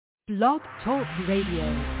Blog Talk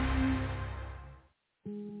Radio.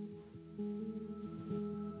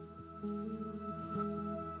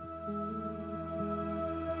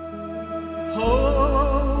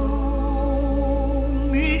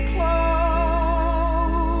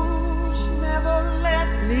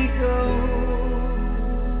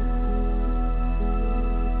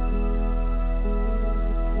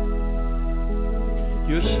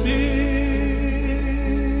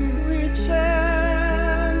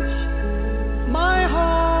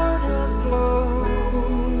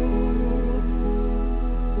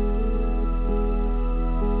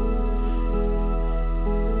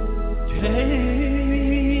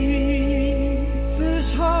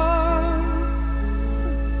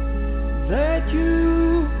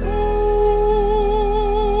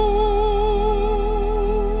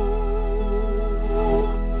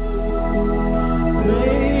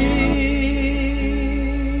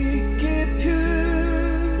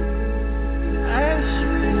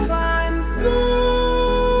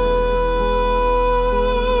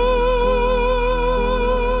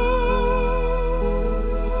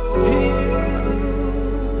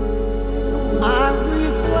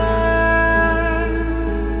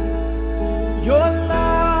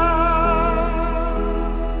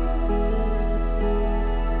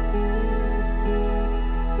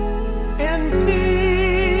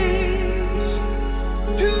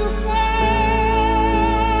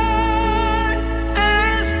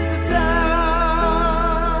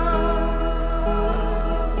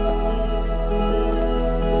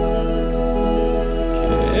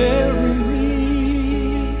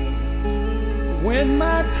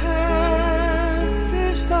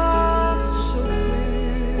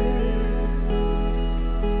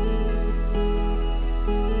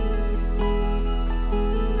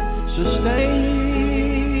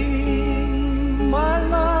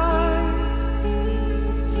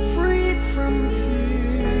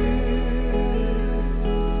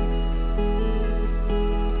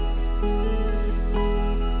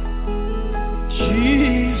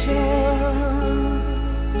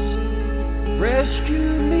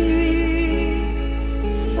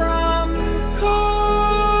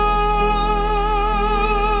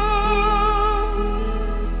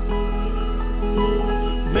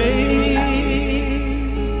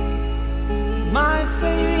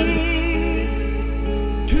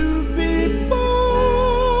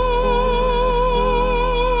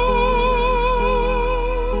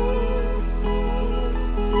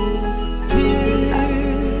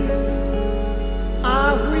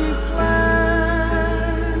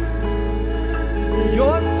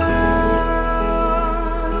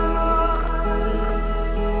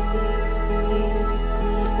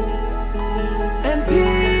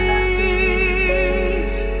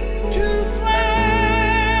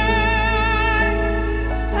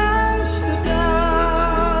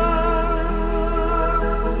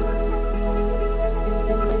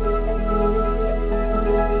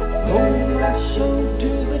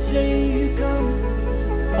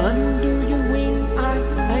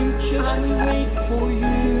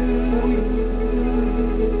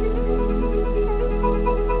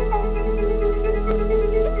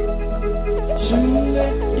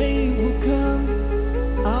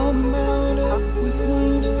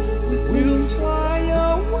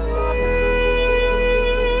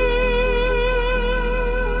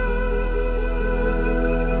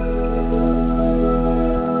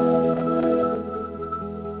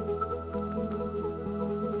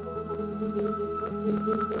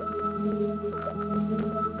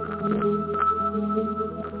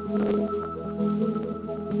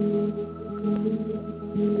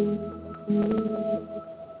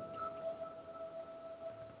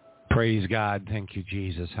 Praise God. Thank you,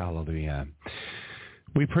 Jesus. Hallelujah.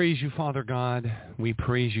 We praise you, Father God. We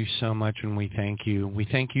praise you so much, and we thank you. We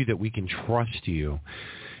thank you that we can trust you,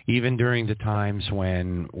 even during the times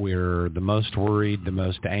when we're the most worried, the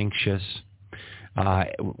most anxious,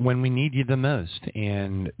 when we need you the most.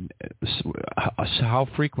 And how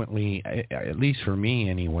frequently, at least for me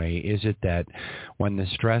anyway, is it that when the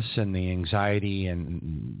stress and the anxiety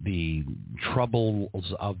and the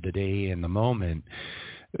troubles of the day and the moment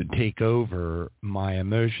take over my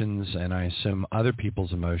emotions, and I assume other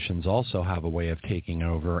people's emotions also have a way of taking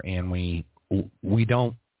over, and we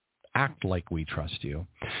don't act like we trust you.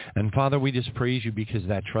 And Father, we just praise you because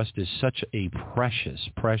that trust is such a precious,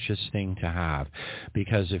 precious thing to have,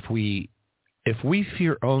 because if we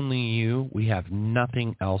fear only you, we have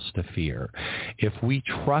nothing else to fear. If we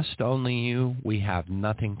trust only you, we have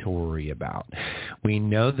nothing to worry about. We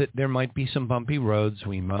know that there might be some bumpy roads.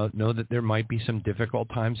 We know that there might be some difficult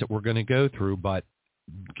times that we're going to go through, but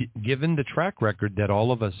given the track record that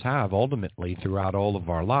all of us have ultimately throughout all of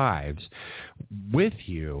our lives with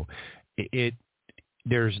you,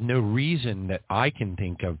 there's no reason that I can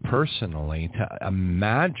think of personally to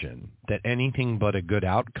imagine that anything but a good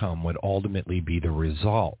outcome would ultimately be the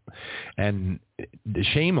result. And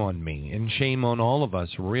shame on me and shame on all of us,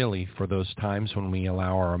 really, for those times when we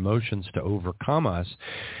allow our emotions to overcome us.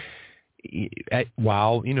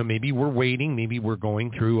 While, maybe we're waiting, maybe we're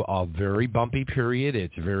going through a very bumpy period.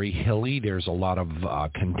 It's very hilly. There's a lot of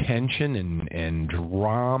contention and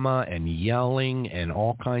drama and yelling and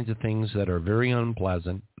all kinds of things that are very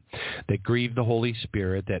unpleasant, that grieve the Holy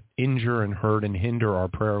Spirit, that injure and hurt and hinder our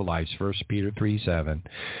prayer lives, 1 Peter 3:7.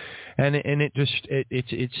 And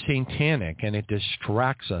it's satanic, and it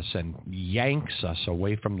distracts us and yanks us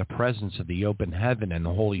away from the presence of the open heaven and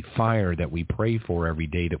the holy fire that we pray for every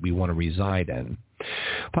day, that we want to reside in.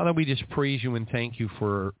 Father, we just praise you and thank you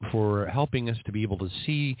for helping us to be able to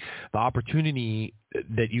see the opportunity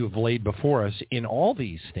that you have laid before us in all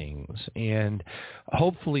these things, and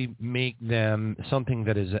hopefully make them something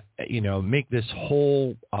that is, make this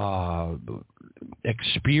whole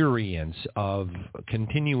experience of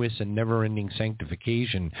continuous and never-ending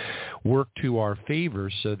sanctification work to our favor,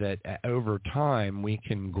 so that over time we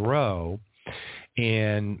can grow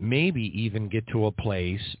and maybe even get to a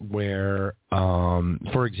place where,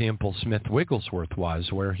 for example, Smith Wigglesworth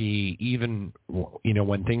was, where he even,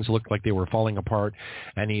 when things looked like they were falling apart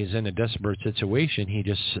and he's in a desperate situation, he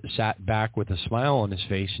just sat back with a smile on his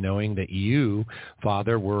face, knowing that you,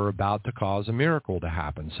 Father, were about to cause a miracle to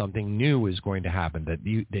happen. Something new was going to happen,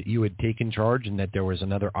 that you had taken charge, and that there was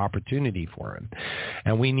another opportunity for him.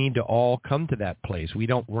 And we need to all come to that place.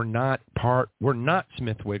 We're not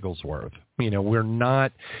Smith Wigglesworth. We're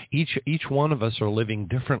not, each one of us are living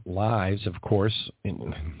different lives, of course.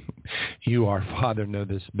 You, our Father, know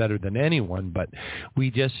this better than anyone, but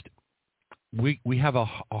we have a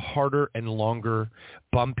harder and longer,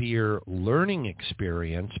 bumpier learning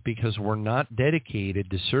experience because we're not dedicated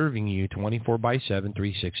to serving you 24/7,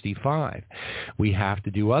 365. We have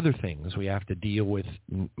to do other things. We have to deal with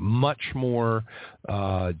much more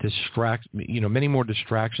many more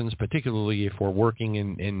distractions, particularly if we're working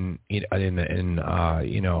in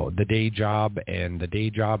the day job, and the day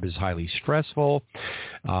job is highly stressful,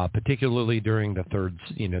 particularly during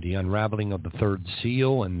the unraveling of the third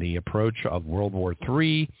seal and the approach of World War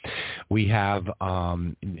III. We have,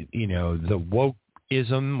 the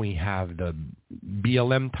wokeism. We have the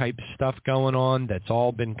BLM type stuff going on that's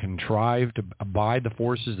all been contrived by the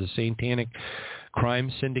forces, the satanic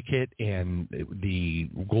crime syndicate, and the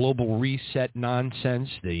global reset nonsense,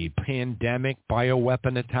 the pandemic,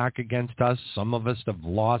 bioweapon attack against us. Some of us have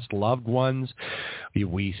lost loved ones.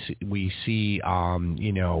 We see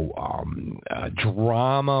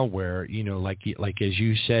drama where, like as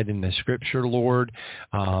you said in the scripture, Lord,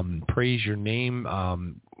 praise your name.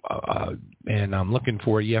 And I'm looking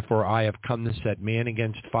for I have come to set man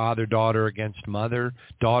against father, daughter against mother,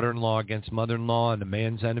 daughter-in-law against mother-in-law, and the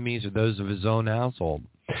man's enemies are those of his own household.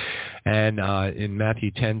 And in Matthew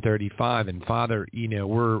 10:35, and Father,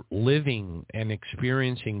 we're living and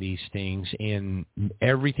experiencing these things, and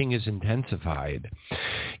everything is intensified.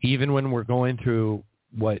 Even when we're going through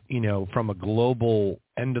what, from a global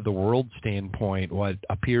end of the world standpoint, what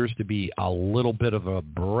appears to be a little bit of a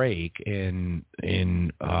break in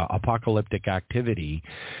apocalyptic activity,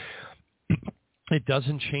 it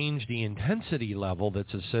doesn't change the intensity level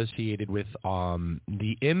that's associated with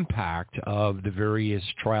the impact of the various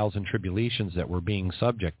trials and tribulations that we're being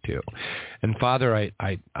subject to. And Father,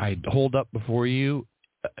 I hold up before you,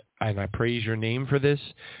 and I praise your name for this,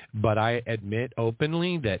 but I admit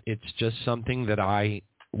openly that it's just something that I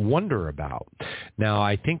wonder about. Now,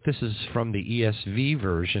 I think this is from the ESV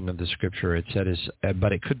version of the scripture. It says,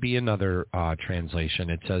 but it could be another translation.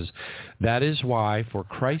 It says, that is why, for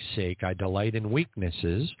Christ's sake, I delight in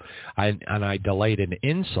weaknesses, and I delight in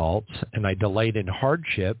insults, and I delight in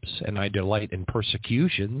hardships, and I delight in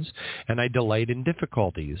persecutions, and I delight in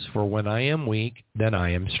difficulties. For when I am weak, then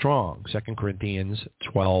I am strong. 2 Corinthians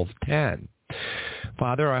 12:10.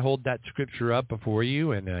 Father, I hold that scripture up before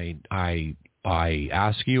you, and I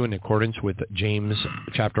ask you, in accordance with James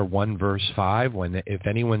chapter 1, verse 5, if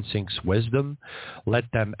anyone seeks wisdom, let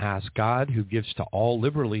them ask God, who gives to all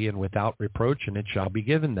liberally and without reproach, and it shall be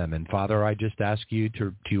given them. And Father, I just ask you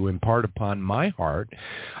to impart upon my heart.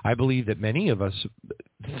 I believe that many of us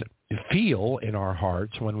feel in our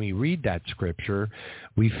hearts when we read that scripture,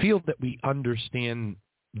 we feel that we understand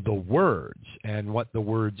the words and what the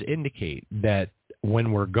words indicate, that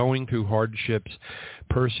when we're going through hardships,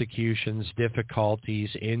 persecutions, difficulties,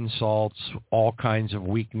 insults, all kinds of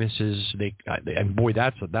weaknesses, and boy,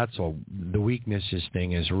 the weaknesses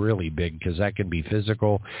thing is really big, because that can be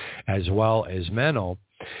physical as well as mental.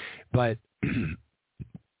 But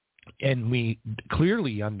and we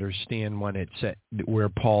clearly understand when where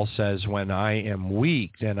Paul says, "When I am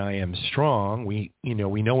weak, then I am strong." We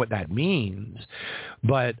know what that means.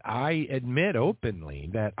 But I admit openly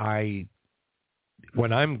that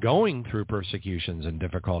when I'm going through persecutions and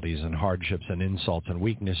difficulties and hardships and insults and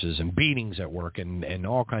weaknesses and beatings at work and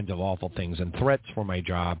all kinds of awful things and threats for my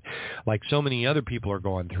job, like so many other people are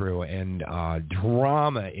going through, and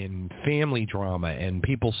drama and family drama and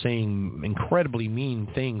people saying incredibly mean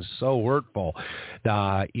things, so hurtful,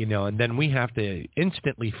 and then we have to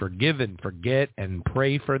instantly forgive and forget and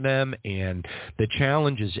pray for them, and the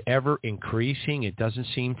challenge is ever increasing. It doesn't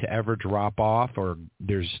seem to ever drop off, or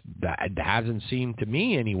it hasn't seemed to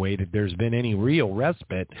me anyway that there's been any real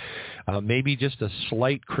respite. Maybe just a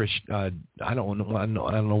slight I don't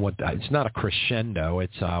know what it's not a crescendo.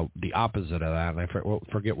 It's the opposite of that, and I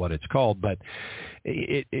forget what it's called. But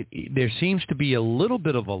there seems to be a little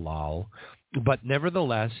bit of a lull. But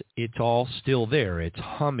nevertheless, it's all still there. It's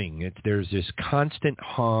humming. There's this constant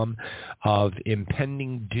hum of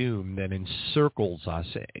impending doom that encircles us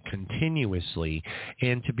continuously.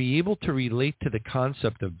 And to be able to relate to the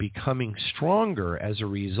concept of becoming stronger as a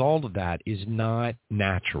result of that is not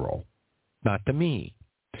natural. Not to me.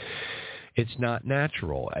 It's not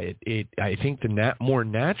natural. I think the more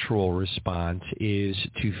natural response is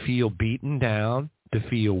to feel beaten down, to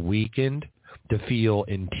feel weakened, to feel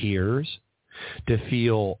in tears, to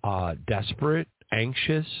feel desperate,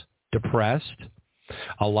 anxious, depressed.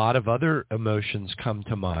 A lot of other emotions come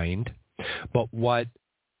to mind, but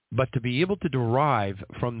to be able to derive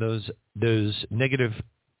from those negative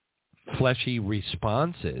fleshy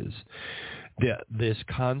responses this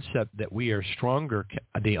concept that we are stronger,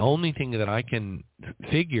 the only thing that I can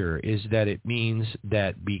figure is that it means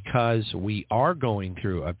that because we are going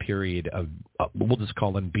through a period of, we'll just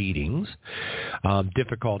call them beatings,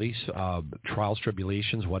 difficulties, trials,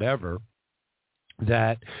 tribulations, whatever,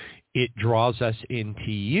 that it draws us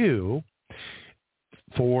into you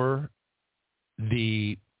for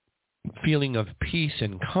the feeling of peace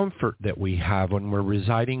and comfort that we have when we're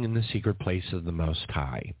residing in the secret place of the Most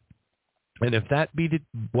High. And if that be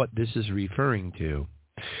what this is referring to,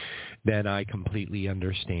 then I completely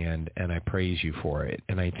understand, and I praise you for it,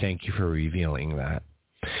 and I thank you for revealing that.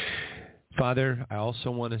 Father, I also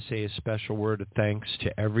want to say a special word of thanks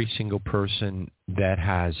to every single person that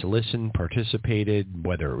has listened, participated,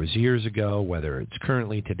 whether it was years ago, whether it's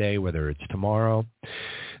currently today, whether it's tomorrow,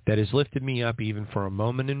 that has lifted me up even for a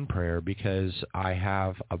moment in prayer, because I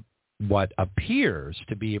have what appears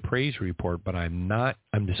to be a praise report, but I'm not.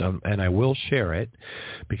 And I will share it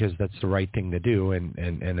because that's the right thing to do,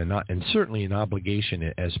 and certainly an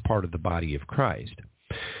obligation as part of the body of Christ.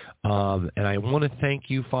 And I want to thank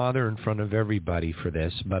you, Father, in front of everybody for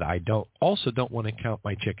this, but I don't want to count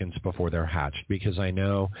my chickens before they're hatched, because I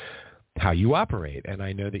know how you operate, and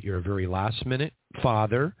I know that you're a very last-minute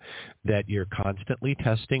Father, that you're constantly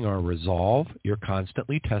testing our resolve, you're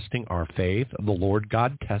constantly testing our faith. The Lord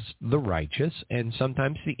God tests the righteous, and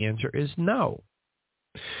sometimes the answer is no.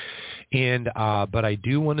 And but I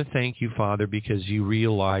do want to thank you, Father, because you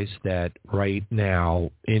realize that right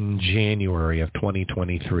now in January of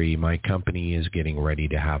 2023, my company is getting ready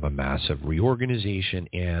to have a massive reorganization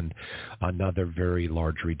and another very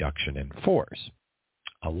large reduction in force,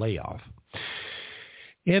 a layoff.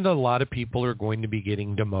 And a lot of people are going to be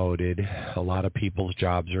getting demoted. A lot of people's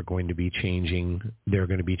jobs are going to be changing. They're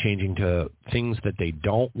going to be changing to things that they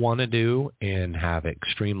don't want to do and have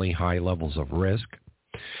extremely high levels of risk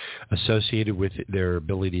associated with their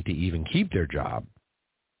ability to even keep their job.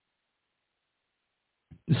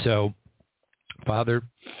 So, Father,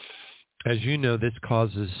 as you know, this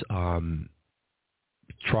causes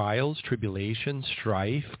trials, tribulations,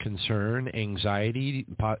 strife, concern, anxiety,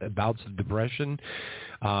 bouts of depression,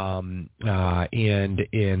 and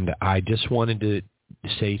I just wanted to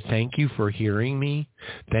say thank you for hearing me.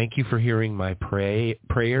 Thank you for hearing my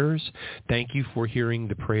prayers. Thank you for hearing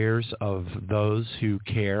the prayers of those who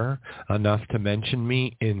care enough to mention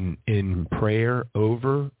me in prayer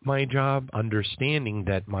over my job, understanding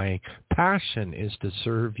that my passion is to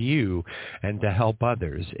serve you and to help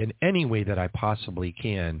others in any way that I possibly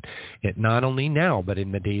can, not only now, but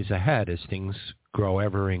in the days ahead as things grow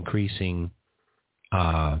ever increasing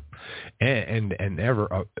and ever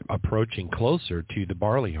approaching closer to the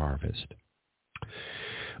barley harvest.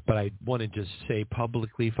 But I want to just say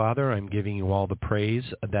publicly, Father, I'm giving you all the praise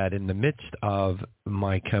that in the midst of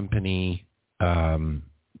my company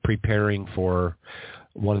preparing for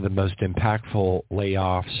one of the most impactful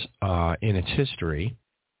layoffs in its history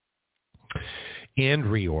and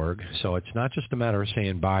reorg. So it's not just a matter of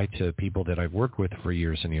saying bye to people that I've worked with for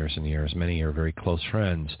years and years and years. Many are very close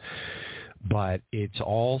friends. But it's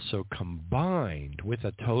also combined with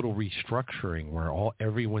a total restructuring where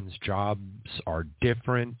everyone's jobs are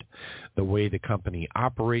different. The way the company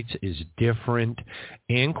operates is different.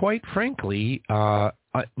 And quite frankly,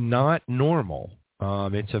 not normal.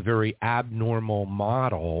 It's a very abnormal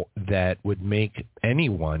model that would make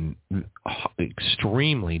anyone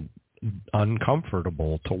extremely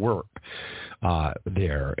uncomfortable to work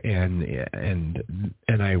there. And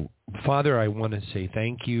Father, I want to say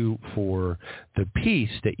thank you for the peace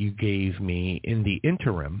that you gave me in the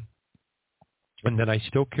interim and that I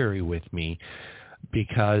still carry with me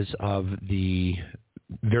because of the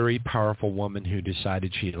very powerful woman who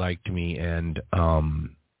decided she liked me and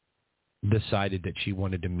decided that she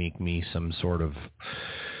wanted to make me some sort of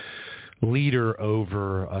leader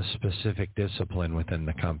over a specific discipline within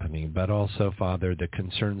the company. But also, Father, the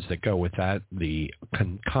concerns that go with that, the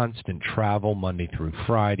constant travel Monday through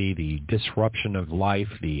Friday, the disruption of life,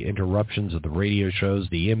 the interruptions of the radio shows,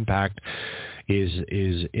 the impact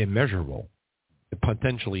is immeasurable,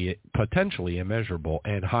 potentially immeasurable,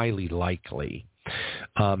 and highly likely.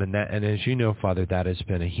 And as you know, Father, that has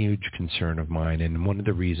been a huge concern of mine, and one of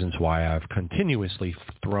the reasons why I've continuously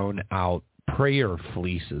thrown out prayer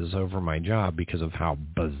fleeces over my job because of how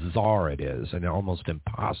bizarre it is and almost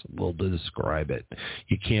impossible to describe it.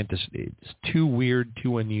 You can't it's too weird,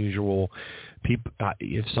 too unusual. People,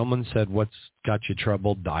 if someone said, "What's got you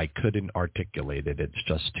troubled?" I couldn't articulate it. It's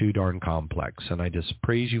just too darn complex. And I just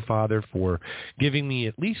praise you, Father, for giving me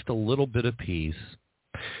at least a little bit of peace,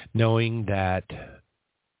 knowing that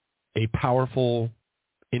a powerful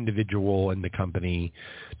individual in the company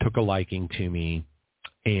took a liking to me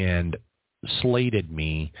and slated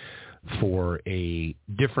me for a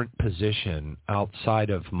different position outside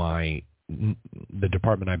of the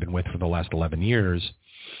department I've been with for the last 11 years.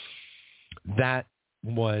 That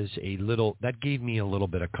gave me a little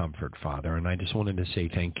bit of comfort, Father, and I just wanted to say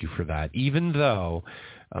thank you for that. Even though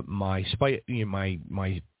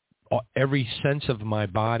every sense of my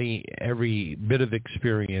body, every bit of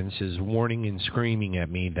experience is warning and screaming at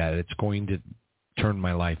me that it's going to turn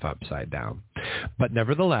my life upside down. But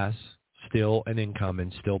nevertheless, still an income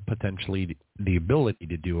and still potentially the ability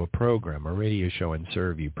to do a program, a radio show, and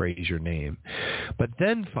serve you. Praise your name. But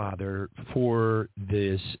then, Father, for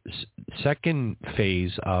this second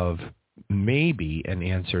phase of maybe an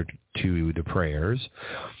answer to the prayers,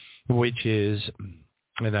 which is,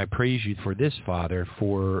 and I praise you for this, Father,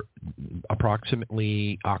 for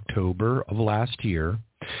approximately October of last year,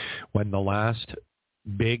 when the last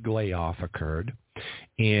big layoff occurred,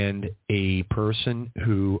 and a person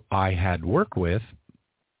who I had worked with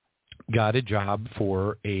got a job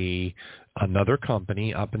for another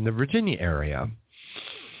company up in the Virginia area.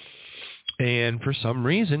 And for some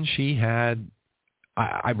reason, she had,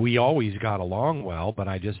 we always got along well, but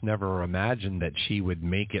I just never imagined that she would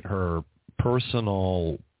make it her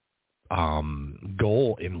personal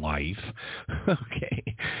goal in life,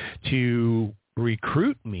 okay, to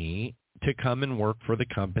recruit me to come and work for the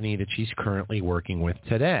company that she's currently working with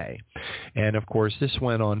today. And, of course, this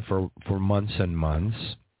went on for months and months,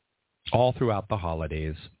 all throughout the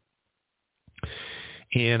holidays.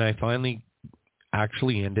 And I finally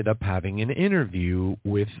actually ended up having an interview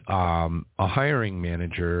with a hiring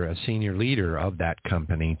manager, a senior leader of that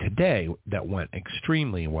company today that went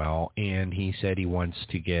extremely well. And he said he wants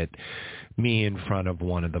to get me in front of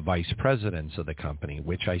one of the vice presidents of the company,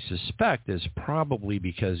 which I suspect is probably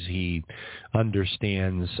because he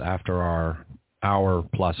understands after our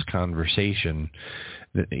hour-plus conversation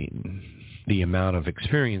the amount of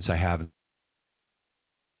experience I have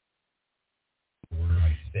where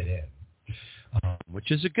I fit in.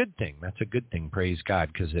 Which is a good thing. That's a good thing, praise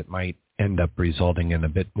God, because it might end up resulting in a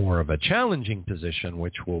bit more of a challenging position,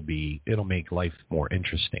 which it'll make life more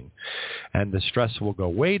interesting. And the stress will go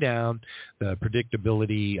way down. The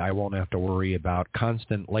predictability, I won't have to worry about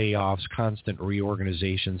constant layoffs, constant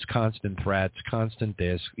reorganizations, constant threats, constant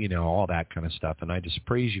this, all that kind of stuff. And I just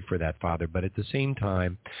praise you for that, Father. But at the same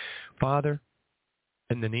time, Father,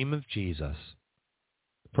 in the name of Jesus,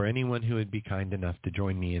 for anyone who would be kind enough to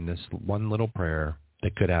join me in this one little prayer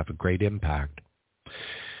that could have a great impact,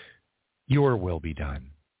 your will be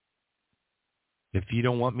done. If you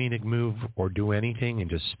don't want me to move or do anything and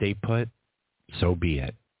just stay put, so be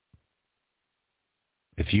it.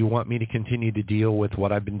 If you want me to continue to deal with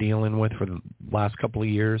what I've been dealing with for the last couple of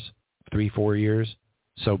years, 3-4 years,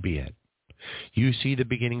 so be it. You see the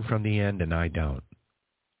beginning from the end, and I don't.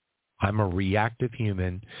 I'm a reactive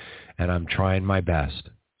human, and I'm trying my best,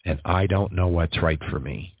 and I don't know what's right for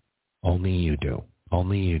me. Only you do.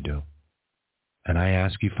 Only you do. And I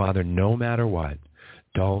ask you, Father, no matter what,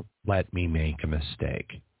 don't let me make a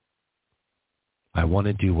mistake. I want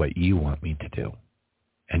to do what you want me to do.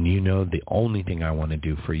 And you know the only thing I want to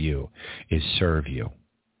do for you is serve you.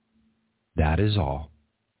 That is all.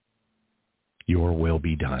 Your will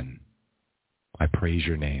be done. I praise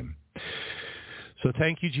your name. So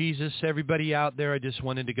thank you, Jesus. Everybody out there, I just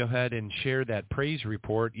wanted to go ahead and share that praise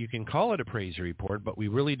report. You can call it a praise report, but we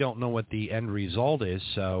really don't know what the end result is,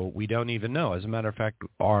 so we don't even know. As a matter of fact,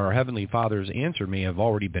 our Heavenly Father's answer may have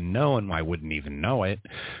already been known. I wouldn't even know it.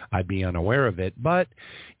 I'd be unaware of it. But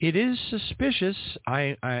it is suspicious,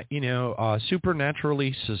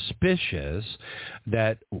 supernaturally suspicious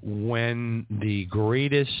that when the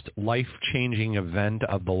greatest life-changing event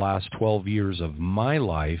of the last 12 years of my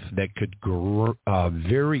life that could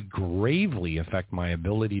very gravely affect my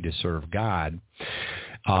ability to serve God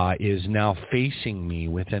is now facing me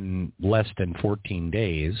within less than 14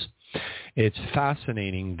 days. It's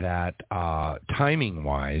fascinating that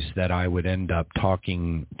timing-wise that I would end up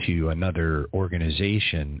talking to another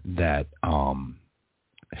organization that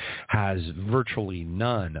has virtually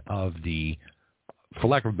none of the, for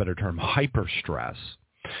lack of a better term, hyper-stress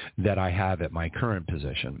that I have at my current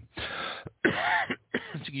position.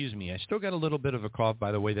 Excuse me. I still got a little bit of a cough,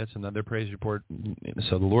 by the way. That's another praise report.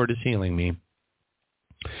 So the Lord is healing me.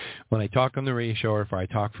 When I talk on the radio show, or if I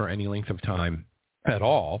talk for any length of time at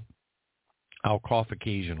all, I'll cough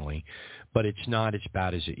occasionally, but it's not as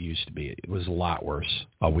bad as it used to be. It was a lot worse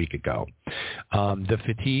a week ago. The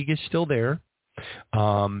fatigue is still there.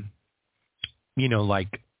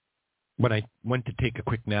 Like when I went to take a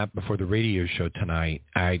quick nap before the radio show tonight,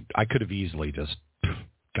 I could have easily just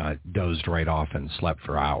dozed right off and slept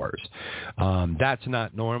for hours. That's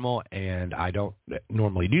not normal, and I don't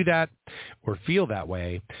normally do that or feel that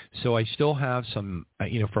way. So I still have some,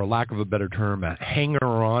 for lack of a better term, a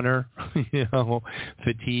hanger-oner,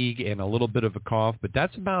 fatigue and a little bit of a cough, but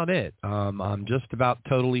that's about it. I'm just about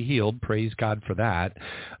totally healed. Praise God for that.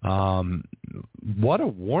 What a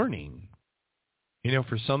warning.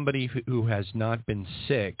 For somebody who has not been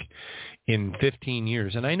sick in 15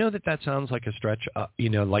 years. And I know that sounds like a stretch,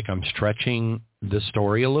 like I'm stretching the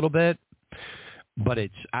story a little bit, but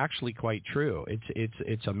it's actually quite true.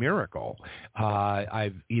 It's a miracle.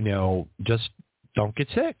 Just don't get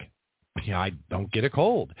sick. I don't get a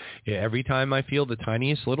cold. Every time I feel the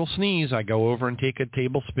tiniest little sneeze, I go over and take a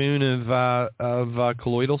tablespoon of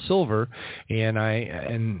colloidal silver,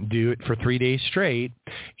 and do it for 3 days straight,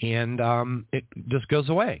 and it just goes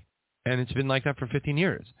away. And it's been like that for 15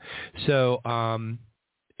 years. So, for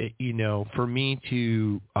me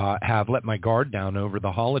to have let my guard down over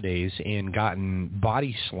the holidays and gotten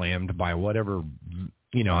body slammed by whatever,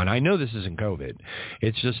 and I know this isn't COVID.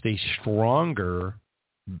 It's just a stronger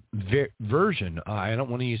version. I don't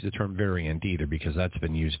want to use the term variant either, because that's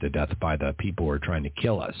been used to death by the people who are trying to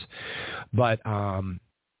kill us. But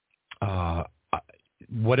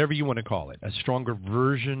whatever you want to call it, a stronger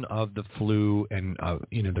version of the flu and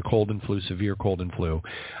the cold and flu, severe cold and flu,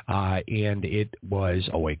 and it was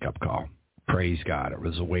a wake-up call. Praise God. It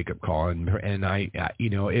was a wake-up call. And I,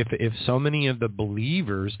 if so many of the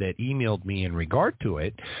believers that emailed me in regard to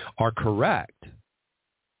it are correct,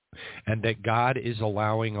 and that God is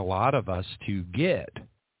allowing a lot of us to get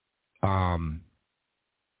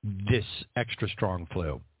this extra strong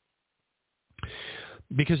flu.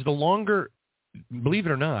 Because the longer, believe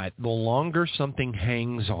it or not, the longer something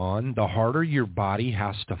hangs on, the harder your body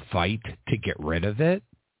has to fight to get rid of it,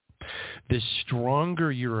 the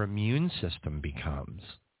stronger your immune system becomes.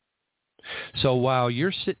 So while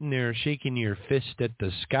you're sitting there shaking your fist at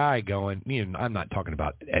the sky going, I'm not talking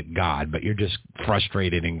about at God, but you're just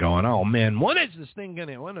frustrated and going, oh man, when is this thing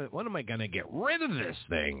when am I going to get rid of this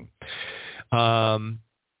thing?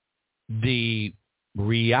 The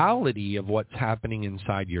reality of what's happening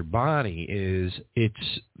inside your body is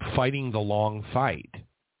it's fighting the long fight.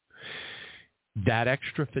 That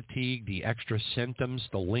extra fatigue, the extra symptoms,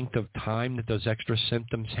 the length of time that those extra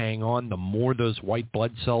symptoms hang on, the more those white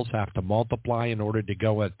blood cells have to multiply in order to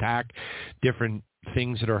go attack different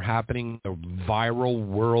things that are happening, the viral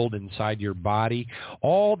world inside your body,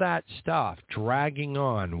 all that stuff dragging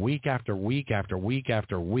on week after week after week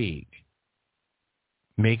after week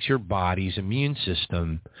makes your body's immune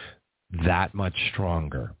system that much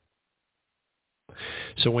stronger.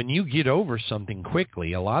 So when you get over something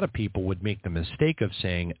quickly, a lot of people would make the mistake of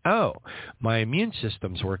saying, oh, my immune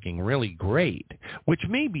system's working really great, which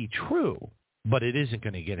may be true, but it isn't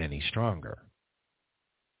going to get any stronger.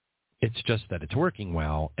 It's just that it's working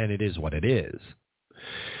well, and it is what it is.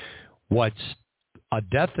 What's a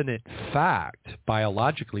definite fact,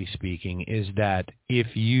 biologically speaking, is that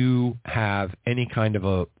if you have any kind of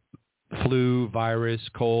a flu, virus,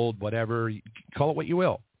 cold, whatever, call it what you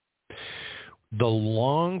will, the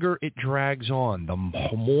longer it drags on, the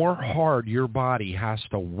more hard your body has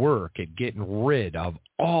to work at getting rid of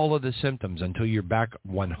all of the symptoms until you're back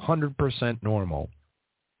 100% normal.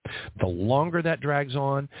 The longer that drags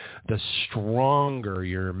on, the stronger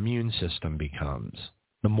your immune system becomes,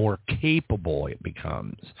 the more capable it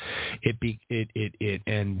becomes.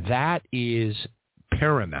 And that is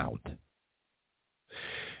paramount.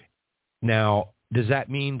 Now, does that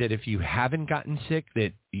mean that if you haven't gotten sick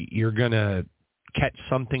that you're going to catch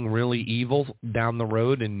something really evil down the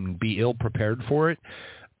road and be ill prepared for it?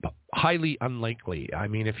 Highly unlikely. I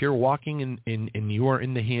mean, if you're walking in you are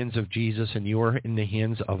in the hands of Jesus and you are in the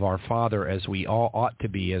hands of our Father, as we all ought to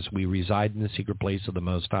be, as we reside in the secret place of the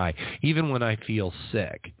Most High, even when I feel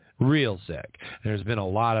sick, real sick. There's been a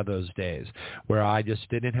lot of those days where I just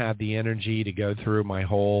didn't have the energy to go through my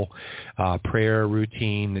whole prayer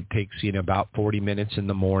routine that takes, about 40 minutes in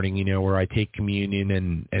the morning, where I take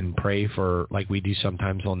communion and pray for, like we do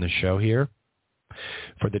sometimes on the show here,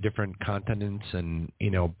 for the different continents and,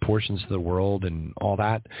 portions of the world and all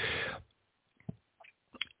that.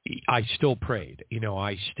 I still prayed.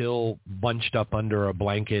 I still bunched up under a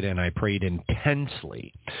blanket and I prayed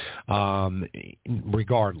intensely,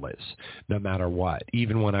 regardless, no matter what,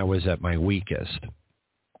 even when I was at my weakest.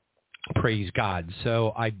 Praise God.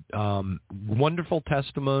 So wonderful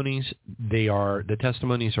testimonies. The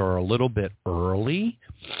testimonies are a little bit early,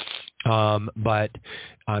 but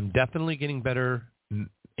I'm definitely getting better.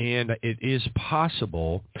 And it is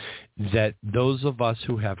possible that those of us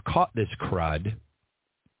who have caught this crud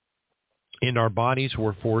in our bodies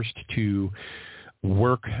were forced to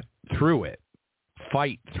work through it,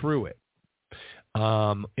 fight through it.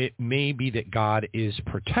 It may be that God is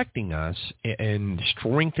protecting us and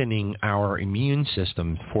strengthening our immune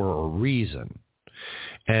system for a reason.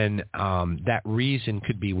 And that reason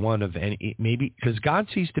could be one of any, maybe because God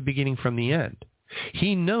sees the beginning from the end.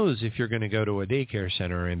 He knows if you're going to go to a daycare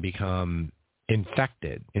center and become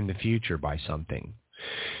infected in the future by something.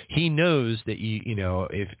 He knows that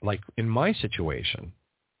if, like in my situation,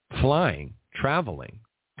 flying, traveling,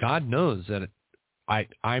 God knows that I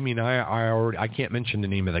can't mention the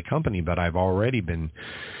name of the company, but I've already been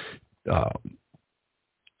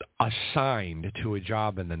assigned to a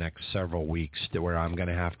job in the next several weeks where I'm going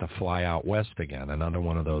to have to fly out west again. Another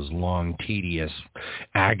one of those long, tedious,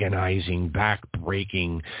 agonizing,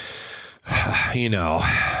 back-breaking,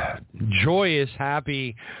 joyous,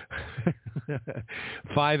 happy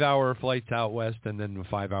 5-hour flights out west and then a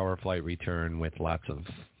 5-hour flight return with lots of,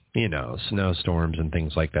 snowstorms and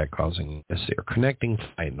things like that causing this air connecting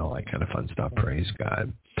flight and all that kind of fun stuff. Praise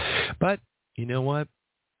God. But you know what?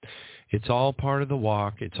 It's all part of the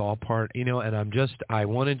walk. It's all part, and I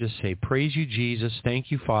wanted to say, praise you, Jesus.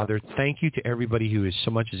 Thank you, Father. Thank you to everybody who has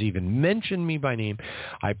so much as even mentioned me by name.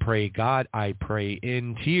 I pray, God, I pray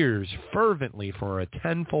in tears fervently for a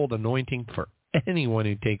tenfold anointing for anyone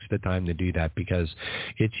who takes the time to do that, because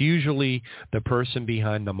it's usually the person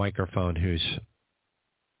behind the microphone who's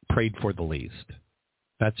prayed for the least.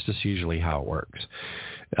 That's just usually how it works.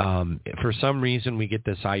 For some reason, we get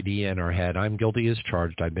this idea in our head. I'm guilty as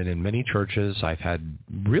charged. I've been in many churches. I've had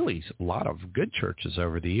really a lot of good churches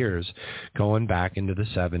over the years, going back into the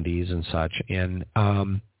 70s and such. And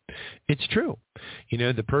it's true.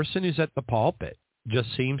 The person who's at the pulpit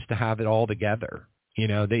just seems to have it all together.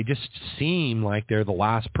 They just seem like they're the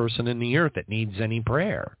last person in the earth that needs any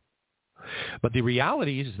prayer. But the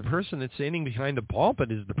reality is the person that's standing behind the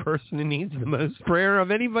pulpit is the person who needs the most prayer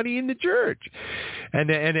of anybody in the church.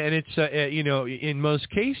 And it's, in most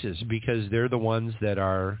cases, because they're the ones that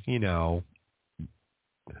are,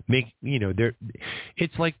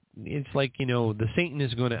 it's like the Satan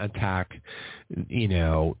is going to attack,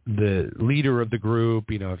 the leader of the group.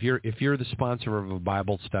 If you're the sponsor of a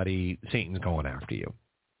Bible study, Satan's going after you.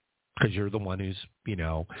 Because you're the one who's,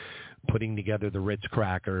 putting together the Ritz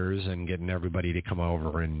crackers and getting everybody to come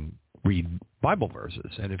over and read Bible verses.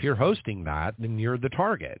 And if you're hosting that, then you're the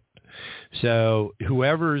target. So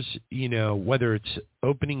whoever's, whether it's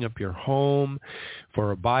opening up your home for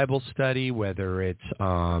a Bible study, whether it's,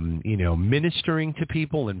 ministering to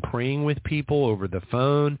people and praying with people over the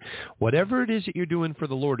phone, whatever it is that you're doing for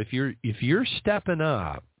the Lord, if you're stepping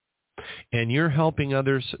up and you're helping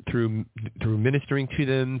others through ministering to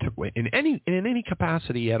them in any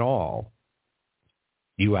capacity at all,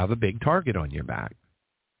 you have a big target on your back.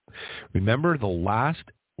 Remember, the last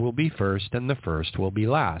will be first and the first will be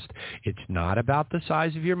last. It's not about the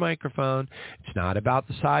size of your microphone. It's not about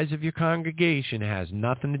the size of your congregation. It has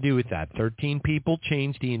nothing to do with that. 13 people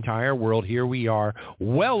changed the entire world. Here we are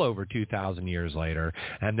well over 2,000 years later,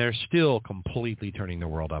 and they're still completely turning the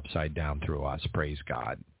world upside down through us. Praise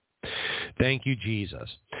God. Thank you, Jesus.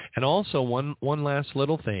 And also one last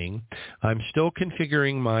little thing. I'm still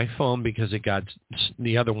configuring my phone because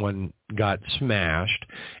the other one got smashed,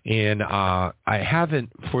 and I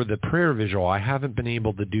haven't, for the prayer visual, I haven't been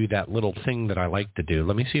able to do that little thing that I like to do.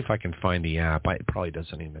 Let me see if I can find the app. It probably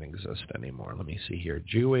doesn't even exist anymore. Let me see here.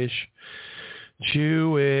 Jewish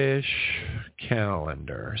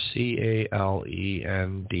calendar. CALENDAR.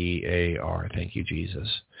 Thank you,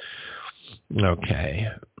 Jesus. Okay.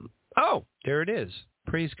 Oh, there it is.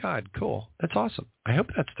 Praise God. Cool. That's awesome. I hope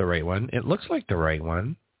that's the right one. It looks like the right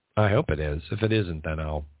one. I hope it is. If it isn't, then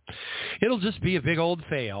it'll just be a big old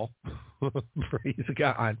fail. Praise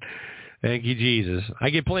God. Thank you, Jesus.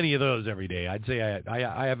 I get plenty of those every day. I'd say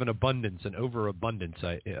I have an overabundance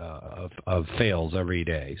of fails every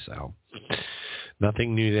day. So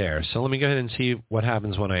nothing new there. So let me go ahead and see what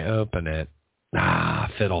happens when I open it.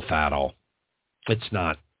 Fiddle faddle. It's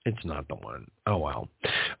not the one. Oh, well.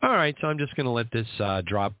 All right, so I'm just going to let this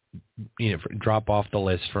drop off the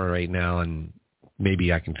list for right now, and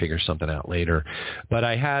maybe I can figure something out later. But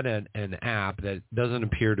I had an app that doesn't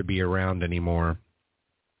appear to be around anymore,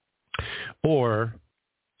 or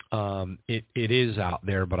it is out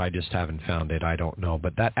there, but I just haven't found it. I don't know.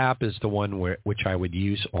 But that app is the one which I would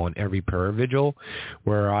use on every prayer vigil,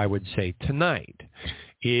 where I would say tonight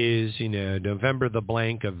is, November the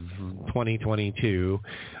blank of 2022,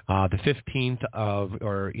 the 15th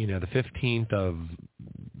of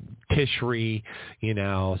Tishri,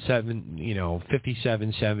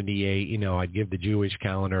 5778, I'd give the Jewish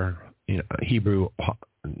calendar, Hebrew,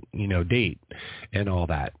 date and all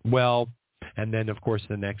that. Well, and then of course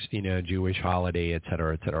the next, Jewish holiday, et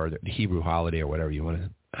cetera, or the Hebrew holiday, or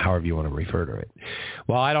however you want to refer to it.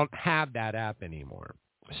 Well, I don't have that app anymore.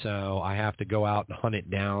 So I have to go out and hunt it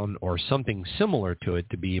down or something similar to it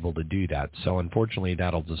to be able to do that. So unfortunately,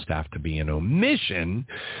 that'll just have to be an omission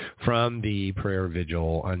from the prayer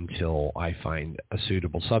vigil until I find a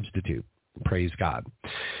suitable substitute. Praise God.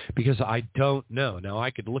 Because I don't know. Now,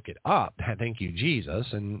 I could look it up. Thank you, Jesus.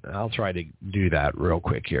 And I'll try to do that real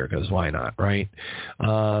quick here, because why not, right?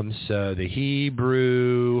 So the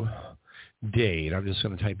Hebrew date. I'm just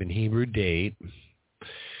going to type in Hebrew date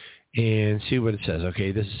and see what it says.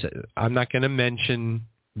 Okay, I'm not going to mention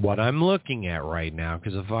what I'm looking at right now,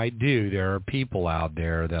 because if I do, there are people out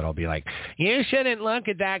there that'll be like, you shouldn't look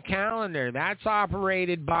at that calendar. That's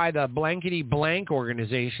operated by the blankety blank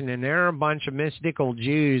organization, and they're a bunch of mystical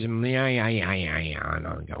Jews. And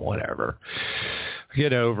whatever.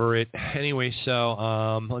 Get over it. Anyway,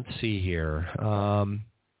 so let's see here.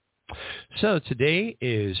 So today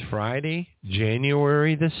is Friday,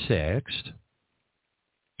 January the 6th.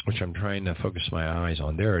 Which I'm trying to focus my eyes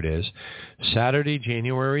on. There it is. Saturday,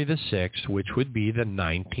 January the 6th, which would be the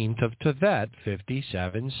 19th of Tevet,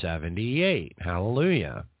 5778.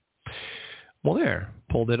 Hallelujah. Well, there.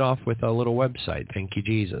 Pulled it off with a little website. Thank you,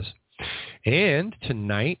 Jesus. And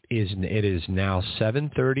tonight it is now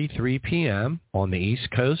 7:33 p.m. on the East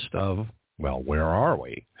Coast of, well, where are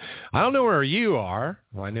we? I don't know where you are.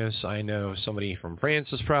 Well, I know somebody from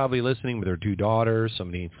France is probably listening with their two daughters.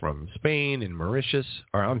 Somebody from Spain and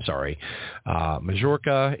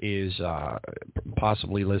Majorca is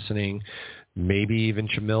possibly listening. Maybe even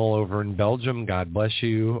Shamil over in Belgium. God bless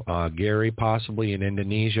you. Gary possibly in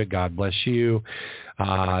Indonesia. God bless you.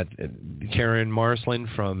 Karen Marsland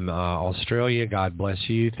from Australia. God bless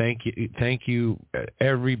you. Thank you,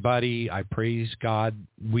 everybody. I praise God.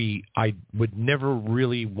 I would never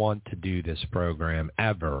really want to do this program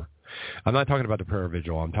ever. I'm not talking about the prayer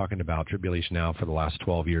vigil. I'm talking about Tribulation Now for the last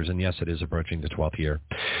 12 years. And yes, it is approaching the 12th year.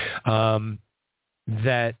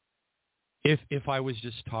 That if I was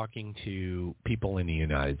just talking to people in the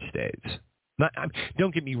United States,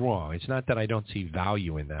 don't get me wrong. It's not that I don't see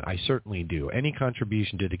value in that. I certainly do. Any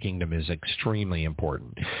contribution to the kingdom is extremely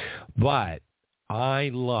important. But I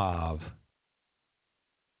love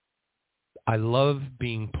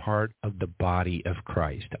being part of the body of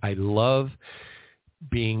Christ. I love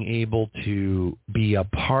being able to be a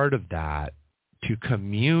part of that, to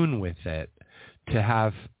commune with it, to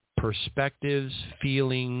have perspectives,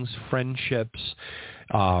 feelings, friendships,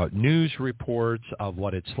 news reports of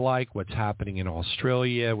what it's like, what's happening in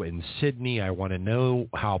Australia, in Sydney. I want to know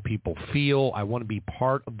how people feel. I want to be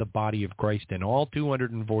part of the body of Christ in all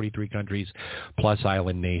 243 countries plus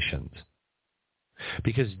island nations.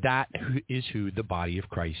 Because that is who the body of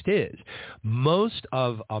Christ is. Most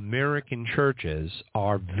of American churches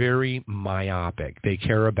are very myopic. They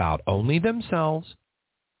care about only themselves.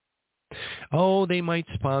 Oh, they might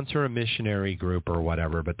sponsor a missionary group or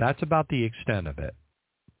whatever, but that's about the extent of it.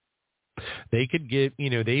 They could give,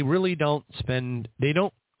 they really don't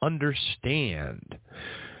understand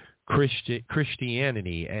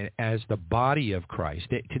Christianity as the body of Christ.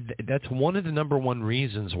 That's one of the number one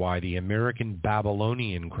reasons why the American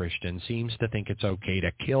Babylonian Christian seems to think it's okay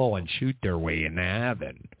to kill and shoot their way into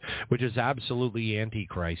heaven, which is absolutely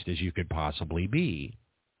antichrist as you could possibly be.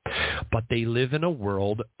 But they live in a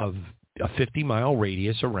world of a 50-mile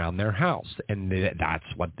radius around their house, and that's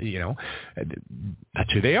what,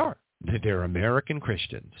 that's who they are. They're American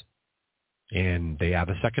Christians, and they have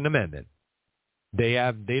a Second Amendment. They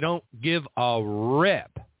don't give a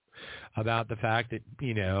rip about the fact that,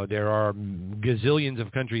 there are gazillions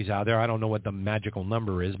of countries out there. I don't know what the magical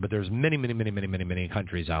number is, but there's many, many, many, many, many, many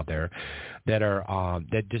countries out there that are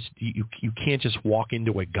that just you can't just walk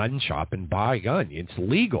into a gun shop and buy a gun. It's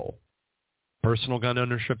legal. Personal gun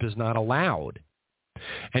ownership is not allowed.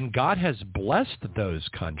 And God has blessed those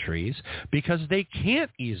countries because they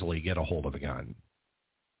can't easily get a hold of a gun.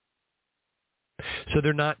 So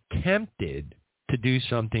they're not tempted to do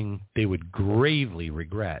something they would gravely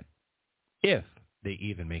regret, if they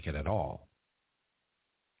even make it at all.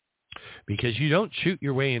 Because you don't shoot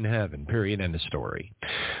your way in heaven, period, end of story.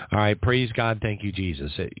 All right, praise God, thank you,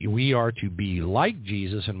 Jesus. We are to be like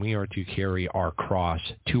Jesus, and we are to carry our cross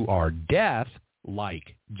to our death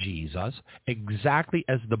like Jesus, exactly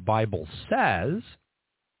as the Bible says.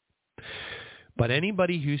 But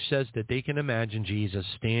anybody who says that they can imagine Jesus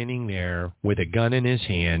standing there with a gun in his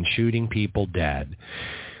hand, shooting people dead,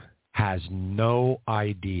 has no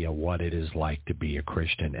idea what it is like to be a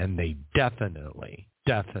Christian. And they definitely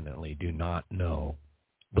do not know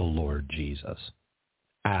the Lord Jesus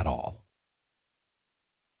at all.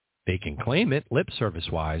 They can claim it lip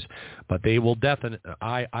service-wise, but they will definitely,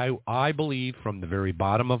 I believe from the very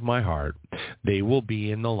bottom of my heart, they will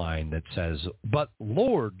be in the line that says, but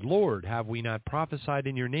Lord, Lord, have we not prophesied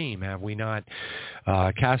in your name? Have we not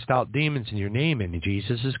cast out demons in your name? And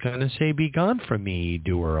Jesus is going to say, be gone from me,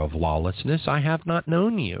 doer of lawlessness. I have not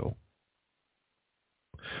known you.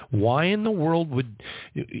 Why in the world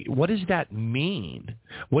what does that mean?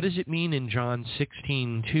 What does it mean in John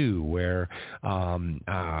 16:2, where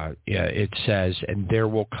it says, and there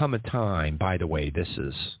will come a time, by the way, this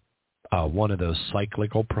is one of those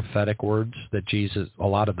cyclical prophetic words that Jesus, a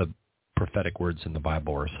lot of the prophetic words in the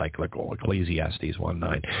Bible are cyclical, Ecclesiastes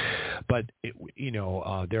 1:9. But,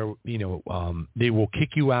 they will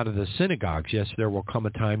kick you out of the synagogues. Yes, there will come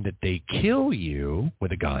a time that they kill you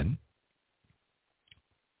with a gun.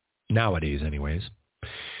 Nowadays anyways,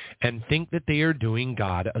 and think that they are doing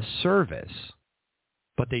God a service.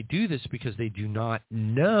 But they do this because they do not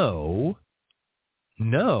know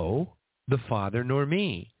the Father nor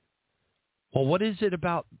me. Well, what is it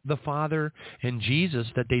about the Father and Jesus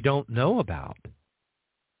that they don't know about?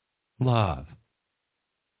 Love,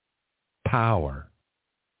 power,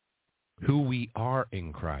 who we are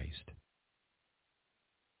in Christ.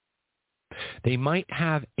 They might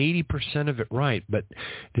have 80% of it right, but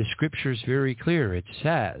the Scripture is very clear. It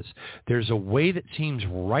says there's a way that seems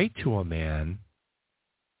right to a man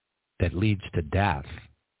that leads to death.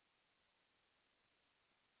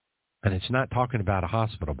 And it's not talking about a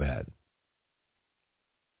hospital bed.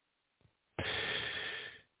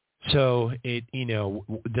 So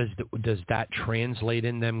does that translate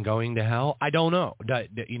in them going to hell? I don't know.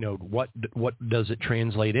 What does it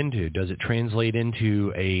translate into? Does it translate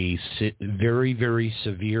into a very, very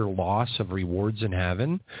severe loss of rewards in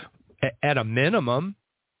heaven? At a minimum.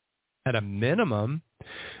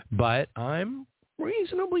 But I'm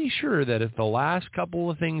reasonably sure that if the last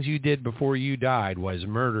couple of things you did before you died was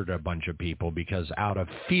murdered a bunch of people out of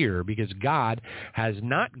fear, because God has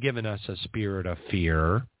not given us a spirit of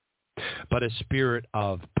fear, but a spirit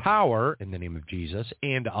of power in the name of Jesus,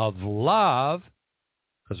 and of love,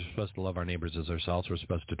 because we're supposed to love our neighbors as ourselves. We're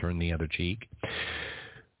supposed to turn the other cheek.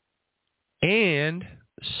 And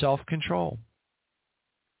self-control.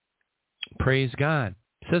 Praise God.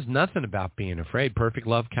 It says nothing about being afraid. Perfect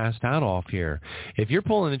love casts out all fear. If you're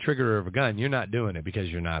pulling the trigger of a gun, you're not doing it because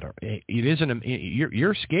you're not.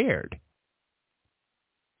 You're scared.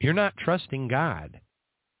 You're not trusting God.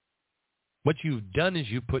 What you've done is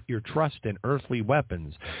you put your trust in earthly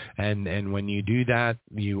weapons. And when you do that,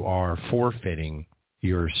 you are forfeiting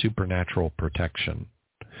your supernatural protection.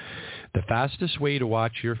 The fastest way to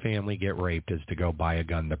watch your family get raped is to go buy a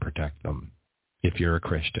gun to protect them if you're a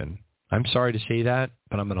Christian. I'm sorry to say that,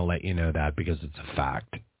 but I'm going to let you know that because it's a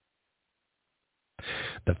fact.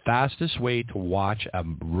 The fastest way to watch a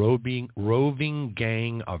roving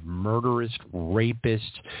gang of murderous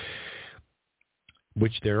rapists,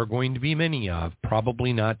 which there are going to be many of,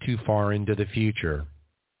 probably not too far into the future.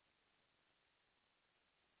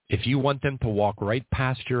 If you want them to walk right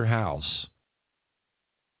past your house,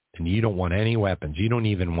 and you don't want any weapons, you don't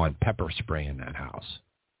even want pepper spray in that house.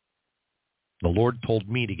 The Lord told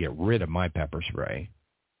me to get rid of my pepper spray.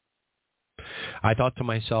 I thought to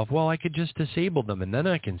myself, well, I could just disable them and then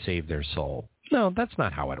I can save their soul. No, that's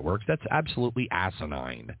not how it works. That's absolutely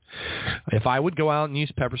asinine. If I would go out and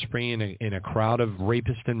use pepper spray in a crowd of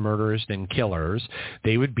rapists and murderers and killers,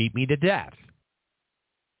 they would beat me to death.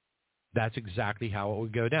 That's exactly how it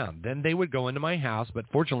would go down. Then they would go into my house, but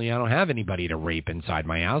fortunately I don't have anybody to rape inside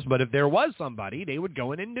my house. But if there was somebody, they would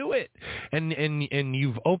go in and do it. And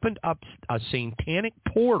you've opened up a satanic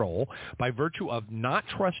portal by virtue of not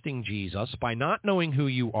trusting Jesus, by not knowing who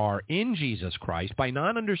you are in Jesus Christ, by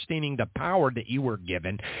not understanding the power that you were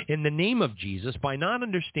given in the name of Jesus, by not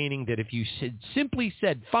understanding that if you simply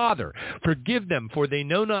said, Father, forgive them, for they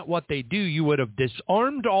know not what they do, you would have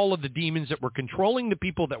disarmed all of the demons that were controlling the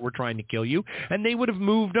people that were trying to kill you, and they would have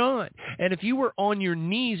moved on. And if you were on your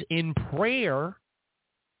knees in prayer,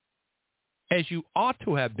 as you ought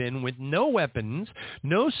to have been, with no weapons,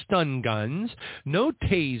 no stun guns, no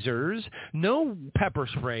tasers, no pepper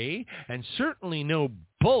spray, and certainly no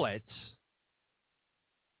bullets,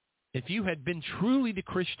 if you had been truly the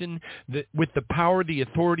Christian that, with the power, the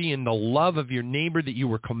authority, and the love of your neighbor that you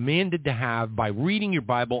were commanded to have by reading your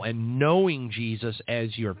Bible and knowing Jesus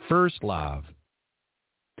as your first love,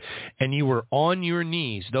 and you were on your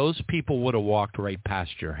knees, those people would have walked right past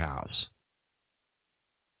your house.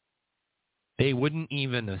 They wouldn't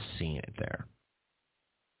even have seen it there.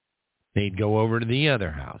 They'd go over to the other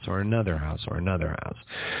house or another house or another house.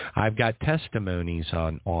 I've got testimonies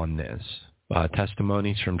on this,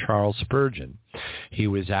 testimonies from Charles Spurgeon. He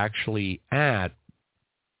was actually at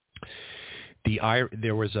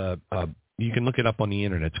there was you can look it up on the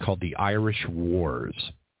internet. It's called the Irish Wars.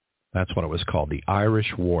 That's what it was called, the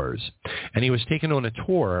Irish Wars. And he was taken on a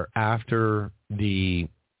tour after the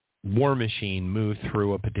war machine moved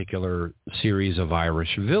through a particular series of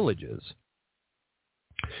Irish villages.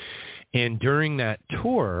 And during that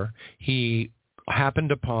tour, he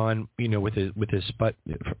happened upon, with his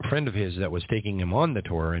friend of his that was taking him on the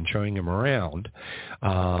tour and showing him around.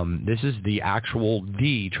 This is the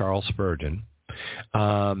Charles Spurgeon.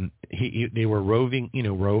 They were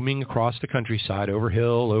roaming across the countryside, over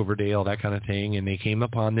hill, over dale, that kind of thing, and they came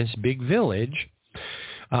upon this big village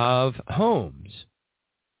of homes.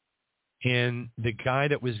 And the guy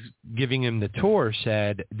that was giving him the tour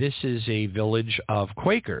said, "This is a village of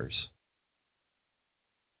Quakers."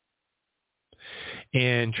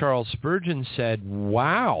 And Charles Spurgeon said,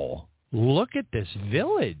 "Wow, look at this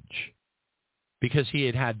village." Because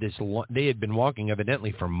they had been walking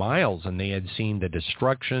evidently for miles, and they had seen the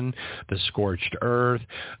destruction, the scorched earth,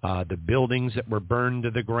 the buildings that were burned to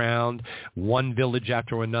the ground, one village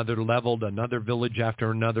after another leveled, another village after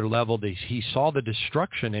another leveled. He saw the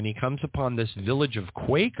destruction, and he comes upon this village of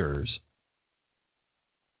Quakers,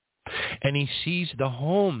 and he sees the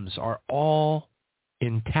homes are all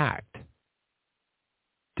intact.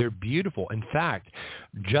 They're beautiful. In fact,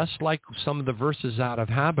 just like some of the verses out of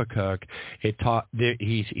Habakkuk,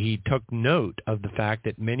 he took note of the fact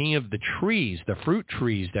that many of the trees, the fruit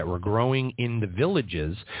trees that were growing in the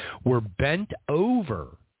villages, were bent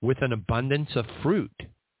over with an abundance of fruit.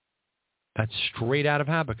 That's straight out of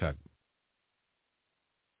Habakkuk.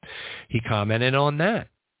 He commented on that.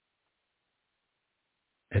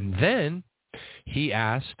 And then he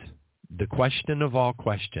asked the question of all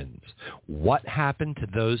questions: what happened to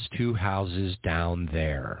those two houses down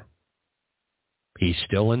there? He's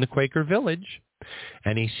still in the Quaker village,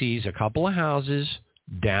 and he sees a couple of houses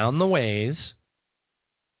down the ways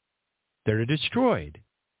that are destroyed.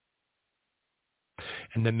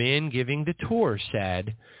 And the man giving the tour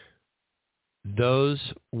said, those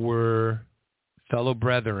were fellow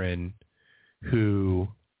brethren who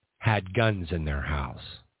had guns in their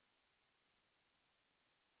house.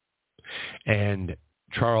 And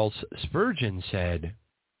Charles Spurgeon said,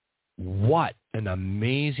 what an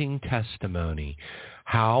amazing testimony.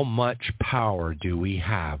 How much power do we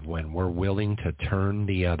have when we're willing to turn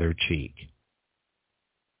the other cheek?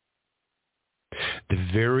 The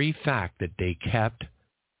very fact that they kept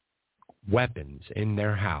weapons in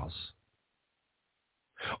their house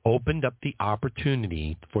opened up the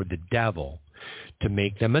opportunity for the devil to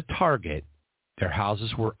make them a target. Their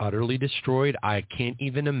houses were utterly destroyed. I can't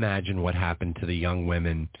even imagine what happened to the young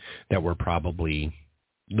women that were probably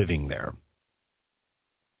living there.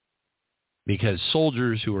 Because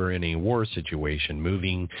soldiers who are in a war situation,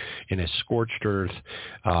 moving in a scorched earth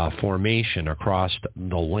formation across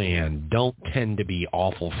the land, don't tend to be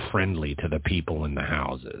awful friendly to the people in the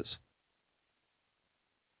houses.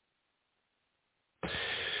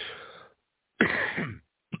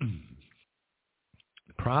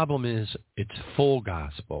 The problem is it's full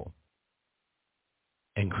gospel,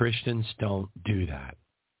 and Christians don't do that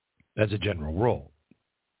as a general rule.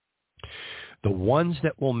 The ones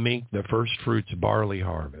that will make the first fruits barley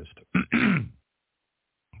harvest,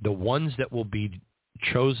 the ones that will be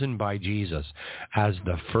chosen by Jesus as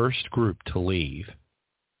the first group to leave,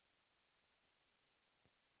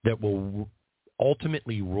 that will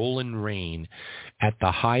ultimately rule and reign at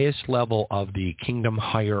the highest level of the kingdom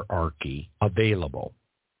hierarchy available,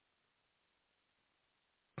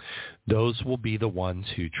 those will be the ones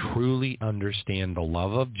who truly understand the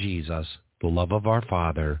love of Jesus, the love of our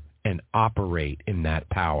Father, and operate in that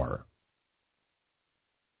power,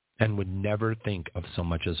 and would never think of so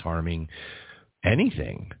much as harming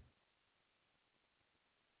anything,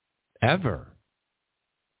 ever.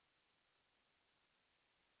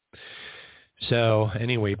 So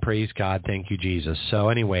anyway, praise God. Thank you, Jesus. So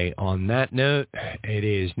anyway, on that note, it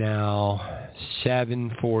is now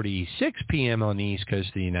 7:46 p.m. on the East Coast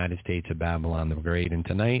of the United States of Babylon the Great. And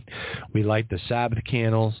tonight we light the Sabbath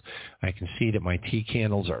candles. I can see that my tea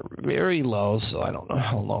candles are very low, so I don't know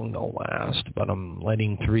how long they'll last. But I'm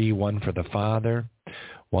lighting 3, one for the Father,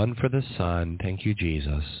 one for the Son, thank you,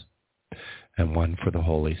 Jesus, and one for the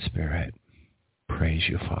Holy Spirit. Praise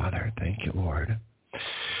you, Father. Thank you, Lord.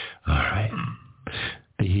 All right.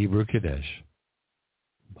 The Hebrew Kaddish.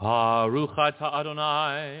 Baruch atah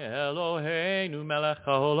Adonai Eloheinu melech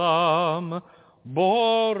haolam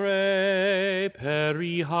borei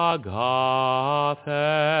peri hagafen.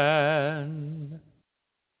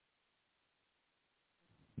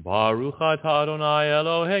 Baruch atah Adonai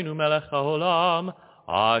Eloheinu melech haolam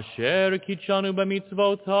asher kitshanu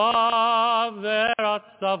b'mitzvotav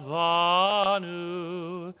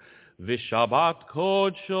v'ratzavanu V'shabbat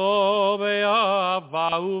kodsho ve'ava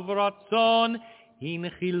uvratzon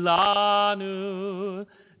hinchilanu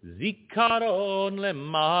zikaron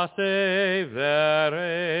lemase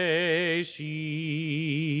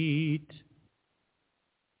vereshit.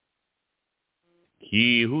 Ki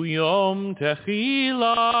hu yom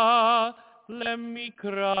techila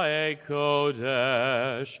lemikrae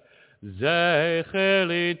kodesh zecher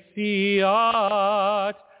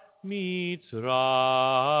litziat Mitzrayim.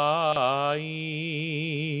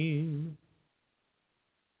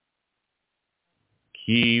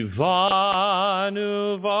 Kivanu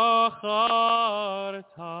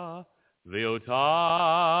v'acharta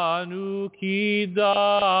ve'otanu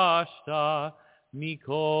kidashta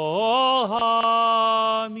mikol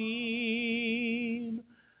hamim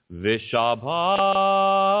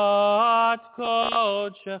v'shabbat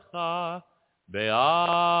kodshecha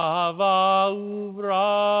Be'ava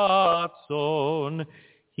uvratzon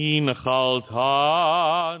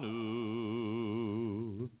hinchaltanu.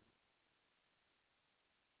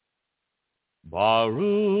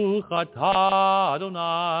 Baruch atah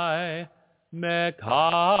Adonai mekadesh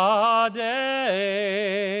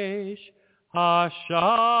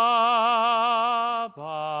hashabbat.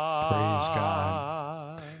 Praise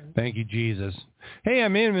God. Thank you, Jesus. Hey, I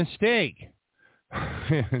made a mistake.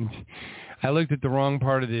 I looked at the wrong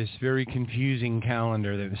part of this very confusing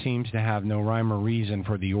calendar that seems to have no rhyme or reason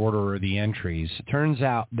for the order or the entries. It turns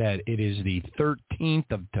out that it is the 13th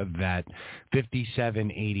of Tevet,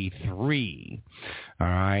 5783. All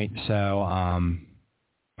right, so I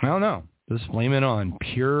don't know. Just blame it on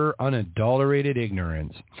pure, unadulterated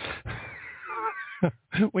ignorance.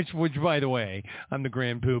 which, by the way, I'm the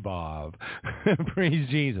grand poobah of. Praise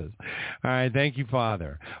Jesus. All right, thank you,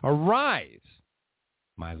 Father. Arise,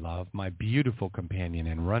 my love, my beautiful companion,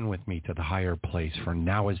 and run with me to the higher place, for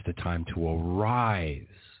now is the time to arise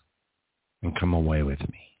and come away with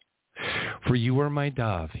me. For you are my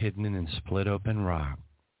dove, hidden in a split open rock.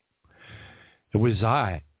 It was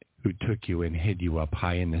I who took you and hid you up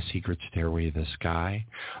high in the secret stairway of the sky.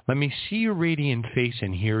 Let me see your radiant face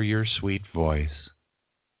and hear your sweet voice.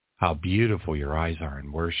 How beautiful your eyes are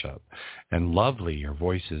in worship, and lovely your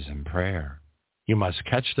voices in prayer. You must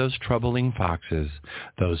catch those troubling foxes,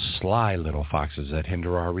 those sly little foxes that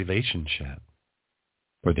hinder our relationship.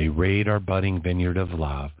 for they raid our budding vineyard of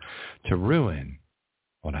love to ruin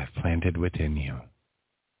what I've planted within you.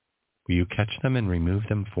 Will you catch them and remove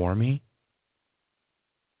them for me?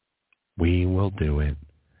 We will do it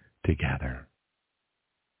together.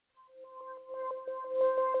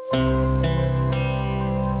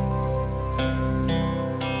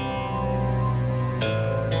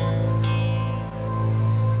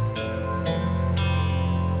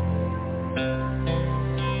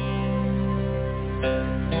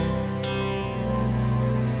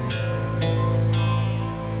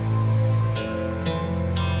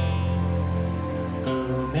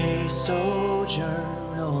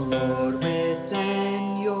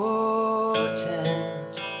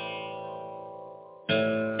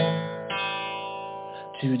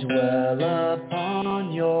 To dwell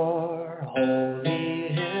upon your holy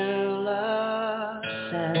hill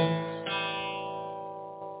ascent,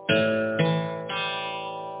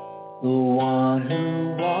 the one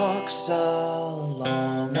who walks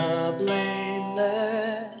along a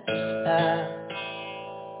blameless path,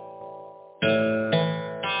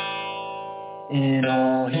 in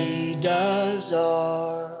all he does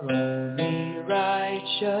are only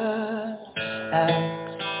righteous acts.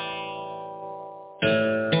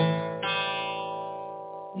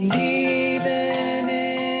 And even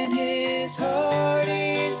in his heart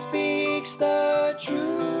he speaks the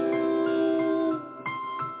truth.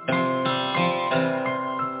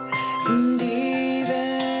 And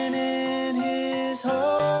even in his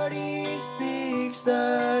heart he speaks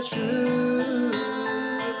the truth.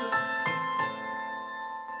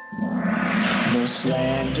 No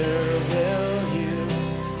slander will you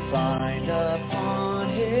find upon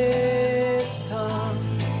his tongue.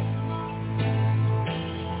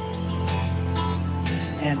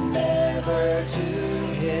 And never to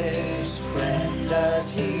his friend does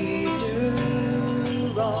he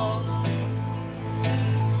do wrong.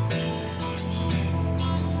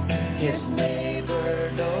 His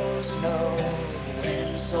neighbor knows no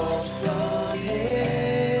insult from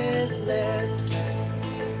his lips.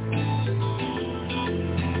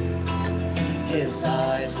 His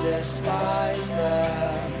eyes despise the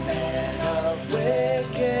man of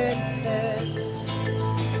wickedness.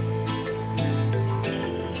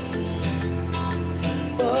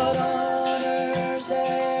 But honors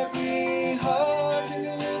every heart who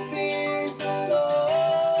fears the Lord.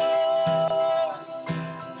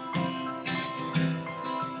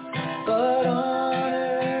 But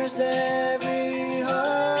honors every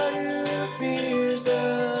heart who fears the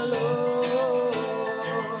Lord.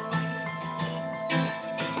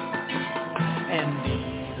 And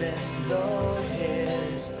even though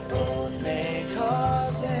his oath may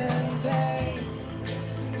cause him pain,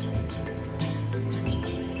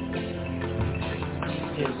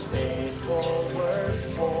 his faithful word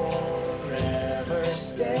forever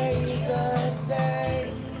stays the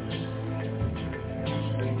same.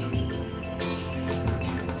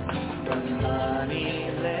 From money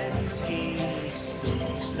lent he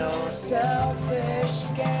seeks no selfish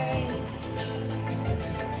gain.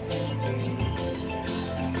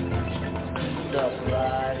 The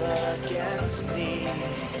bribe against the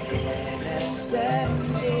innocent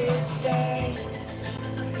is gain.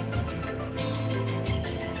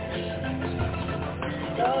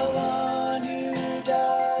 The one who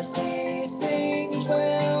does these things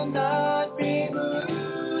will not be moved.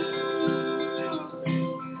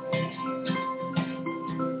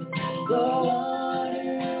 The one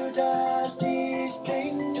who does these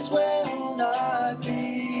things will not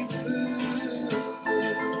be moved.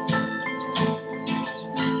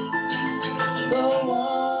 The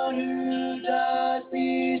one who does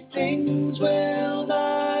these things will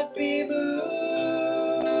not be moved.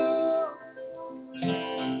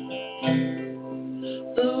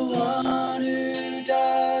 The one who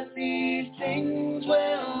does these things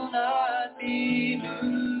will not be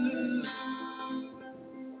moved.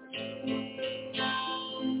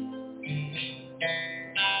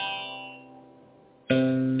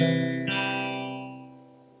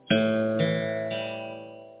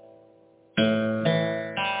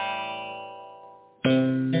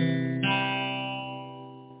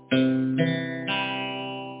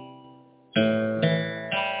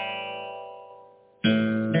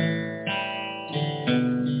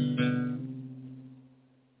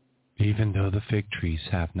 Even though the fig trees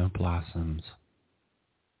have no blossoms,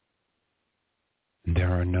 and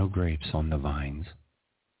there are no grapes on the vines,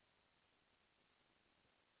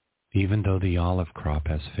 even though the olive crop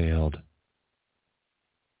has failed,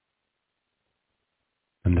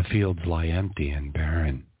 and the fields lie empty and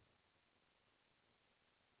barren,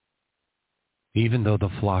 even though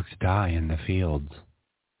the flocks die in the fields,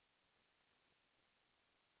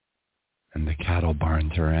 and the cattle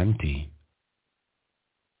barns are empty.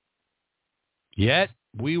 Yet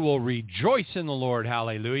we will rejoice in the Lord,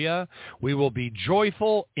 hallelujah. We will be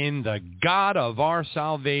joyful in the God of our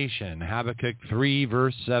salvation. Habakkuk 3,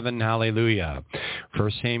 verse 7, hallelujah.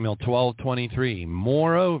 1 Samuel 12:23.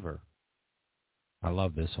 Moreover, I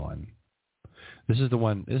love this one. This is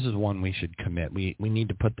one we should commit. We need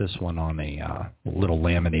to put this one on a little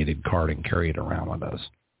laminated card and carry it around with us.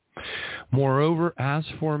 Moreover, as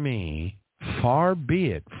for me, far be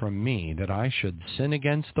it from me that I should sin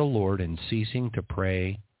against the Lord in ceasing to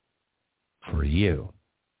pray for you.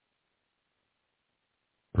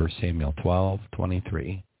 1 Samuel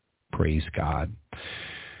 12:23. Praise God.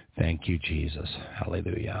 Thank you, Jesus.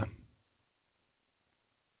 Hallelujah.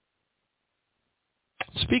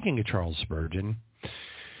 Speaking of Charles Spurgeon,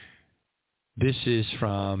 this is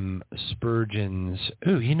from Spurgeon's...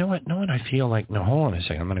 Ooh, you know what? I feel like... No, hold on a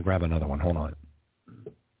second. I'm going to grab another one. Hold on.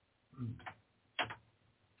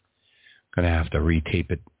 Going to have to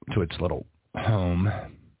retape it to its little home.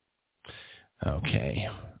 Okay.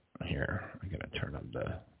 Here. I'm going to turn up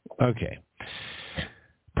the... Okay.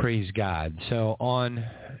 Praise God. So I'll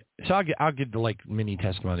give the mini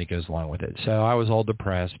testimony that goes along with it. So I was all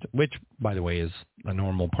depressed, which, by the way, is a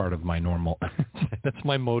normal part of my normal. That's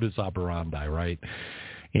my modus operandi, right?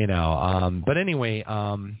 But anyway,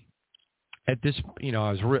 at this,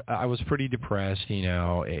 I was pretty depressed.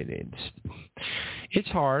 It's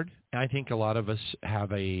hard. I think a lot of us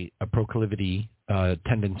have a proclivity,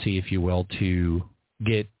 tendency, if you will, to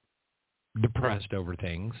get depressed over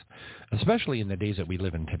things, especially in the days that we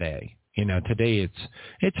live in today. Today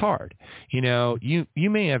it's hard. You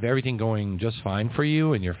may have everything going just fine for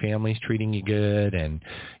you, and your family's treating you good, and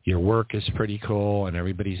your work is pretty cool, and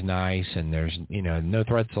everybody's nice, and there's no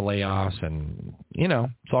threats of layoffs, and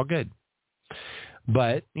it's all good.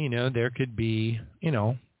 But there could be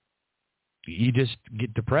you just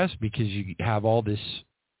get depressed because you have all this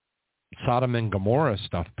Sodom and Gomorrah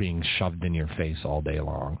stuff being shoved in your face all day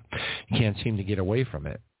long. You can't seem to get away from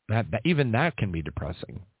it. Even that can be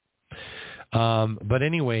depressing. But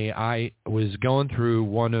anyway, I was going through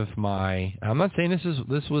one of my... I'm not saying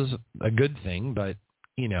this was a good thing, but,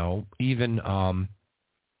 even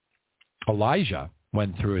Elijah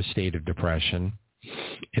went through a state of depression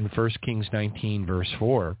in 1 Kings 19, verse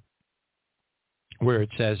 4, where it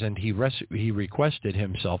says, and he requested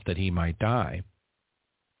himself that he might die.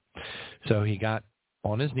 So he got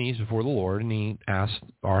on his knees before the Lord, and he asked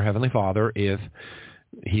our Heavenly Father if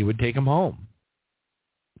he would take him home.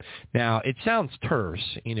 Now, it sounds terse,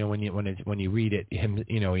 when you read it.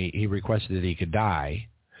 He requested that he could die,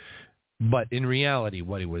 but in reality,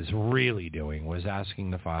 what he was really doing was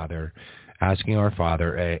asking our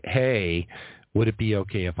Father, hey, would it be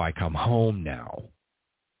okay if I come home now?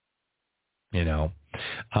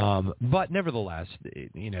 But nevertheless,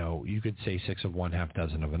 you could say 6 of one, half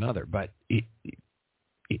dozen of another. But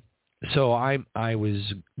so I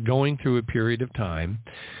was going through a period of time.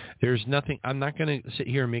 There's nothing. I'm not going to sit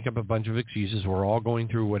here and make up a bunch of excuses. We're all going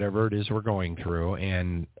through whatever it is we're going through,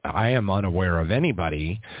 and I am unaware of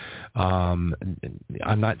anybody. I'm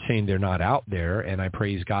not saying they're not out there, and I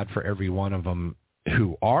praise God for every one of them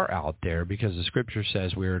who are out there, because the Scripture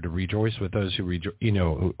says we are to rejoice with those who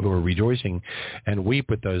who are rejoicing, and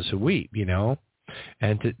weep with those who weep.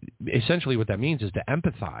 And essentially what that means is to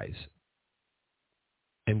empathize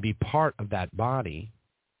and be part of that body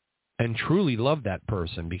and truly love that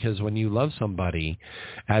person, because when you love somebody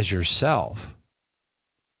as yourself,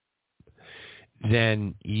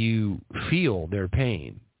 then you feel their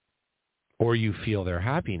pain or you feel their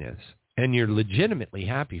happiness. And you're legitimately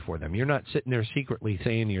happy for them. You're not sitting there secretly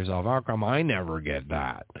saying to yourself, how come I never get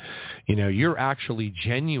that? You're actually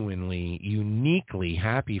genuinely, uniquely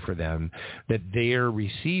happy for them that they're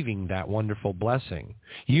receiving that wonderful blessing.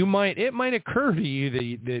 It might occur to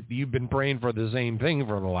you that you've been praying for the same thing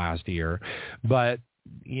for the last year, but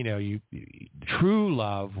true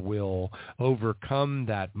love will overcome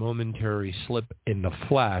that momentary slip in the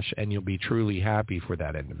flesh, and you'll be truly happy for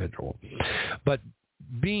that individual. But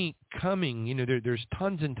there's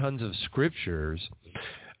tons and tons of scriptures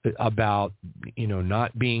about,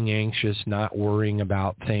 not being anxious, not worrying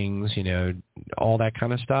about things, all that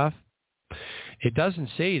kind of stuff. It doesn't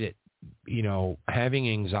say that, having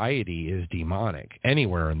anxiety is demonic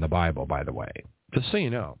anywhere in the Bible, by the way, just so you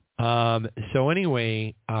know. So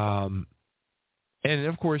anyway, and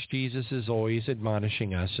of course, Jesus is always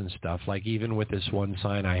admonishing us and stuff, like even with this one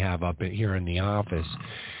sign I have up here in the office.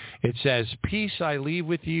 It says, peace I leave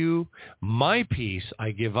with you, my peace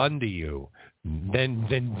I give unto you.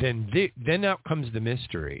 Then out comes the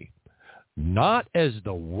mystery. Not as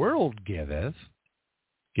the world giveth,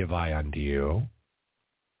 give I unto you.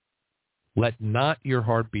 Let not your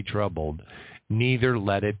heart be troubled, neither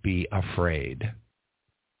let it be afraid.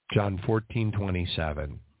 John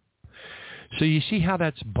 14:27. So you see how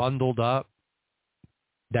that's bundled up?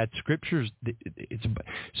 That scriptures, it's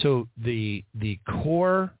so the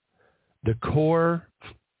core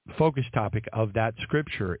focus topic of that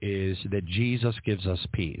scripture is that Jesus gives us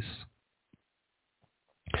peace.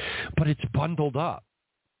 But it's bundled up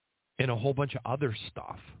in a whole bunch of other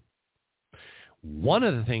stuff. One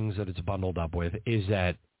of the things that it's bundled up with is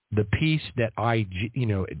that the peace that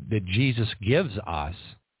that Jesus gives us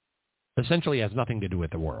essentially has nothing to do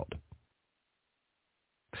with the world.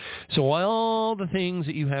 So all the things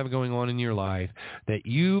that you have going on in your life that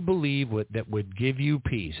you believe that would give you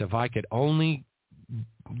peace, if I could only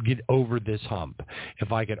get over this hump,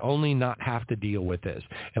 if I could only not have to deal with this,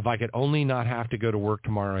 if I could only not have to go to work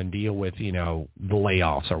tomorrow and deal with, the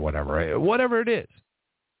layoffs or whatever it is.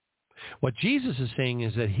 What Jesus is saying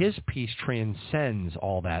is that his peace transcends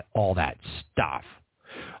all that stuff.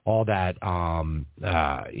 All that, all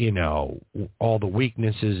the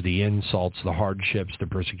weaknesses, the insults, the hardships, the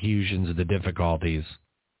persecutions, the difficulties.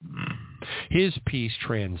 His peace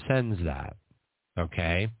transcends that,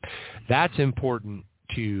 okay? That's important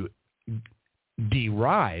to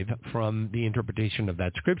derive from the interpretation of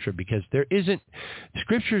that scripture because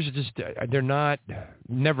scriptures they're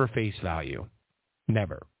never face value,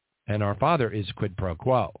 never. And our Father is quid pro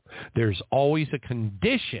quo. There's always a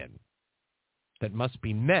condition that must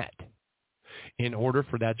be met in order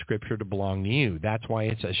for that scripture to belong to you. That's why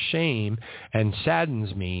it's a shame and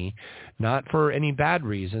saddens me, not for any bad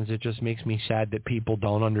reasons. It just makes me sad that people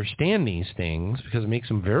don't understand these things because it makes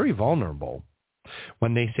them very vulnerable.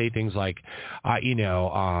 When they say things like, we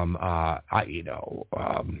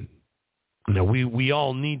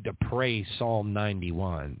all need to pray Psalm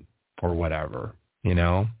 91 or whatever,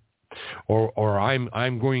 or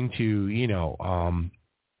I'm going to,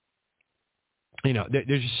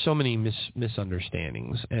 there's just so many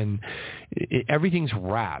misunderstandings, and everything's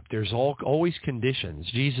wrapped. There's always conditions.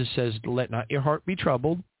 Jesus says, let not your heart be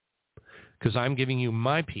troubled, because I'm giving you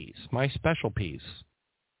my peace, my special peace.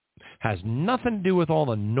 Has nothing to do with all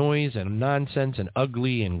the noise and nonsense and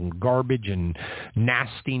ugly and garbage and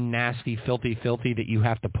nasty, filthy that you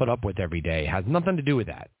have to put up with every day. Has nothing to do with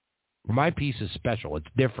that. My peace is special. It's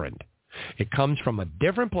different. It comes from a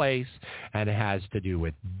different place, and it has to do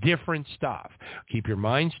with different stuff. Keep your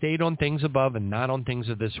mind stayed on things above and not on things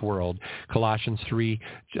of this world. Colossians 3,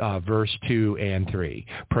 verse 2 and 3.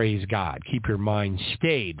 Praise God. Keep your mind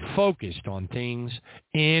stayed, focused on things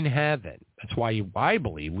in heaven. That's why I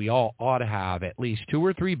believe we all ought to have at least 2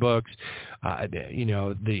 or 3 books.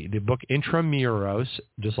 The book Intramuros,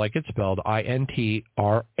 just like it's spelled, Intramuros,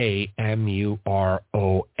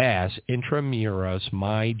 Intramuros,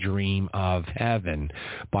 My Dream of Heaven,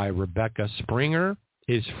 by Rebecca Springer,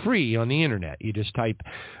 is free on the internet. You just type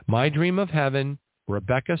My Dream of Heaven,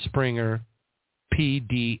 Rebecca Springer,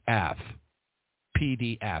 PDF,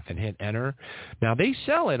 and hit enter. Now, they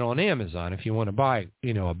sell it on Amazon if you want to buy,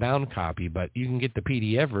 a bound copy, but you can get the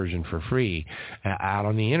PDF version for free out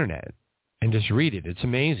on the internet and just read it. It's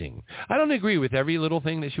amazing. I don't agree with every little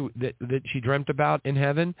thing that she dreamt about in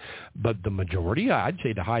heaven, but the majority, I'd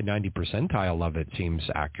say the high 90 percentile of it seems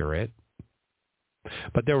accurate.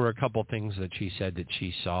 But there were a couple things that she said that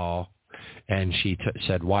she saw, and she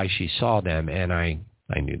said why she saw them, and I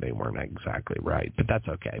knew they weren't exactly right, but that's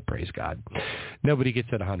okay. Praise God. Nobody gets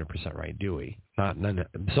it 100% right, do we? None.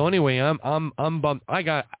 So anyway, I'm bummed. I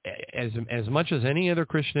got as much as any other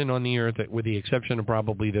Christian on the earth, with the exception of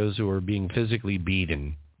probably those who are being physically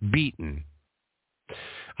beaten.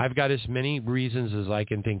 I've got as many reasons as I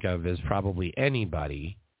can think of as probably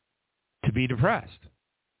anybody to be depressed.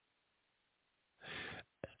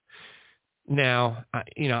 Now,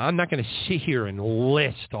 I'm not going to sit here and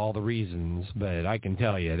list all the reasons, but I can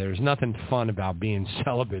tell you there's nothing fun about being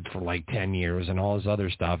celibate for like 10 years and all this other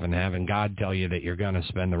stuff, and having God tell you that you're going to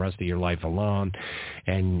spend the rest of your life alone,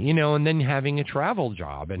 and, and then having a travel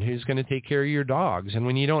job, and who's going to take care of your dogs. And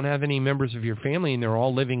when you don't have any members of your family and they're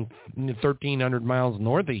all living 1,300 miles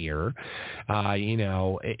north of here,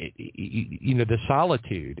 the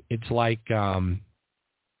solitude, it's like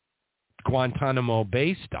Guantanamo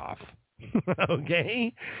Bay stuff.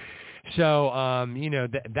 Okay, so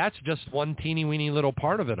that's just one teeny weeny little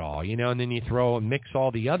part of it all, and then you mix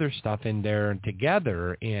all the other stuff in there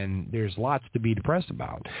together, and there's lots to be depressed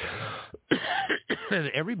about.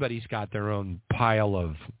 And everybody's got their own pile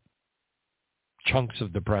of chunks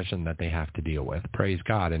of depression that they have to deal with. Praise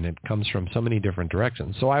God, and it comes from so many different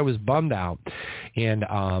directions. So I was bummed out, and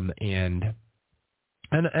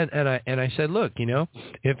And I said, look,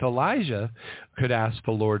 if Elijah could ask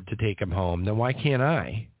the Lord to take him home, then why can't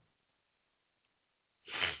I?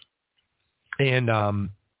 And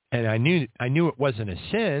I knew it wasn't a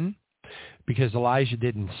sin because Elijah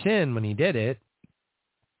didn't sin when he did it.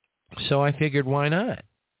 So I figured, why not?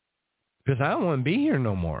 Because I don't want to be here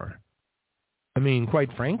no more. I mean,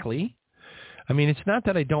 quite frankly. It's not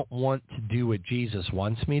that I don't want to do what Jesus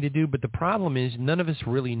wants me to do, but the problem is none of us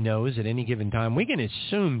really knows at any given time. We can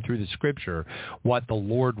assume through the Scripture what the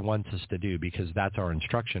Lord wants us to do because that's our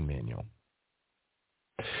instruction manual.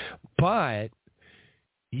 But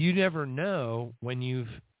you never know when you've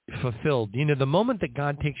fulfilled. The moment that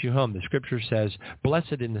God takes you home, the Scripture says,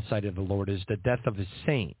 blessed in the sight of the Lord is the death of his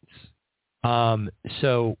saints.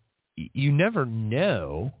 So you never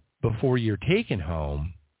know before you're taken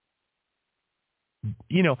home.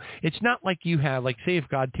 It's not like you have, say if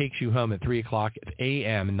God takes you home at 3 o'clock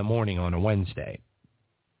a.m. in the morning on a Wednesday,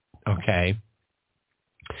 okay?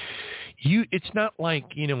 It's not like,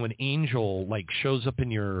 an angel, shows up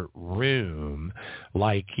in your room,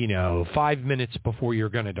 5 minutes before you're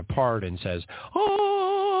going to depart and says,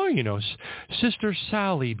 Sister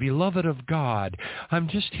Sally, beloved of God, I'm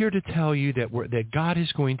just here to tell you that God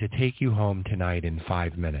is going to take you home tonight in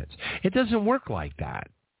 5 minutes. It doesn't work like that.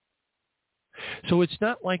 So it's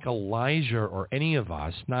not like Elijah or any of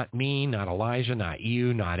us, not me, not Elijah, not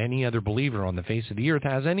you, not any other believer on the face of the earth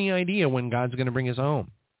has any idea when God's going to bring us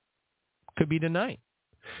home. Could be tonight.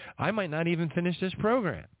 I might not even finish this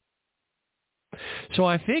program. So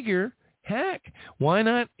I figure, heck, why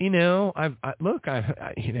not? It's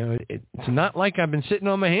not like I've been sitting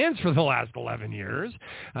on my hands for the last 11 years,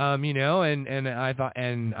 and I thought,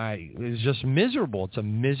 it was just miserable. It's a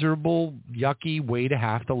miserable, yucky way to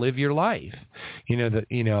have to live your life, being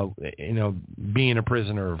a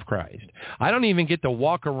prisoner of Christ. I don't even get to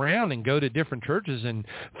walk around and go to different churches and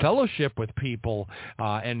fellowship with people,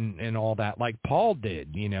 and all that like Paul did.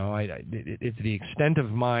 It's the extent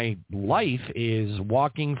of my life is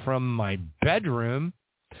walking from my bedroom,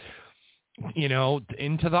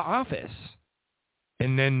 into the office,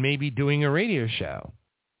 and then maybe doing a radio show.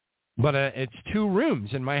 But it's 2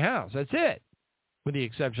 rooms in my house. That's it, with the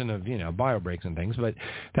exception of bio breaks and things. But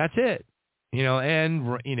that's it.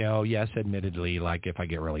 Yes, admittedly, if I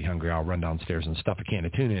get really hungry, I'll run downstairs and stuff a can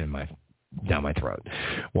of tuna down my throat,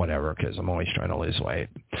 whatever, because I'm always trying to lose weight.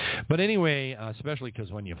 But anyway, especially because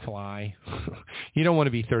when you fly, you don't want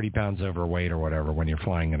to be 30 pounds overweight or whatever when you're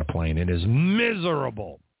flying in a plane. It is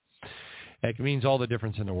miserable. It means all the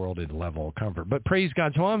difference in the world in level of comfort. But praise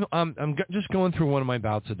God. So I'm just going through one of my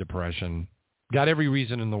bouts of depression. Got every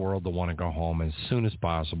reason in the world to want to go home as soon as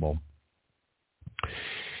possible.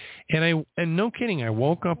 And no kidding, I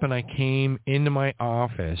woke up and I came into my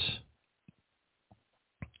office,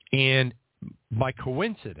 and by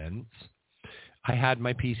coincidence, I had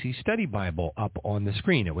my PC Study Bible up on the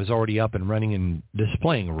screen. It was already up and running and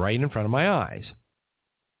displaying right in front of my eyes.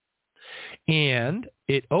 And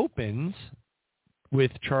it opens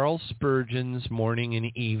with Charles Spurgeon's morning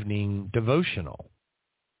and evening devotional.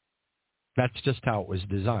 That's just how it was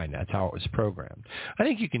designed. That's how it was programmed. I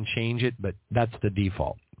think you can change it, but that's the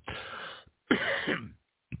default.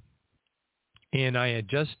 And I had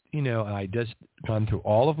just, gone through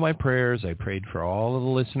all of my prayers. I prayed for all of the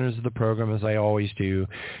listeners of the program, as I always do,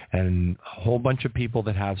 and a whole bunch of people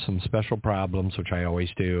that have some special problems, which I always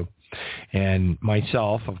do. And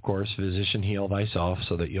myself, of course, physician, heal thyself,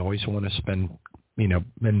 so that you always want to spend, and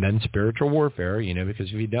then spiritual warfare, because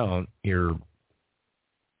if you don't, you're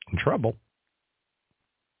in trouble.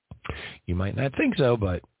 You might not think so,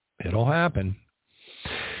 but it'll happen.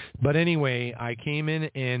 But anyway, I came in,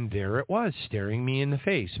 and there it was, staring me in the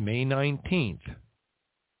face, May 19th,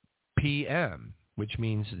 p.m., which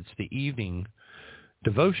means it's the evening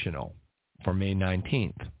devotional for May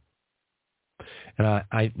 19th. And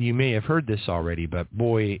you may have heard this already, but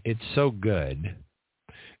boy, it's so good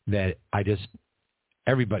that I think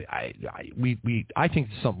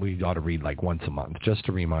it's something we ought to read once a month, just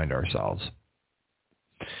to remind ourselves.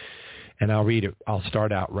 And I'll read it. I'll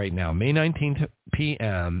start out right now. May 19th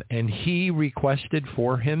p.m., and he requested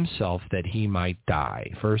for himself that he might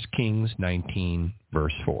die. 1 Kings 19,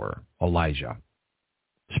 verse 4, Elijah.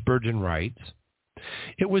 Spurgeon writes,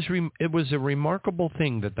 It was a remarkable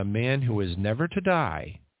thing that the man who is never to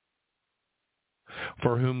die,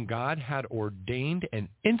 for whom God had ordained an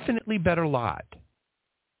infinitely better lot,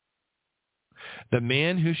 the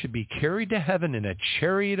man who should be carried to heaven in a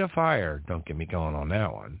chariot of fire, don't get me going on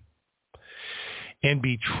that one, and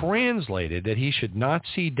be translated that he should not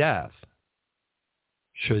see death,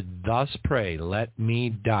 should thus pray, let me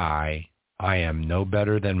die, I am no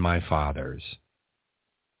better than my fathers.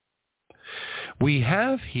 We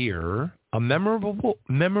have here a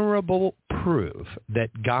memorable proof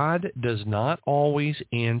that God does not always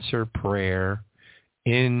answer prayer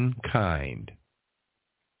in kind,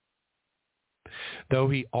 though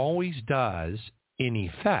he always does in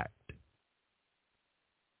effect.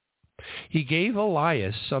 He gave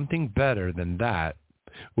Elias something better than that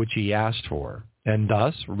which he asked for, and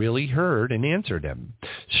thus really heard and answered him.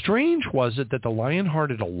 Strange was it that the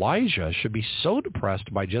lion-hearted Elijah should be so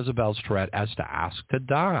depressed by Jezebel's threat as to ask to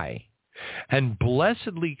die. And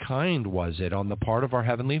blessedly kind was it on the part of our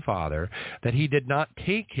Heavenly Father that he did not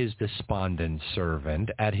take his despondent servant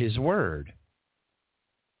at his word.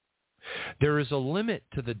 There is a limit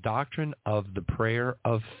to the doctrine of the prayer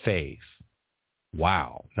of faith.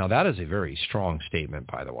 Wow. Now that is a very strong statement,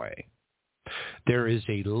 by the way. There is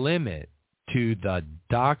a limit to the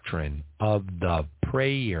doctrine of the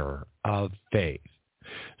prayer of faith.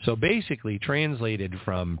 So basically translated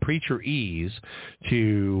from preacher ease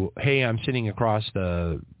to, hey, I'm sitting across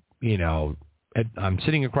the, I'm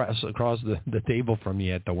sitting across the table from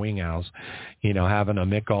you at the wing house, having a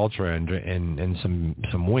Mick Ultra and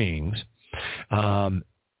some wings.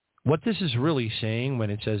 What this is really saying when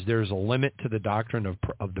it says there's a limit to the doctrine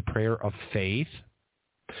of the prayer of faith,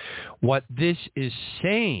 what this is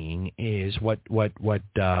saying is what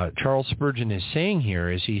Charles Spurgeon is saying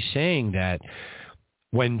here is he's saying that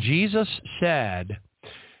when Jesus said,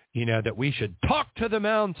 that we should talk to the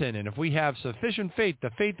mountain, and if we have sufficient faith, the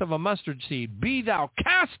faith of a mustard seed, be thou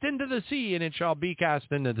cast into the sea, and it shall be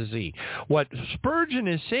cast into the sea. What Spurgeon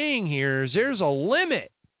is saying here is there's a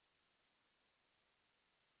limit.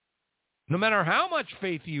 No matter how much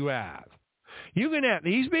faith you have,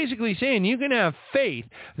 he's basically saying you can have faith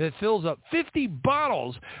that fills up 50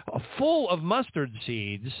 bottles full of mustard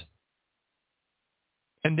seeds,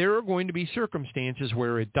 and there are going to be circumstances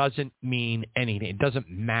where it doesn't mean anything. It doesn't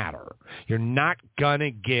matter. You're not going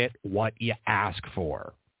to get what you ask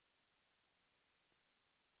for.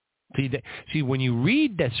 See, when you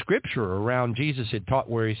read the scripture around Jesus had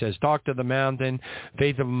taught where he says, talk to the mountain,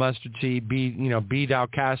 faith of a mustard seed, be thou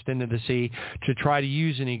cast into the sea, to try to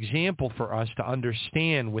use an example for us to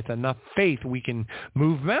understand with enough faith we can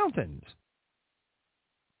move mountains.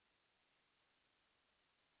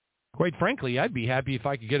 Quite frankly, I'd be happy if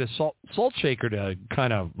I could get a salt shaker to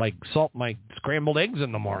kind of like salt my scrambled eggs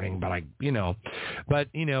in the morning, but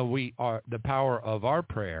we are, the power of our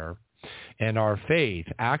prayer and our faith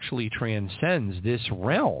actually transcends this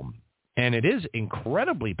realm. And it is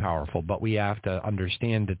incredibly powerful, but we have to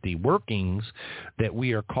understand that the workings that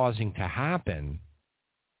we are causing to happen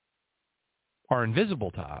are invisible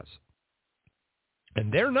to us.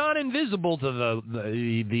 And they're not invisible to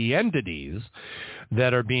the entities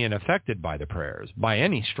that are being affected by the prayers by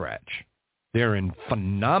any stretch. They're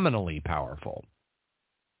phenomenally powerful.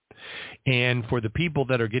 And for the people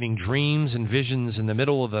that are getting dreams and visions in the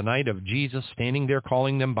middle of the night of Jesus standing there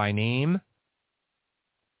calling them by name,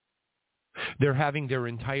 they're having their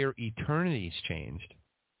entire eternities changed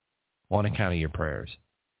on account of your prayers.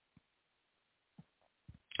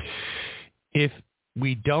 If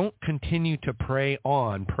we don't continue to pray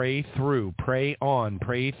on, pray through, pray on,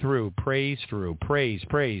 pray through, praise through, praise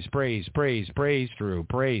through, praise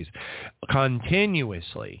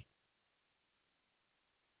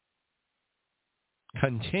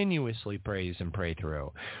continuously praise and pray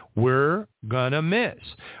through, we're gonna miss.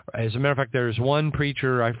 As a matter of fact, there's one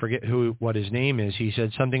preacher, I forget what his name is, he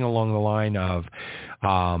said something along the line of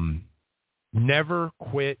never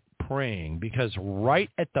quit praying, because right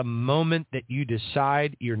at the moment that you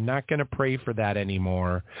decide you're not going to pray for that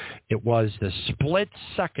anymore, it was the split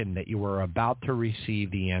second that you were about to receive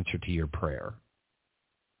the answer to your prayer,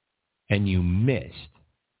 and you missed.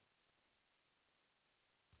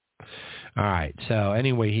 All right, so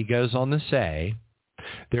anyway, he goes on to say,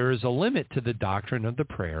 there is a limit to the doctrine of the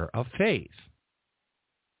prayer of faith,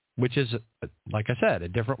 which is, like I said, a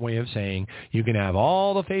different way of saying you can have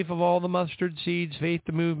all the faith of all the mustard seeds, faith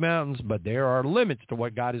to move mountains, but there are limits to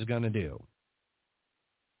what God is going to do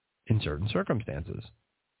in certain circumstances.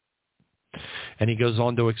 And he goes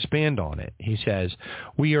on to expand on it. He says,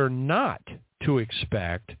 we are not to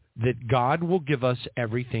expect that God will give us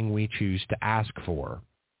everything we choose to ask for.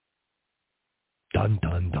 Dun,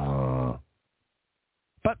 dun, dun.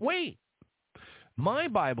 But wait, my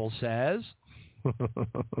Bible says,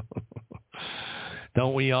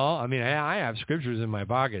 don't we all? I mean, I have scriptures in my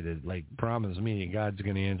pocket that promise me God's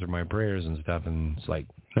going to answer my prayers and stuff, and it's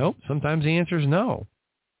nope, sometimes the answer is no.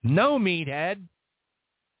 No, meathead.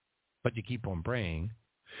 But you keep on praying,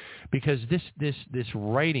 because this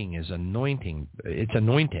writing is anointing. It's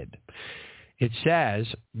anointed. it says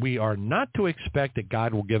we are not to expect that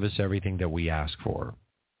God will give us everything that we ask for.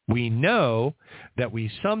 We know that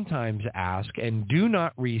we sometimes ask and do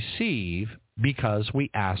not receive because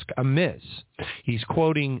we ask amiss. He's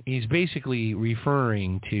basically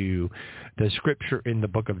referring to the scripture in the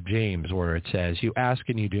book of James where it says, you ask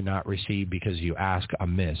and you do not receive because you ask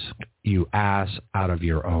amiss. You ask out of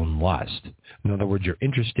your own lust. In other words, you're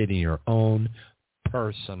interested in your own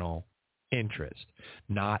personal interest,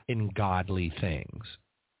 not in godly things.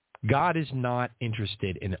 God is not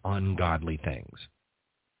interested in ungodly things.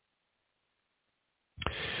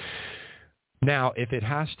 Now, if it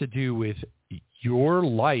has to do with your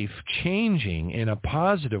life changing in a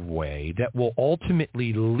positive way that will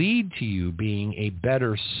ultimately lead to you being a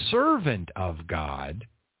better servant of God,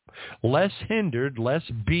 less hindered, less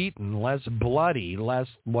beaten, less bloody, less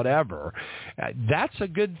whatever, that's a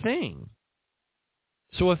good thing.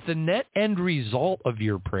 So if the net end result of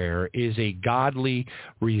your prayer is a godly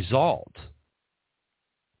result,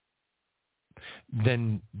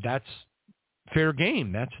 then that's fair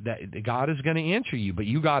game. That God is going to answer you, but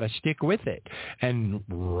you got to stick with it. And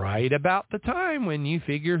right about the time when you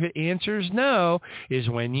figure the answer's no is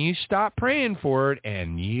when you stop praying for it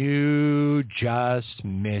and you just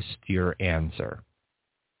missed your answer.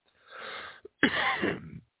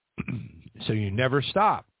 So you never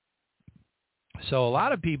stop. So a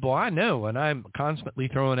lot of people I know, when I'm constantly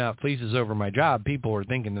throwing out fleeces over my job, people are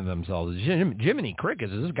thinking to themselves, Jiminy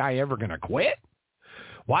Crickets, is this guy ever going to quit?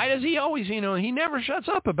 Why does he always, he never shuts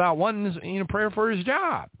up about wanting, prayer for his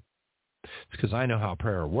job? It's because I know how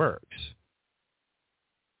prayer works.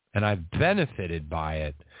 And I've benefited by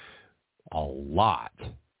it a lot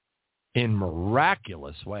in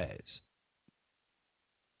miraculous ways.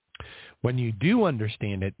 When you do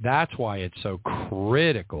understand it, that's why it's so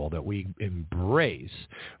critical that we embrace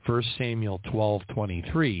 1 Samuel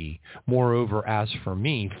 12:23. Moreover, as for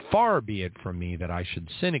me, far be it from me that I should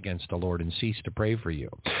sin against the Lord and cease to pray for you.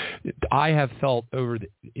 I have felt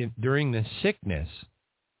during this sickness,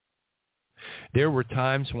 there were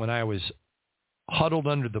times when I was huddled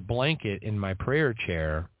under the blanket in my prayer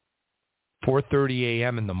chair, 4:30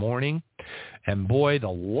 a.m. in the morning, and boy, the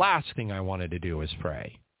last thing I wanted to do was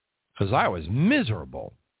pray. Because I was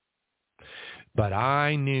miserable. But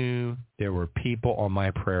I knew there were people on my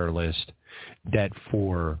prayer list that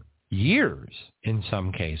for years, in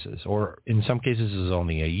some cases, or in some cases it was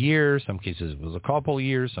only a year, some cases it was a couple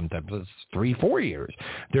years, sometimes it's 3-4 years.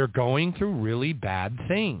 They're going through really bad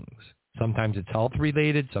things. Sometimes it's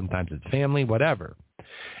health-related, sometimes it's family, whatever.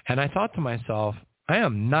 And I thought to myself, I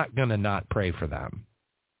am not going to not pray for them.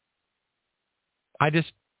 I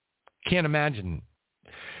just can't imagine.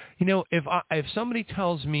 If somebody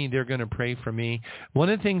tells me they're going to pray for me,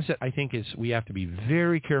 one of the things that I think is we have to be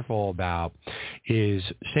very careful about is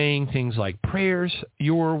saying things like prayers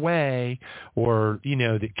your way, or,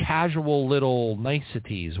 the casual little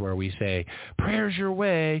niceties where we say prayers your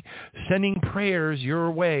way, sending prayers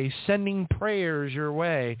your way, sending prayers your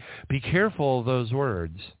way. Be careful of those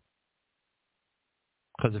words.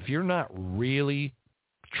 Because if you're not really,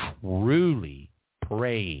 truly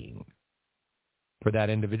praying for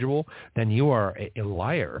that individual, then you are a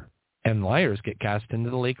liar, and liars get cast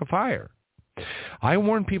into the lake of fire. I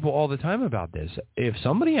warn people all the time about this. If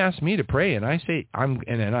somebody asks me to pray and I say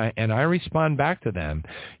I respond back to them,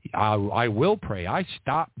 I will pray. I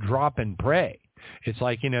stop, drop, and pray. It's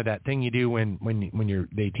like that thing you do when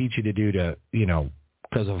they teach you to do to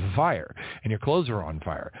because of a fire and your clothes are on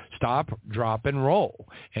fire. Stop, drop, and roll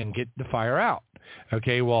and get the fire out.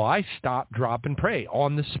 Okay, well, I stop, drop, and pray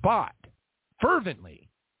on the spot. Fervently.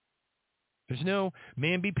 There's no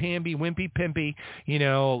mamby-pamby, wimpy-pimpy,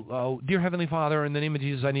 dear Heavenly Father, in the name of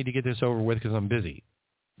Jesus, I need to get this over with because I'm busy.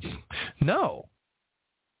 No.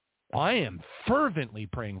 I am fervently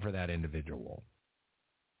praying for that individual.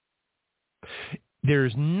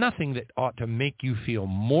 There's nothing that ought to make you feel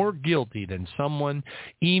more guilty than someone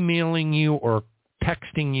emailing you or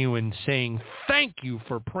texting you and saying, thank you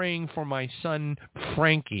for praying for my son,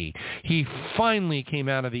 Frankie. He finally came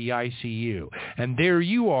out of the ICU. And there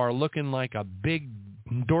you are looking like a big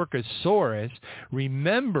Dorcosaurus,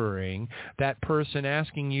 remembering that person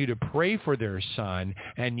asking you to pray for their son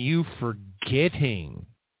and you forgetting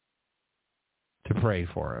to pray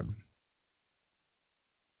for him.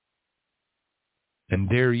 And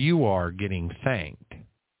there you are getting thanked.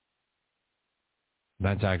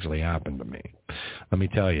 That's actually happened to me. Let me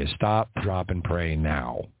tell you, stop, drop, and pray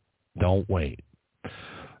now. Don't wait.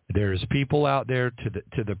 There's people out there,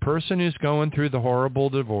 to the person who's going through the horrible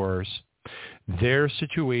divorce, their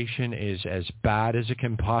situation is as bad as it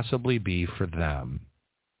can possibly be for them.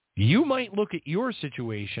 You might look at your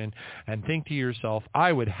situation and think to yourself,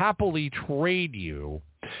 I would happily trade you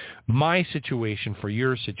my situation for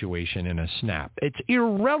your situation in a snap. It's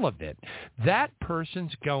irrelevant. That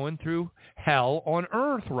person's going through hell on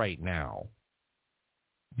earth right now.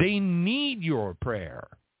 They need your prayer.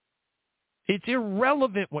 It's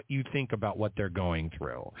irrelevant what you think about what they're going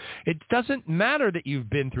through. It doesn't matter that you've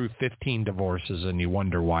been through 15 divorces and you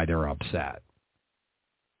wonder why they're upset.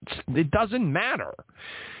 It doesn't matter.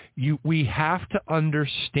 We have to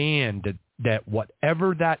understand that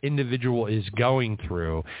whatever that individual is going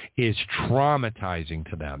through is traumatizing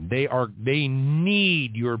to them. They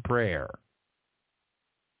need your prayer.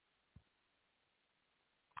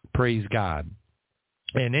 Praise God.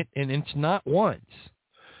 And it's not once.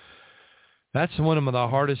 That's one of the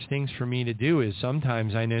hardest things for me to do. Is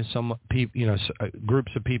sometimes I know some people,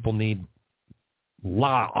 groups of people need a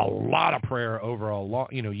lot of prayer over a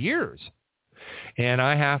lot, years. And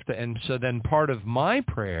I have to, and so then part of my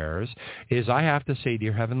prayers is I have to say,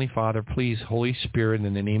 dear Heavenly Father, please, Holy Spirit,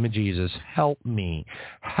 in the name of Jesus, help me,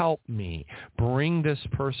 bring this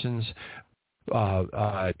person's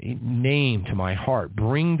name to my heart,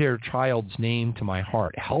 bring their child's name to my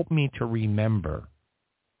heart, help me to remember.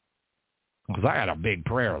 Because I got a big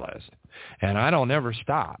prayer list, and I don't ever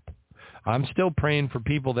stop. I'm still praying for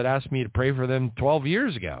people that asked me to pray for them 12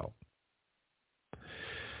 years ago.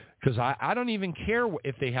 Because I don't even care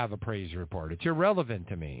if they have a praise report. It's irrelevant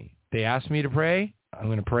to me. They ask me to pray, I'm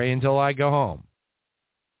going to pray until I go home.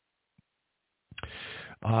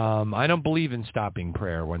 I don't believe in stopping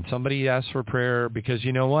prayer. When somebody asks for prayer, because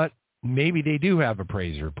you know what? Maybe they do have a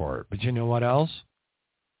praise report. But you know what else?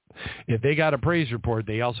 If they got a praise report,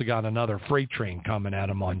 they also got another freight train coming at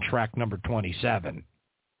them on track number 27.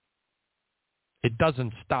 It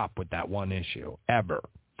doesn't stop with that one issue, ever.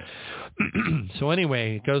 So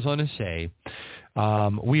anyway, it goes on to say,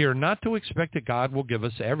 we are not to expect that God will give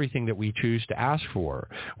us everything that we choose to ask for.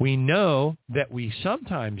 We know that we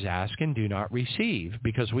sometimes ask and do not receive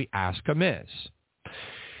because we ask amiss.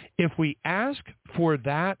 If we ask for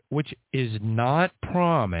that which is not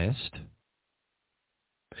promised,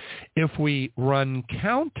 if we run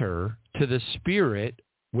counter to the spirit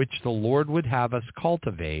which the Lord would have us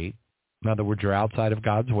cultivate, in other words, you're outside of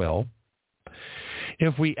God's will,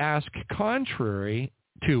 if we ask contrary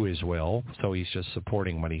to his will, so he's just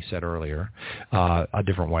supporting what he said earlier, a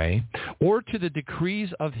different way, or to the decrees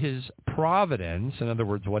of his providence, in other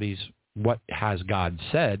words, what has God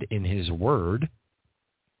said in his word,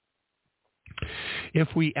 if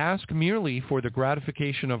we ask merely for the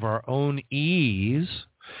gratification of our own ease,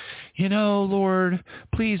 Lord,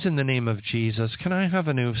 please, in the name of Jesus, can I have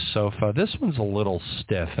a new sofa? This one's a little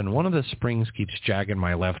stiff, and one of the springs keeps jagging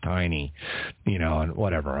my left hiney, and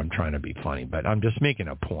whatever. I'm trying to be funny, but I'm just making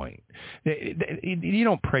a point. You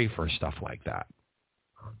don't pray for stuff like that.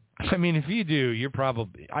 I mean, if you do, you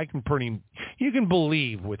can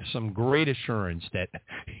believe with some great assurance that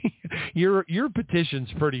your petition's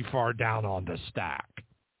pretty far down on the stack.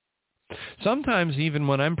 Sometimes even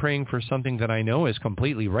when I'm praying for something that I know is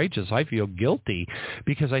completely righteous, I feel guilty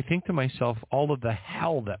because I think to myself all of the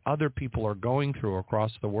hell that other people are going through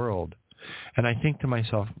across the world. And I think to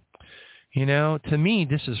myself, to me,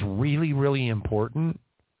 this is really, really important.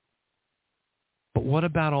 But what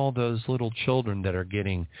about all those little children that are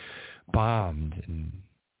getting bombed and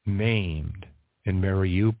maimed in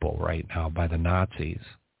Mariupol right now by the Nazis?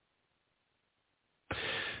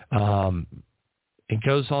 It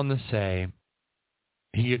goes on to say,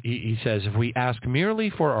 he says, if we ask merely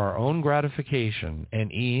for our own gratification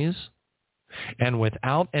and ease, and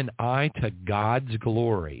without an eye to God's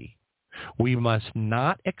glory, we must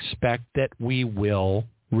not expect that we will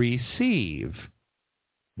receive.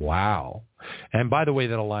 Wow. And by the way,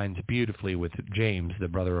 that aligns beautifully with James, the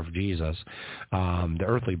brother of Jesus, the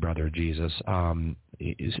earthly brother of Jesus, saying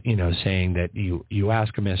that you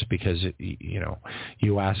ask amiss because,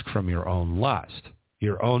 you ask from your own lust,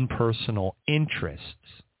 your own personal interests.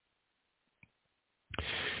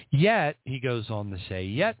 Yet, he goes on to say,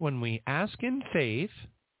 yet when we ask in faith,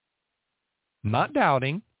 not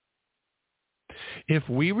doubting, if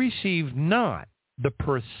we receive not the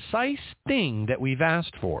precise thing that we've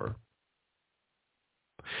asked for,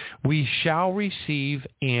 we shall receive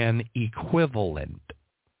an equivalent.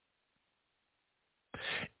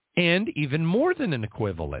 And even more than an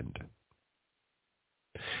equivalent.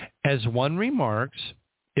 As one remarks,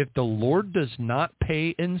 if the Lord does not pay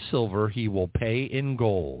in silver, he will pay in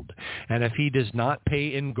gold. And if he does not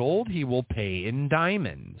pay in gold, he will pay in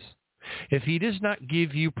diamonds. If he does not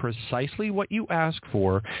give you precisely what you ask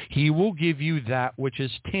for, he will give you that which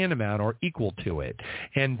is tantamount or equal to it,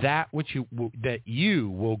 and that you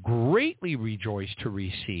will greatly rejoice to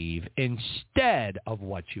receive instead of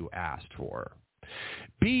what you asked for.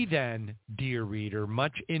 Be then, dear reader,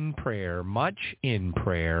 much in prayer,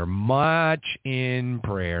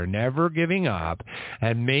 never giving up,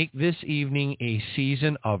 and make this evening a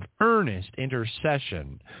season of earnest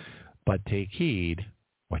intercession, but take heed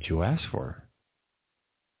what you ask for.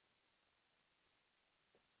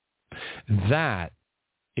 That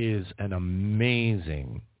is an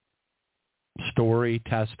amazing story,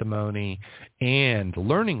 testimony, and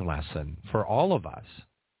learning lesson for all of us.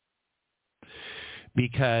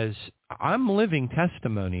 Because I'm living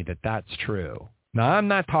testimony that that's true. Now, I'm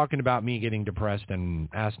not talking about me getting depressed and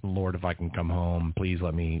asking the Lord if I can come home. Please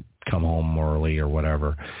let me come home early or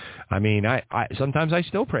whatever. I mean, I sometimes I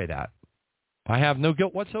still pray that. I have no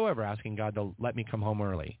guilt whatsoever asking God to let me come home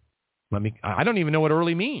early. I don't even know what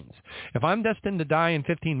early means. If I'm destined to die in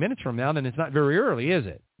 15 minutes from now, then it's not very early, is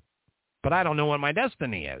it? But I don't know what my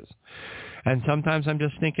destiny is. And sometimes I'm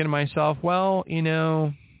just thinking to myself, well,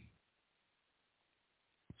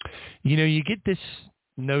 you get this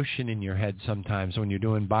notion in your head sometimes when you're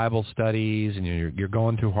doing Bible studies and you're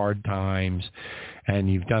going through hard times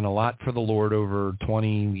and you've done a lot for the Lord over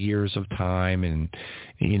 20 years of time, and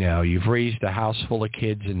you've raised a house full of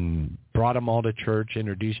kids and brought them all to church,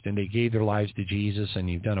 introduced, and they gave their lives to Jesus, and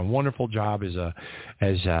you've done a wonderful job as a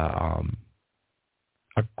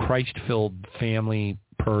Christ-filled family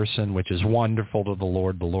person, which is wonderful to the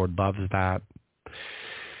Lord. The Lord loves that.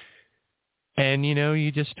 And,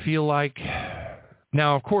 you just feel like,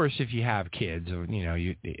 now, of course, if you have kids,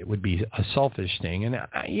 it would be a selfish thing. And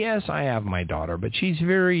yes, I have my daughter, but she's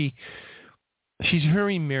very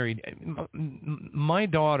married. My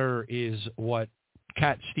daughter is what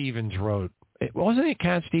Cat Stevens wrote. Wasn't it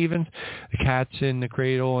Cat Stevens? The cat's in the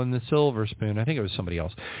cradle and the silver spoon. I think it was somebody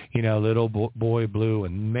else. Little boy blue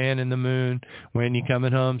and man in the moon. When you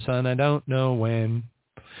coming home, son? I don't know when,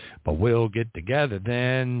 but we'll get together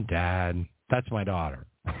then, Dad. That's my daughter.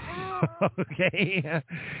 Okay?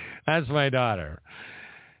 That's my daughter.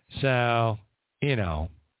 So,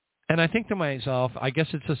 and I think to myself, I guess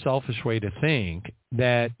it's a selfish way to think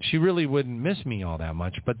that she really wouldn't miss me all that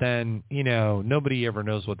much. But then, nobody ever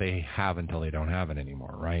knows what they have until they don't have it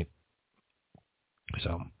anymore, right?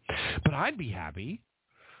 So, but I'd be happy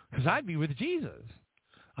because I'd be with Jesus.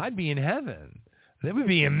 I'd be in heaven. That would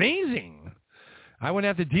be amazing. I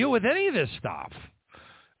wouldn't have to deal with any of this stuff.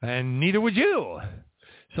 And neither would you.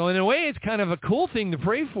 So in a way, it's kind of a cool thing to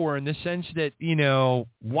pray for in the sense that,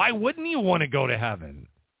 why wouldn't you want to go to heaven?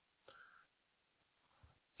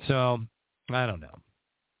 So, I don't know.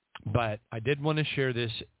 But I did want to share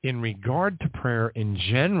this in regard to prayer in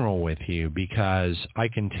general with you, because I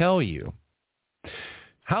can tell you,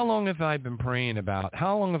 how long have I been praying about,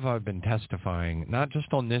 how long have I been testifying, not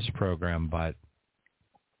just on this program, but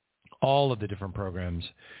all of the different programs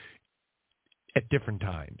at different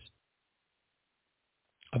times,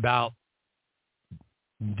 about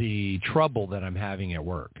the trouble that I'm having at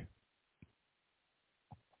work.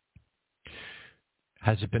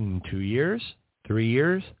 Has it been 2 years, 3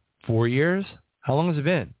 years, 4 years? How long has it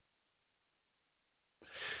been?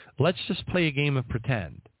 Let's just play a game of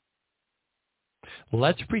pretend.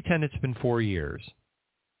 Let's pretend it's been 4 years,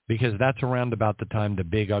 because that's around about the time the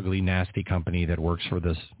big, ugly, nasty company that works for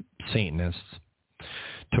the Satanists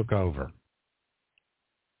took over.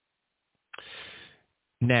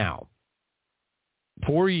 Now,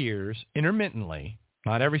 4 years, intermittently,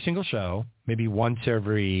 not every single show, maybe once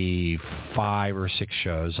every 5 or 6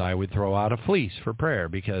 shows, I would throw out a fleece for prayer,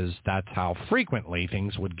 because that's how frequently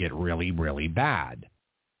things would get really, really bad.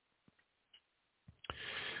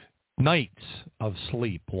 Nights of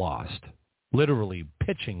sleep lost, literally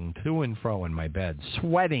pitching to and fro in my bed,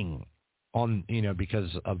 sweating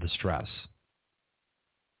because of the stress.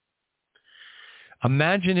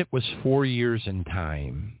 Imagine it was 4 years in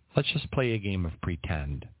time. Let's just play a game of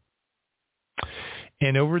pretend.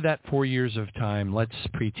 And over that 4 years of time, let's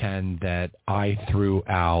pretend that I threw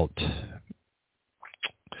out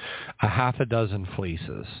a half a dozen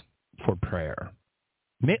fleeces for prayer.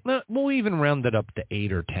 We'll even round it up to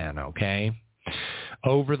 8 or 10, okay?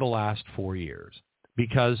 Over the last 4 years,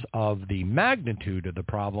 because of the magnitude of the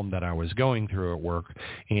problem that I was going through at work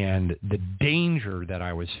and the danger that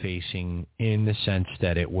I was facing, in the sense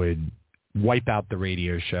that it would wipe out the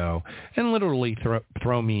radio show and literally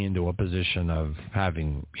throw me into a position of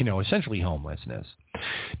having, essentially homelessness.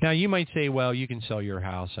 Now, you might say, well, you can sell your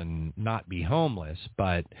house and not be homeless,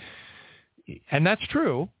 but And that's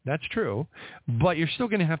true. That's true. But you're still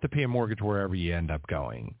going to have to pay a mortgage wherever you end up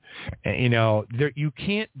going. You know, you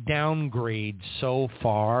can't downgrade so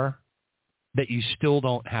far that you still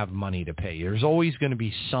don't have money to pay. There's always going to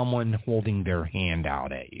be someone holding their hand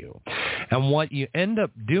out at you. And what you end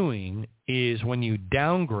up doing is when you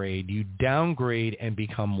downgrade and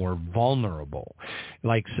become more vulnerable.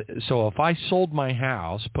 Like, so if I sold my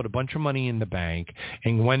house, put a bunch of money in the bank,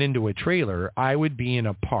 and went into a trailer, I would be in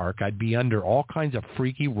a park. I'd be under all kinds of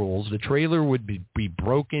freaky rules. The trailer would be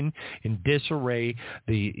broken, in disarray.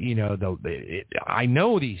 I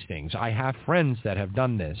know these things. I have friends that have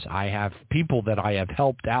done this. I have people that I have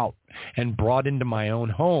helped out and brought into my own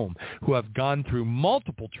home who have gone through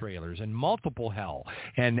multiple trailers and multiple hell.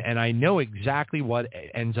 And I know exactly what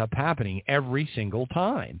ends up happening every single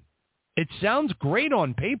time. It sounds great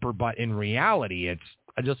on paper, but in reality, it's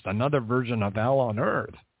just another version of hell on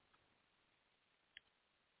earth.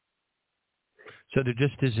 So there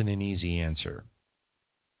just isn't an easy answer.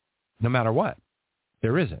 No matter what,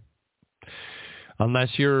 there isn't.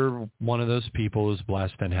 Unless you're one of those people who's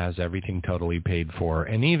blessed and has everything totally paid for.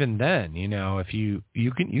 And even then, you know, if you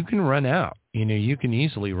can run out, you know, you can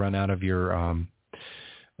easily run out of your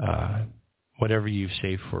whatever you've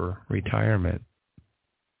saved for retirement.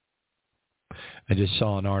 I just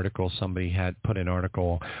saw an article. Somebody had put an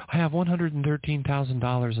article. I have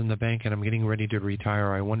 $113,000 in the bank and I'm getting ready to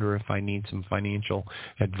retire. I wonder if I need some financial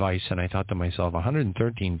advice. And I thought to myself,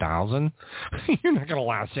 $113,000? You're not going to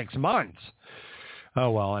last 6 months.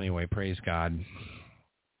 Oh, well, anyway, praise God.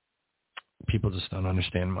 People just don't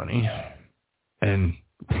understand money. And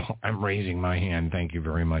I'm raising my hand. Thank you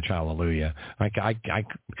very much. Hallelujah.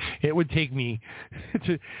 It would take me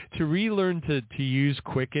to relearn to use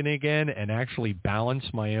Quicken again and actually balance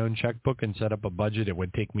my own checkbook and set up a budget. It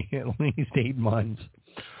would take me at least 8 months.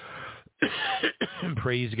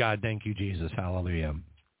 Praise God. Thank you, Jesus. Hallelujah.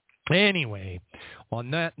 Anyway,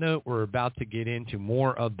 on that note, we're about to get into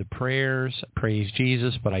more of the prayers. Praise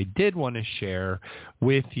Jesus. But I did want to share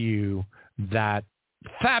with you that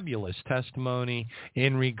fabulous testimony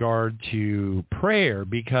in regard to prayer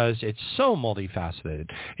because it's so multifaceted.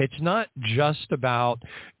 It's not just about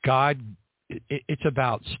God. It's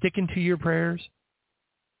about sticking to your prayers,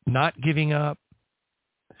 not giving up,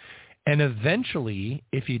 and eventually,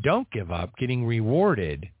 if you don't give up, getting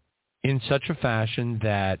rewarded in such a fashion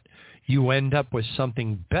that you end up with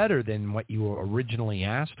something better than what you originally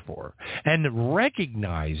asked for. And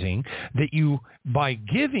recognizing that you, by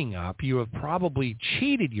giving up, you have probably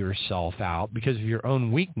cheated yourself out because of your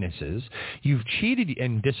own weaknesses. You've cheated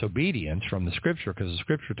in disobedience from the Scripture because the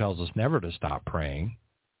Scripture tells us never to stop praying.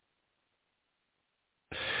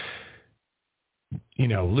 You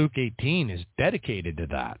know, Luke 18 is dedicated to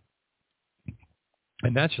that.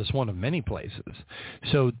 And that's just one of many places.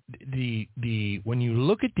 So when you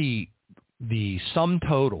look at the sum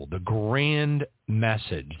total, the grand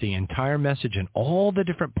message, the entire message and all the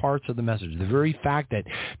different parts of the message, the very fact that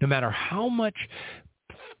no matter how much,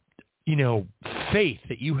 you know, faith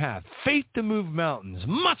that you have, faith to move mountains,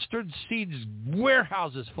 mustard seeds,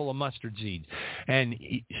 warehouses full of mustard seeds, and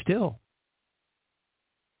still,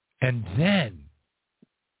 and then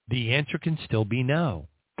the answer can still be no.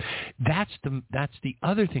 That's the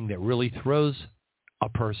other thing that really throws a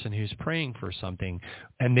person who's praying for something,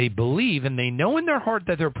 and they believe and they know in their heart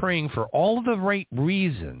that they're praying for all the right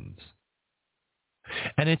reasons,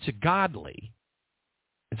 and it's godly.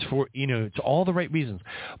 It's for, you know, it's all the right reasons,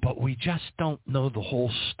 but we just don't know the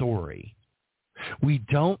whole story. We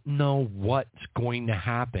don't know what's going to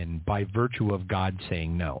happen by virtue of God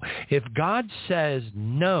saying no. If God says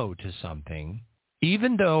no to something,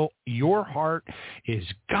 even though your heart is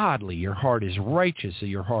godly, your heart is righteous,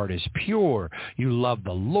 your heart is pure, you love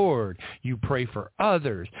the Lord, you pray for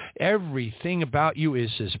others, everything about you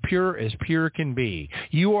is as pure can be.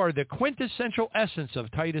 You are the quintessential essence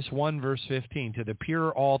of Titus 1 verse 15. To the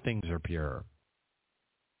pure, all things are pure.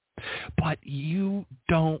 But you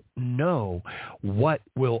don't know what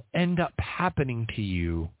will end up happening to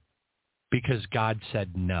you because God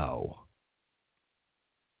said no.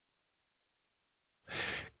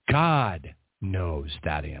 God knows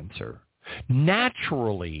that answer.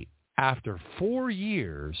 Naturally, after 4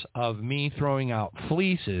 years of me throwing out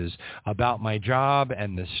fleeces about my job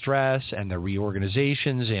and the stress and the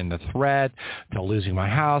reorganizations and the threat to losing my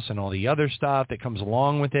house and all the other stuff that comes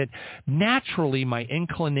along with it, naturally my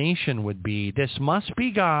inclination would be, this must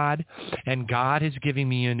be God, and God is giving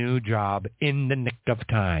me a new job in the nick of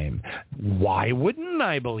time. Why wouldn't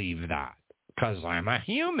I believe that? Because I'm a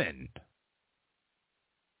human.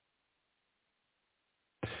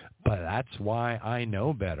 But that's why I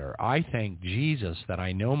know better. I thank Jesus that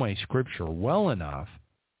I know my scripture well enough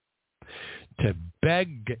to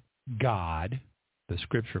beg God, the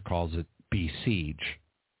scripture calls it besiege,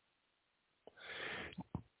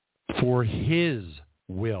 for his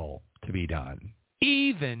will to be done.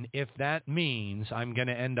 Even if that means I'm going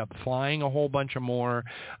to end up flying a whole bunch of more,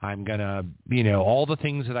 I'm going to, all the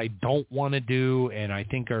things that I don't want to do and I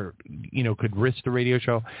think are, could risk the radio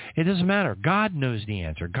show. It doesn't matter. God knows the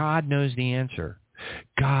answer. God knows the answer.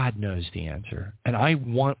 God knows the answer. And I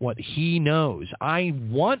want what he knows. I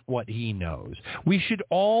want what he knows. We should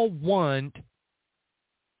all want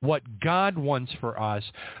what God wants for us,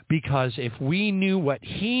 because if we knew what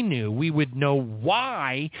he knew, we would know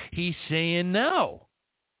why he's saying no.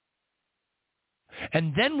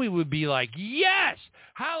 And then we would be like, yes,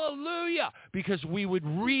 hallelujah, because we would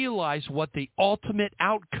realize what the ultimate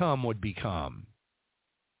outcome would become.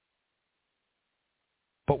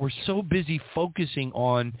 But we're so busy focusing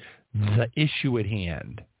on the issue at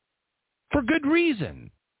hand for good reason.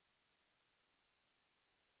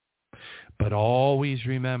 But always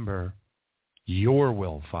remember your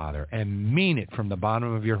will, Father, and mean it from the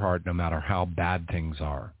bottom of your heart, no matter how bad things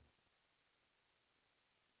are.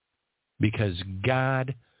 Because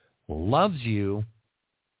God loves you,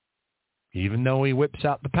 even though he whips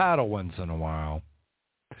out the paddle once in a while.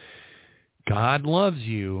 God loves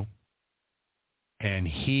you, and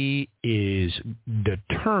he is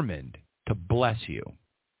determined to bless you.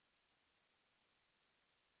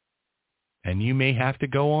 And you may have to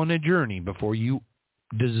go on a journey before you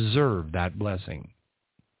deserve that blessing.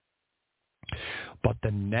 But the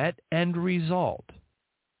net end result,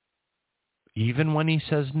 even when he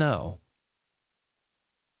says no,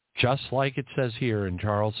 just like it says here in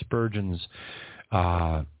Charles Spurgeon's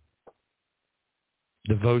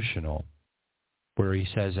devotional, where he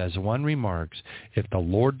says, as one remarks, if the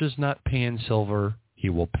Lord does not pay in silver, he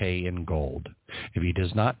will pay in gold. If he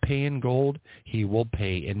does not pay in gold, he will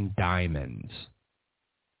pay in diamonds.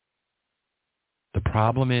 The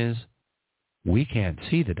problem is, we can't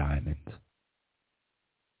see the diamonds.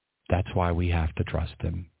 That's why we have to trust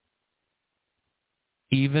him.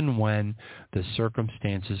 Even when the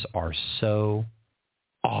circumstances are so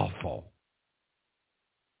awful.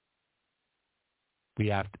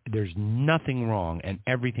 There's nothing wrong and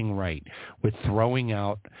everything right with throwing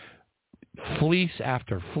out fleece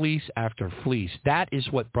after fleece after fleece. That is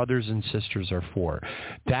what brothers and sisters are for.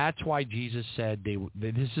 That's why Jesus said,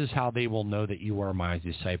 this is how they will know that you are my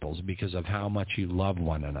disciples, because of how much you love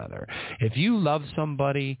one another. If you love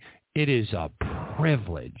somebody, it is a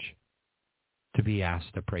privilege to be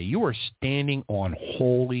asked to pray. You are standing on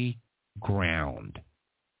holy ground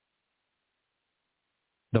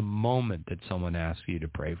the moment that someone asks you to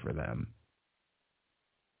pray for them.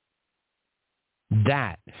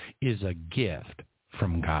 That is a gift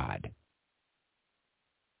from God.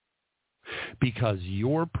 Because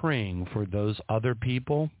your praying for those other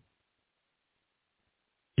people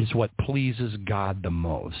is what pleases God the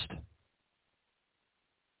most.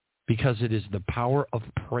 Because it is the power of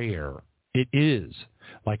prayer. It is,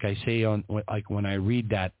 like I say, when I read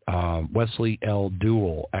that Wesley L.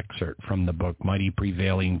 Duell excerpt from the book Mighty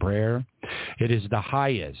Prevailing Prayer, it is the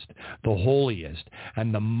highest, the holiest,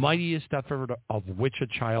 and the mightiest effort of which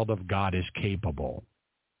a child of God is capable.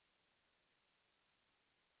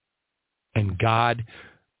 And God,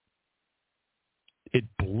 it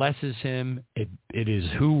blesses him. It is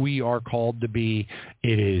who we are called to be.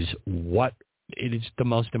 It is the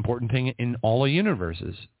most important thing in all the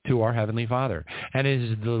universes to our Heavenly Father. And it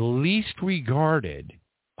is the least regarded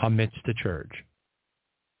amidst the church.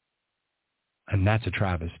 And that's a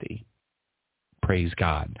travesty. Praise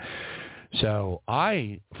God. So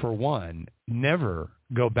I, for one, never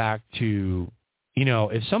go back to,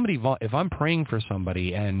 if I'm praying for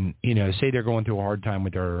somebody and, say they're going through a hard time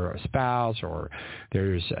with their spouse, or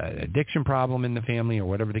there's an addiction problem in the family, or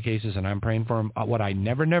whatever the case is, and I'm praying for them, what I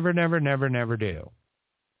never do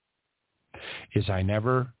is I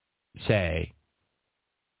never say,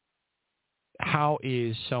 how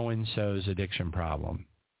is so-and-so's addiction problem?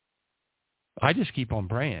 I just keep on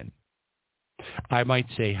praying. I might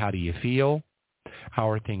say, how do you feel? How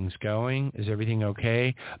are things going? Is everything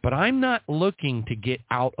okay? But I'm not looking to get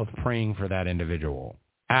out of praying for that individual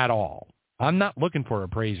at all. I'm not looking for a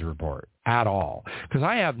praise report at all, because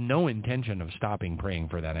I have no intention of stopping praying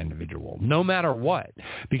for that individual, no matter what,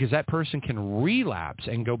 because that person can relapse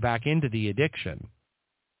and go back into the addiction.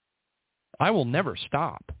 I will never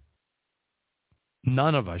stop.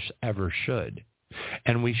 None of us ever should.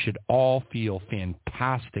 And we should all feel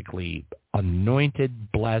fantastically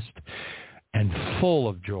anointed, blessed, and full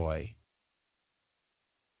of joy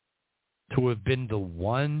to have been the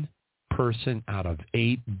one person out of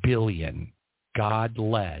 8 billion God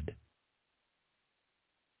led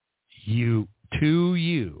you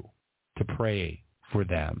to pray for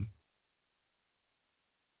them.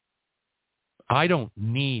 I don't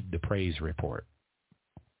need the praise report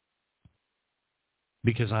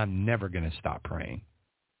because I'm never going to stop praying.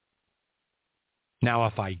 Now,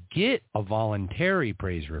 if I get a voluntary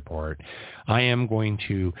praise report, I am going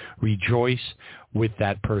to rejoice with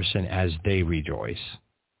that person as they rejoice.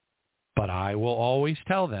 But I will always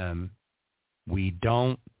tell them, we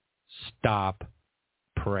don't stop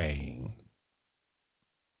praying.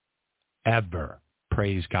 Ever.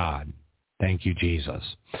 Praise God. Thank you, Jesus.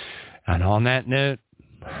 And on that note,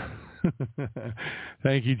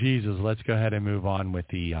 thank you, Jesus. Let's go ahead and move on with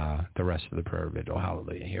the rest of the prayer vigil.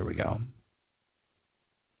 Hallelujah. Here we go.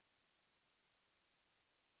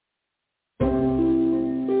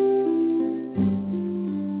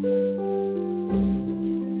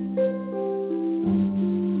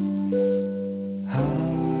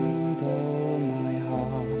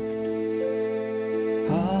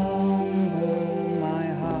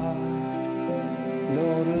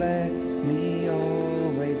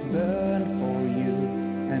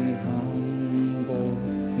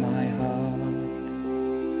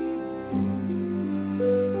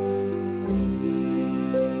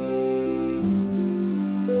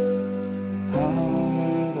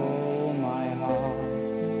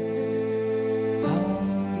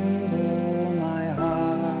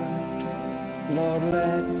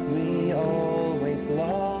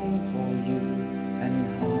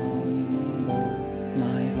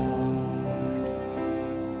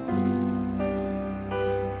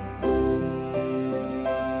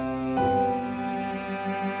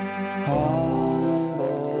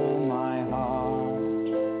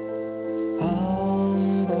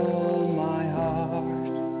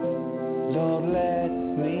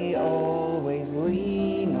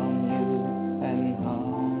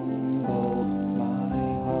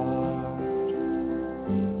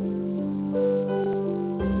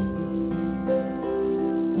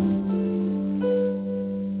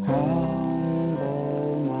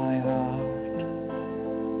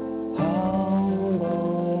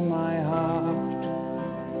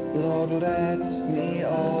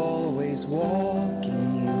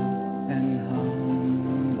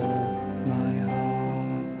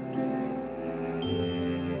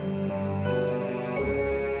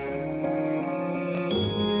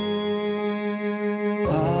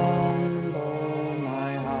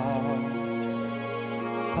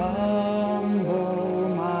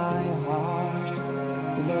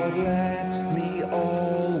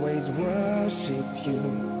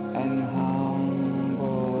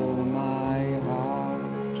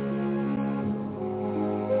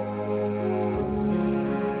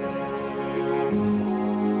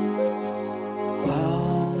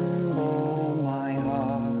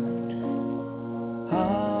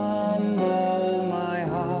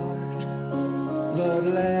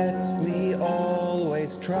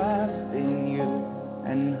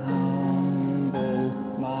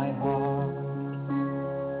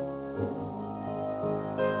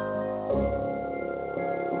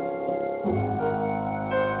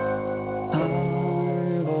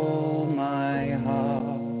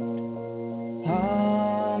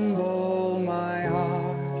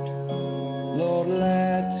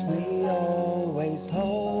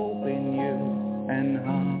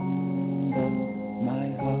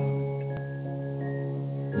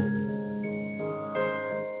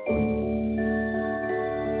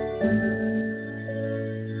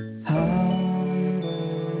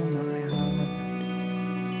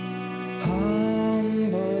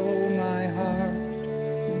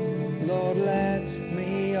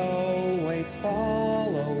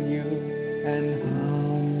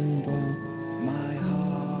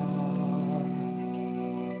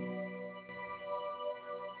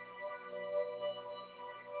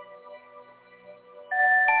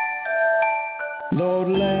 Lord,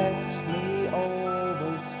 let me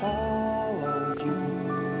always follow you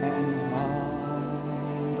and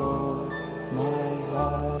humble my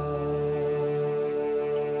heart.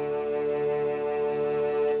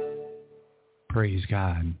 Praise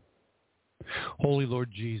God. Holy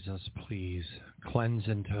Lord Jesus, please cleanse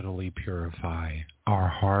and totally purify our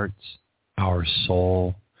hearts, our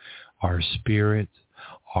soul, our spirit,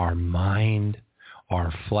 our mind,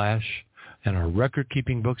 our flesh, and our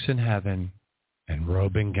record-keeping books in heaven and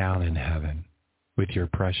robe and gown in heaven with your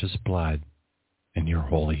precious blood and your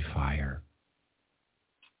holy fire.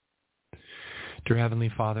 Dear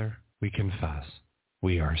Heavenly Father, we confess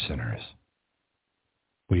we are sinners.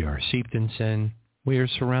 We are steeped in sin. We are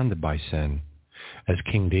surrounded by sin. As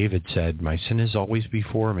King David said, my sin is always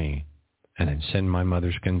before me, and in sin my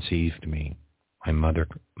mother's conceived me. My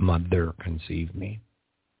mother conceived me.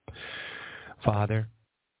 Father,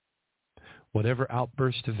 whatever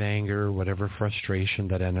outburst of anger, whatever frustration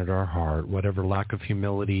that entered our heart, whatever lack of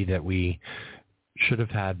humility that we should have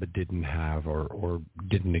had but didn't have or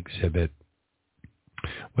didn't exhibit,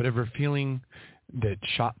 whatever feeling that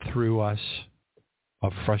shot through us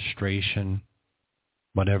of frustration,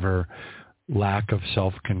 whatever lack of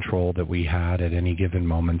self-control that we had at any given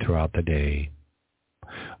moment throughout the day,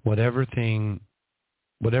 whatever thing,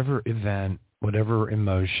 whatever event, whatever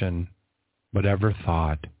emotion, whatever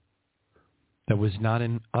thought that was not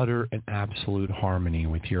in utter and absolute harmony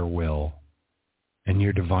with your will and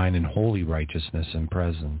your divine and holy righteousness and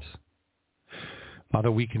presence.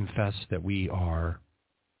 Father, we confess that we are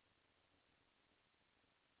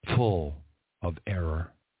full of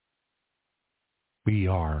error. We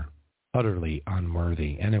are utterly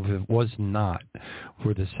unworthy, and if it was not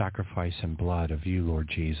for the sacrifice and blood of you, Lord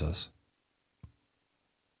Jesus,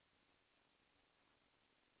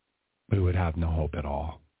 we would have no hope at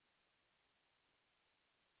all.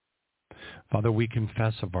 Father, we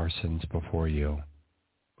confess of our sins before you.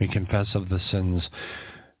 We confess of the sins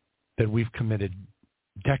that we've committed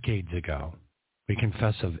decades ago. We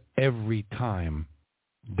confess of every time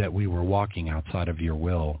that we were walking outside of your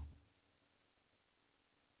will.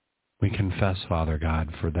 We confess, Father God,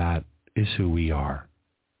 for that is who we are.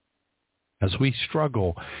 As we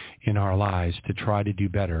struggle in our lives to try to do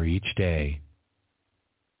better each day,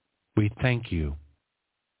 we thank you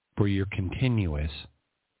for your continuous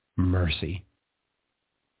mercy,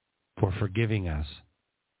 for forgiving us,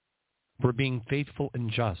 for being faithful and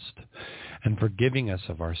just, and forgiving us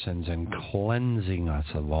of our sins and cleansing us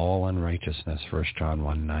of all unrighteousness, 1 John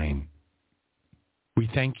 1:9. We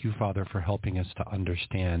thank you, Father, for helping us to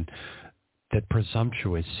understand that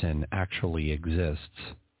presumptuous sin actually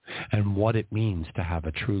exists and what it means to have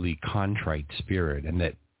a truly contrite spirit, and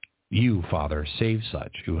that you, Father, save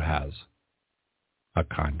such who has a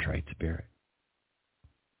contrite spirit.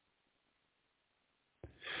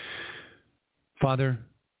 Father,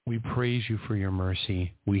 we praise you for your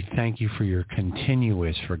mercy. We thank you for your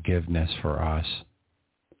continuous forgiveness for us.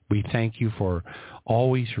 We thank you for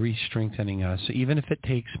always re-strengthening us, even if it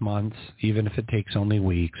takes months, even if it takes only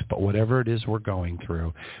weeks, but whatever it is we're going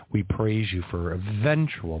through, we praise you for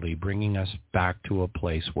eventually bringing us back to a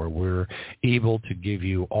place where we're able to give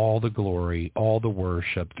you all the glory, all the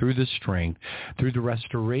worship, through the strength, through the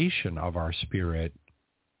restoration of our spirit.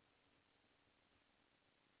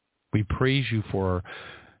 We praise you for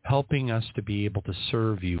helping us to be able to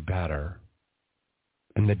serve you better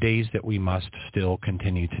in the days that we must still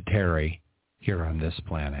continue to tarry here on this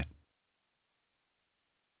planet.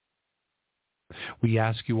 We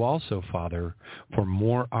ask you also, Father, for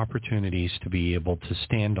more opportunities to be able to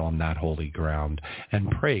stand on that holy ground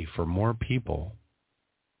and pray for more people.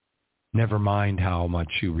 Never mind how much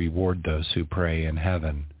you reward those who pray in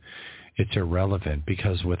heaven. It's irrelevant,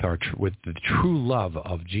 because with the true love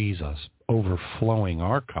of Jesus overflowing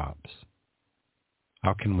our cups,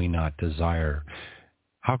 how can we not desire,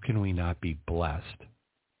 how can we not be blessed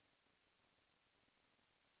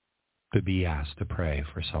to be asked to pray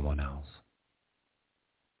for someone else?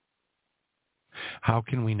 How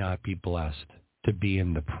can we not be blessed to be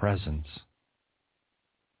in the presence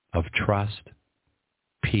of trust,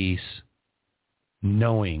 peace,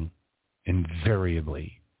 knowing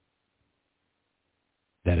invariably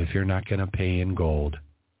that if you're not going to pay in gold,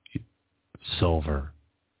 silver,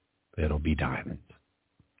 it'll be diamonds.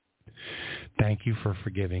 Thank you for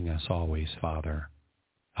forgiving us always, Father.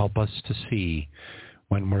 Help us to see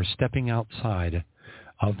when we're stepping outside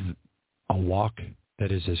of a walk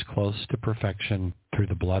that is as close to perfection through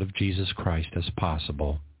the blood of Jesus Christ as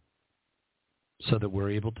possible, so that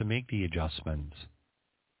we're able to make the adjustments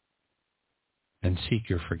and seek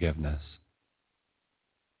your forgiveness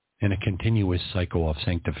in a continuous cycle of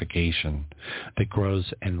sanctification that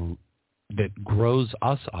grows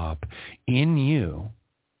us up in you,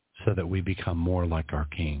 so that we become more like our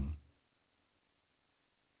King.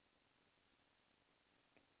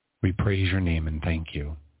 We praise your name and thank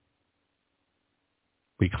you.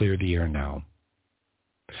 We clear the air now.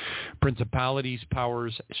 Principalities,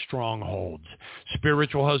 powers, strongholds,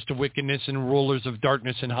 spiritual hosts of wickedness and rulers of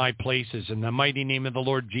darkness in high places, in the mighty name of the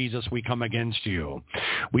Lord Jesus, we come against you.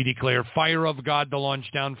 We declare fire of God to launch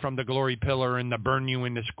down from the glory pillar and to burn you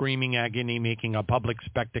in the screaming agony, making a public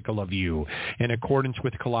spectacle of you, in accordance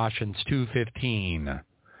with Colossians 2:15.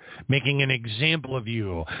 making an example of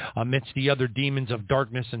you amidst the other demons of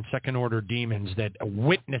darkness and second-order demons that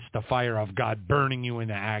witness the fire of God burning you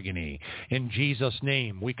into agony. In Jesus'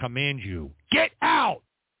 name, we command you, get out!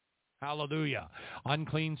 Hallelujah.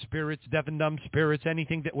 Unclean spirits, deaf and dumb spirits,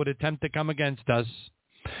 anything that would attempt to come against us.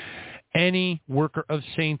 Any worker of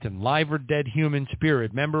Satan, live or dead human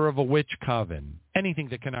spirit, member of a witch coven, anything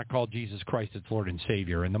that cannot call Jesus Christ its Lord and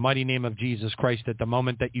Savior. In the mighty name of Jesus Christ, at the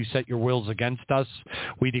moment that you set your wills against us,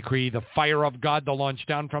 we decree the fire of God to launch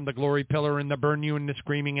down from the glory pillar and to burn you in the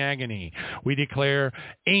screaming agony. We declare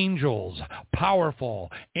angels,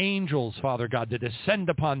 powerful angels, Father God, to descend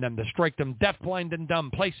upon them, to strike them deaf, blind, and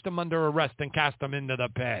dumb, place them under arrest, and cast them into the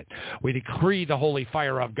pit. We decree the holy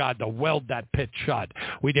fire of God to weld that pit shut.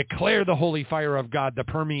 We declare the holy fire of God to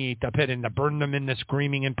permeate the pit and to burn them in the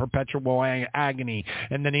screaming and perpetual agony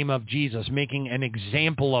in the name of Jesus, making an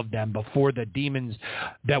example of them before the demons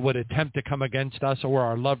that would attempt to come against us or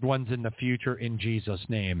our loved ones in the future, in Jesus'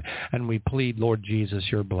 name. And we plead, Lord Jesus,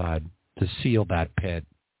 your blood to seal that pit,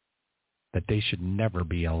 that they should never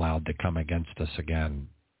be allowed to come against us again.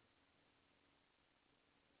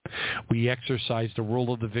 We exercise the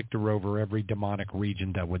rule of the victor over every demonic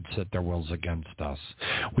region that would set their wills against us.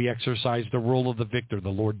 We exercise the rule of the victor, the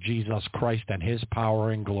Lord Jesus Christ, and his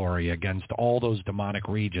power and glory against all those demonic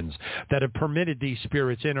regions that have permitted these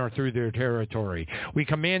spirits in or through their territory. We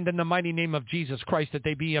command in the mighty name of Jesus Christ that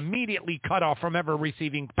they be immediately cut off from ever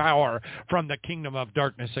receiving power from the kingdom of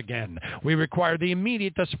darkness again. We require the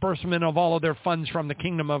immediate disbursement of all of their funds from the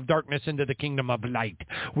kingdom of darkness into the kingdom of light.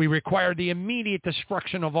 We require the immediate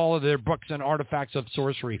destruction of all of their books and artifacts of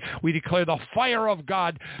sorcery. We declare the fire of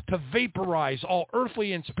God to vaporize all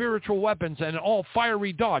earthly and spiritual weapons and all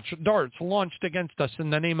fiery darts launched against us in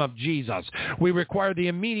the name of Jesus. We require the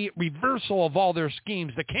immediate reversal of all their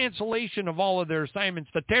schemes, the cancellation of all of their assignments,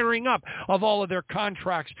 the tearing up of all of their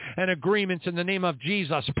contracts and agreements in the name of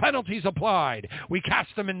Jesus. Penalties applied. We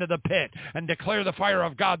cast them into the pit and declare the fire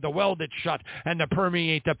of God to weld it shut and to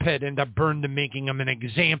permeate the pit and to burn them, making them an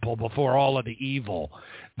example before all of the evil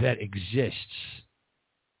that exists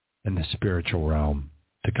in the spiritual realm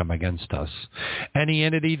to come against us. Any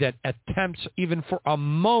entity that attempts even for a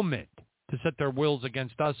moment to set their wills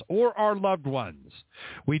against us or our loved ones,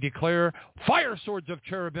 we declare fire swords of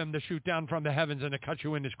cherubim to shoot down from the heavens and to cut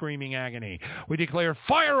you into screaming agony. We declare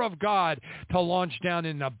fire of God to launch down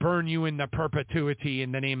and to burn you into perpetuity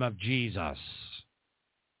in the name of Jesus.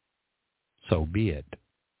 So be it.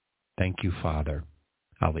 Thank you, Father.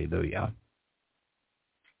 Hallelujah.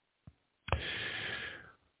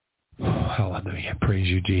 Hallelujah. Praise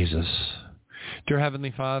you, Jesus. Dear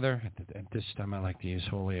Heavenly Father, at this time I'd like to use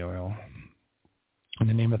holy oil. In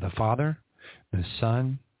the name of the Father, the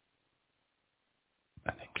Son,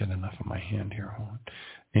 I didn't get enough of my hand here. Hold on. In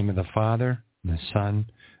the name of the Father, the Son,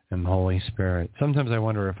 and the Holy Spirit. Sometimes I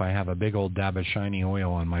wonder if I have a big old dab of shiny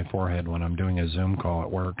oil on my forehead when I'm doing a Zoom call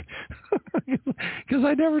at work. Because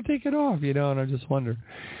I never take it off, and I just wonder.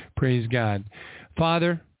 Praise God.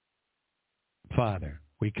 Father,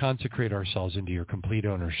 we consecrate ourselves into your complete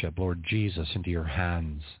ownership, Lord Jesus, into your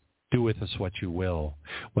hands. Do with us what you will.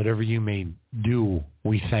 Whatever you may do,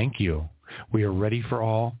 we thank you. We are ready for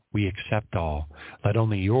all. We accept all. Let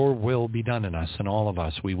only your will be done in us and all of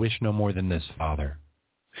us. We wish no more than this, Father.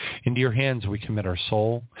 Into your hands we commit our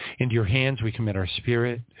soul. Into your hands we commit our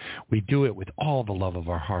spirit. We do it with all the love of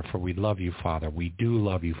our heart, for we love you, Father. We do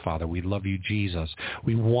love you, Father. We love you, Jesus.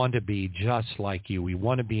 We want to be just like you. We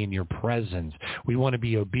want to be in your presence. We want to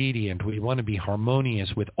be obedient. We want to be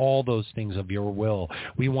harmonious with all those things of your will.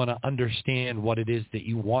 We want to understand what it is that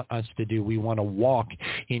you want us to do. We want to walk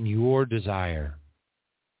in your desire.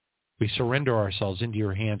 We surrender ourselves into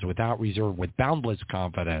your hands without reserve, with boundless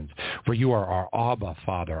confidence, for you are our Abba,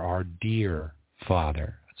 Father, our dear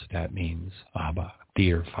Father. That's what that means, Abba,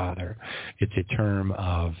 dear Father. It's a term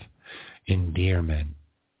of endearment.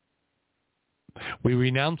 We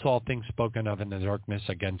renounce all things spoken of in the darkness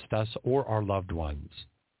against us or our loved ones.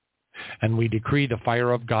 And we decree the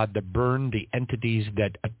fire of God to burn the entities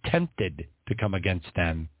that attempted to come against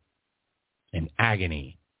them in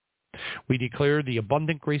agony. We declare the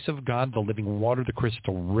abundant grace of God, the living water, the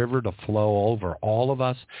crystal river, to flow over all of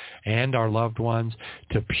us and our loved ones,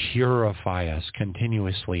 to purify us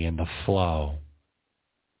continuously in the flow.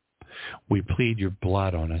 We plead your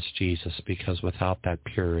blood on us, Jesus, because without that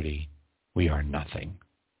purity, we are nothing.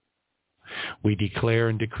 We declare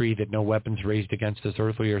and decree that no weapons raised against us,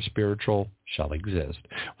 earthly or spiritual, shall exist,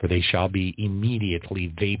 for they shall be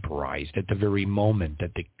immediately vaporized at the very moment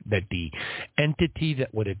that the entity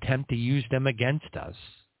that would attempt to use them against us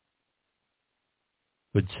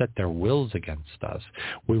would set their wills against us.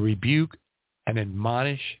 We rebuke and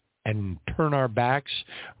admonish and turn our backs,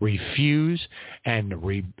 refuse and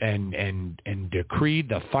decree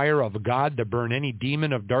the fire of God to burn any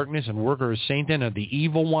demon of darkness and worker of Satan of the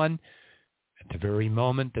evil one at the very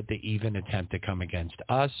moment that they even attempt to come against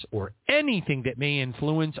us or anything that may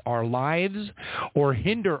influence our lives or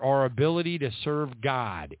hinder our ability to serve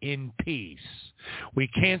God in peace. We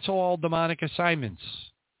cancel all demonic assignments.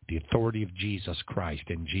 The authority of Jesus Christ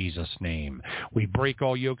in Jesus' name. We break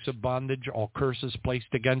all yokes of bondage, all curses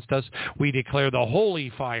placed against us. We declare the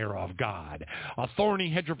holy fire of God, a thorny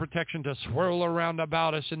hedge of protection to swirl around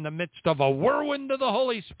about us in the midst of a whirlwind of the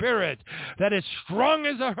Holy Spirit that is strong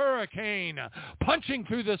as a hurricane, punching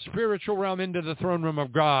through the spiritual realm into the throne room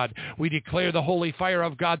of God. We declare the holy fire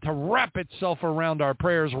of God to wrap itself around our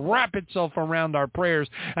prayers,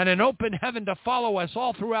 and an open heaven to follow us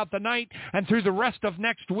all throughout the night and through the rest of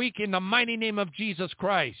next week in the mighty name of Jesus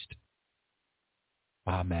Christ.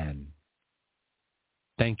 Amen.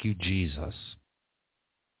 Thank you, Jesus.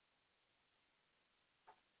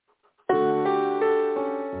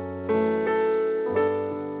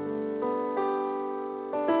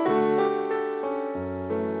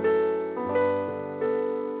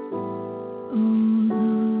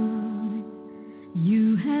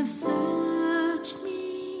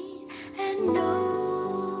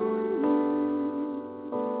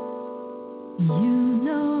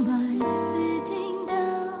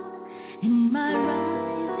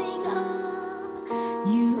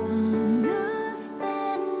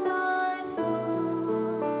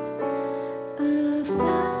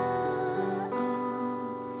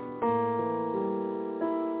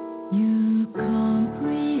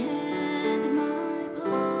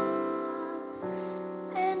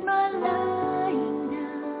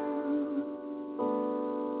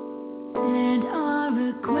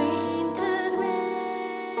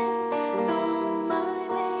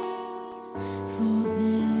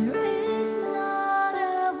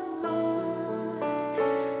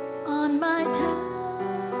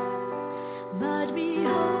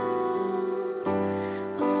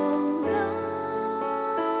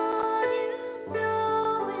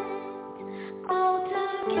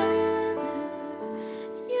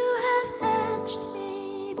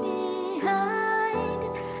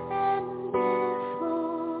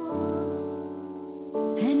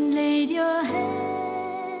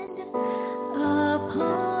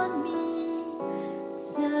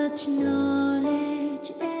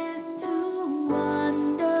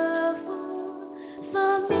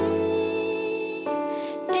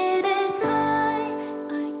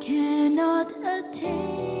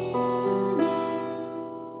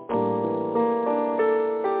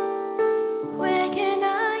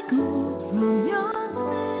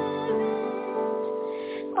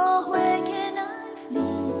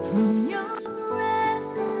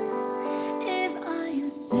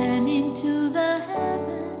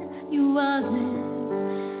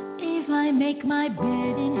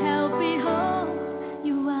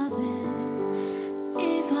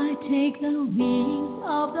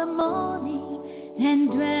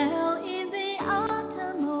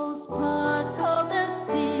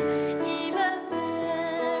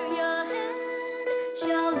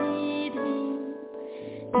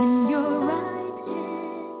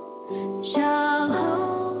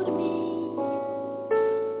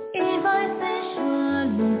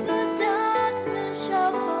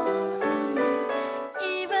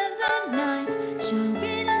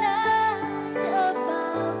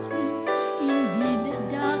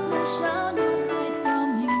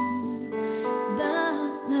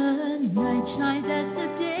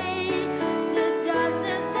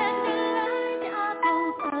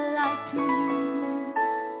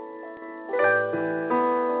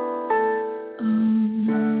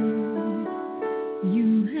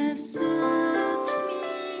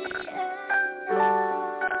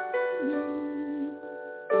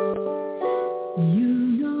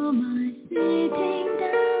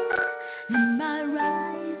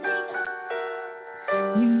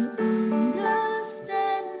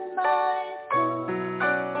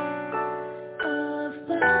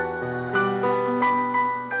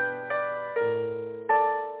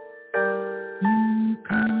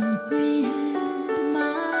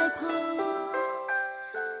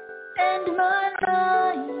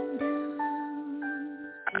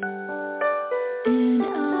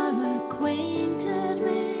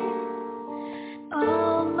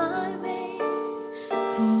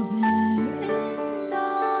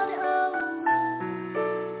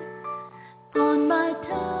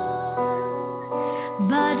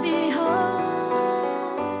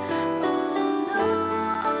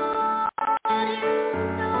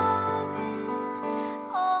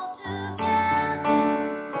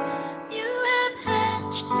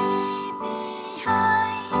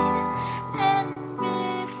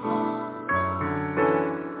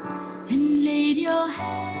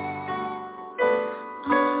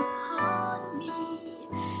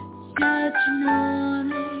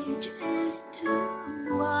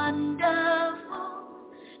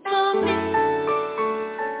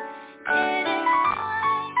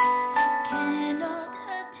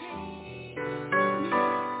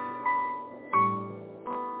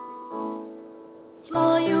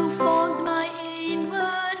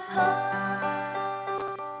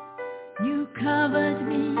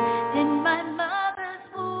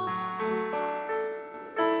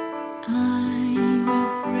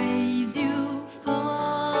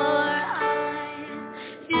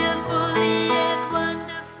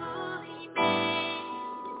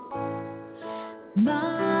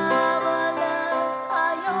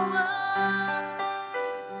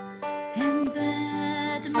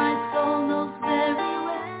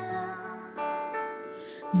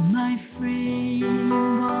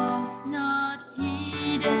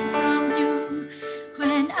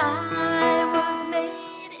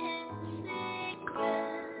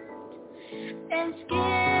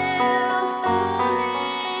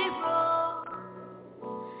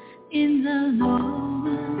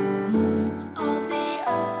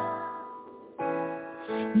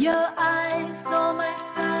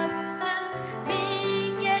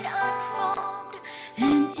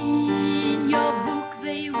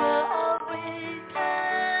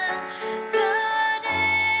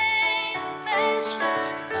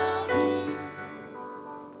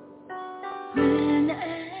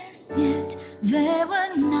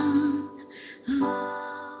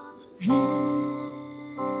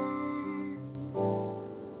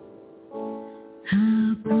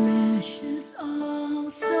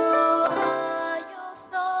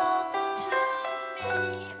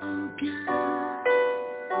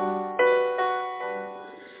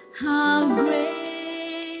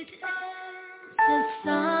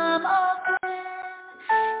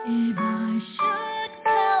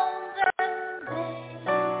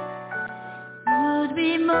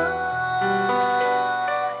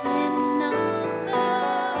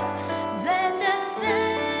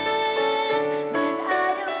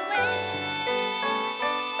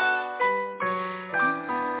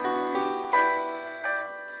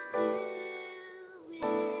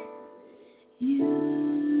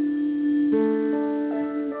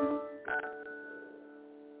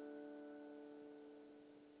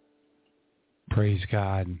 Praise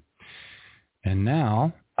God. And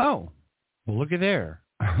now, well, look at there.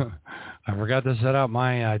 I forgot to set out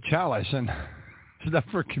my chalice and stuff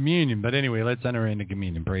for communion. But anyway, let's enter into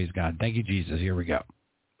communion. Praise God. Thank you, Jesus. Here we go.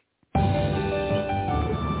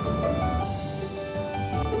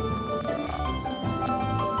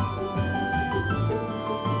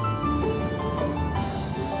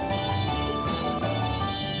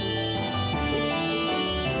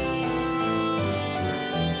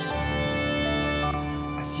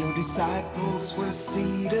 Disciples were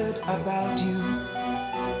seated about you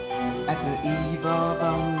at the eve of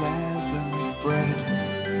unleavened bread.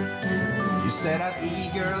 You said, I've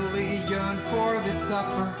eagerly yearned for this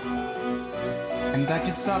supper, and that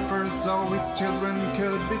you'd suffer so his children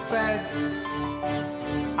could be fed.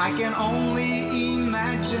 I can only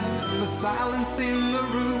imagine the silence in the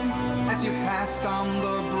room as you passed on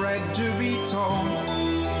the bread to be torn.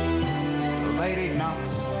 They did not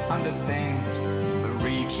understand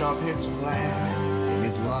reach of his plan. In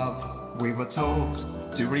his love we were told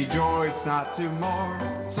to rejoice, not to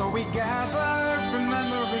mourn. So we gather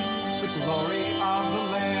remembering the glory of the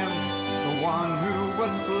Lamb, the one who was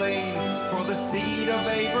slain for the seed of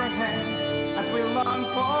Abraham. As we long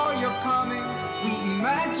for your coming, we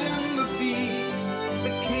imagine the feast, the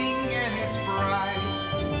King and his bride.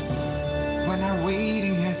 When our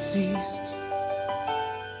waiting has ceased,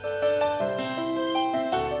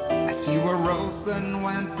 you arose and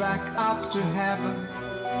went back up to heaven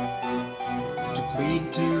to plead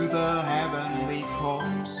to the heavenly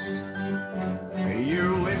courts.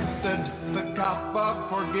 You lifted the cup of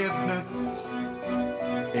forgiveness.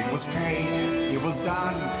 It was paid, it was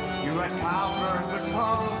done. You had covered the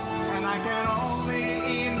cost, and I can only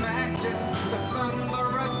imagine the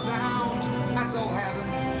thunderous sound as though heaven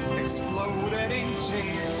exploded in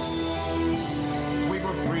cheers. We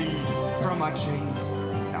were freed from our chains.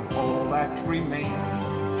 All that remains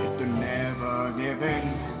is to never give in.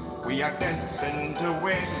 We are destined to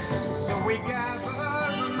win. So we gather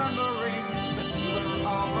remembering the healer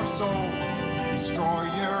of our soul,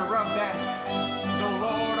 destroyer of death, the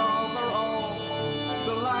Lord over all,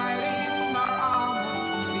 the light in our armor,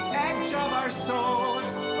 the edge of our sword,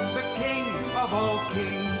 the King of all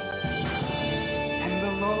kings, and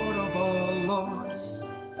the Lord of all lords.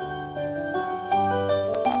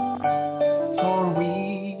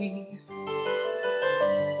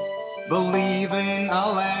 Believe in a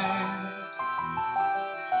land,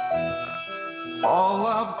 all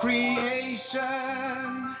of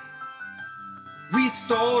creation,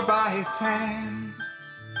 restored by his hand.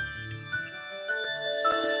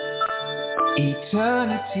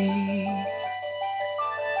 Eternity,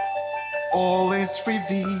 all is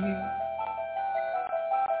revealed.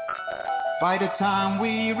 By the time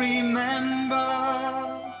we remember,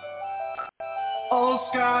 all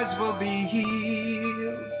scars will be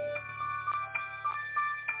healed.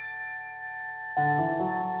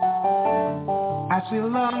 we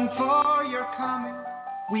long for your coming.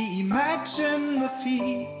 We imagine the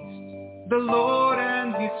feast, the Lord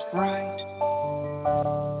and his bride,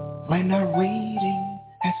 when our waiting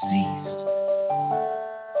has ceased.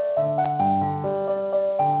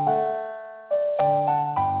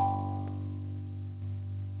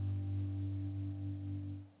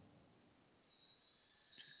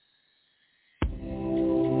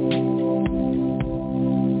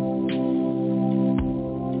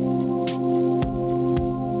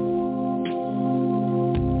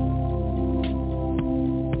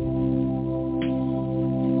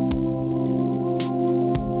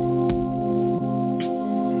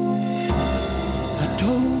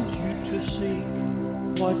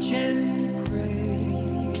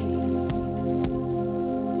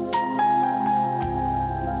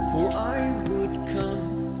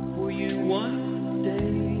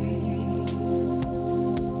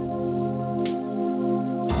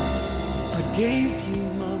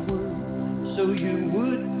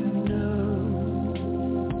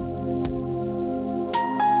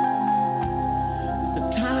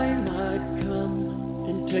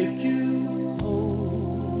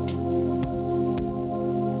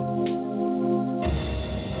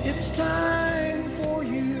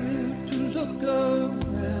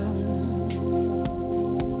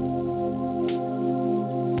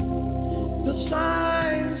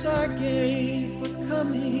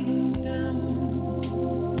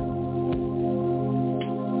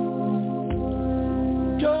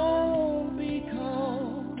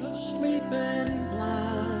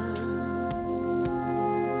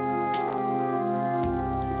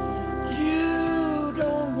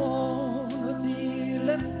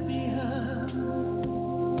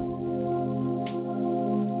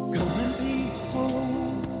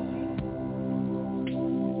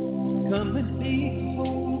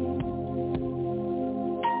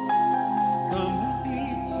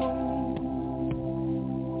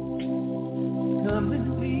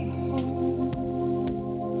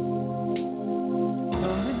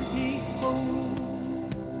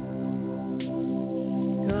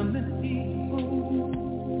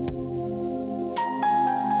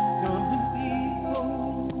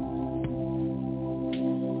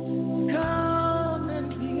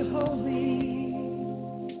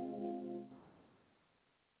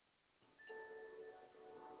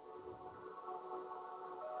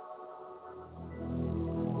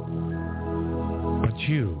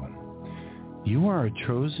 You are a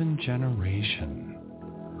chosen generation,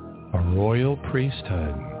 a royal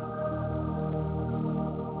priesthood,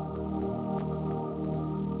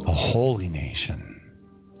 a holy nation,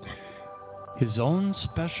 his own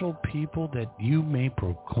special people, that you may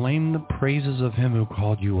proclaim the praises of him who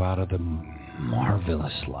called you out of the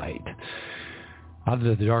marvelous light, out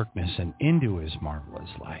of the darkness and into his marvelous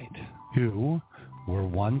light, who were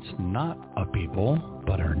once not a people,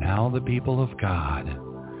 but are now the people of God,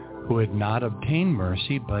 who had not obtained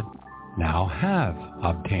mercy, but now have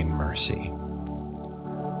obtained mercy.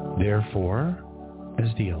 Therefore,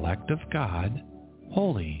 as the elect of God,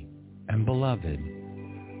 holy and beloved,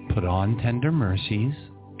 put on tender mercies,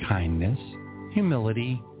 kindness,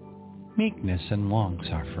 humility, meekness, and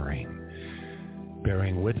long-suffering,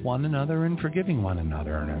 bearing with one another and forgiving one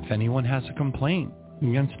another. And if anyone has a complaint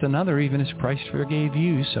against another, even as Christ forgave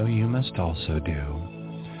you, so you must also do.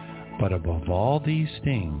 But above all these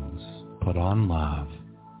things, put on love,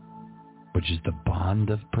 which is the bond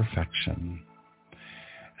of perfection.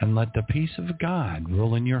 And let the peace of God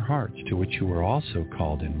rule in your hearts, to which you were also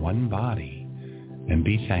called in one body, and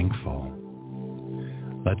be thankful.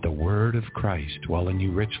 Let the word of Christ dwell in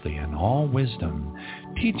you richly in all wisdom,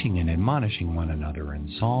 teaching and admonishing one another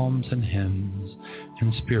in psalms and hymns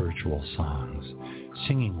and spiritual songs,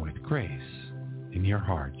 singing with grace in your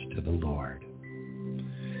hearts to the Lord.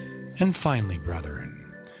 And finally,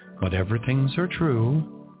 brethren, whatever things are true,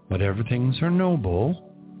 whatever things are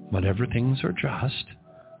noble, whatever things are just,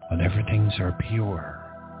 whatever things are pure,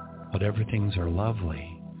 whatever things are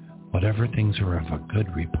lovely, whatever things are of a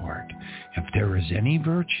good report, if there is any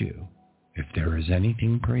virtue, if there is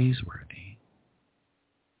anything praiseworthy,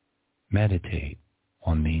 meditate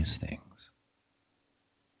on these things.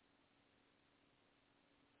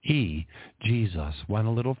 He, Jesus, went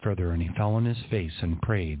a little further, and he fell on his face and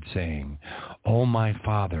prayed, saying, O my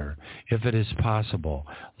Father, if it is possible,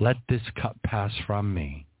 let this cup pass from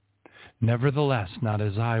me. Nevertheless, not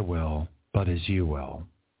as I will, but as you will.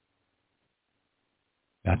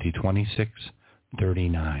 Matthew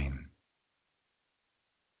 26:39.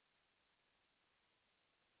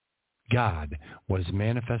 God was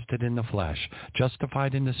manifested in the flesh,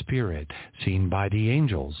 justified in the Spirit, seen by the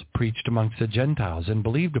angels, preached amongst the Gentiles, and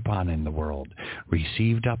believed upon in the world,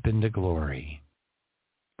 received up into glory.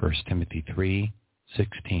 1 Timothy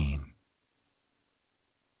 3:16.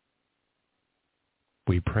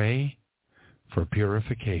 We pray for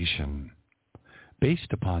purification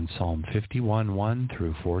based upon Psalm 51:1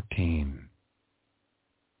 through 14.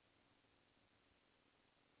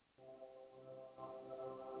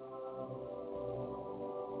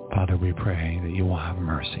 Father, we pray that you will have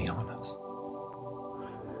mercy on us,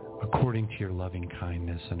 according to your loving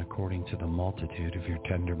kindness and according to the multitude of your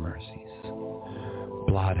tender mercies.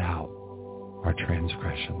 Blot out our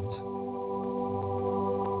transgressions.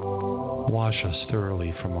 Wash us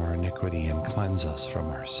thoroughly from our iniquity and cleanse us from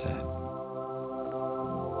our sin.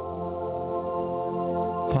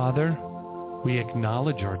 Father, we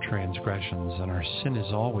acknowledge our transgressions, and our sin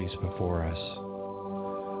is always before us.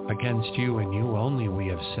 Against you and you only we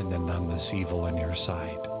have sinned and done this evil in your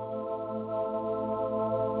sight.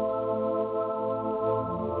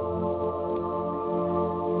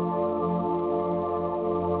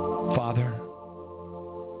 Father,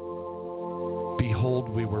 behold,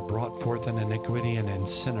 we were brought forth in iniquity, and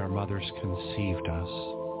in sin our mothers conceived us.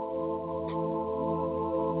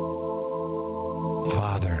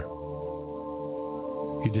 Father,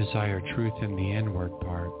 you desire truth in the inward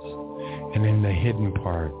parts, and in the hidden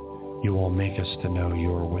part you will make us to know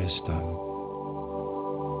your wisdom.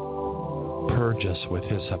 Purge us with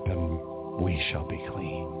hyssop, and we shall be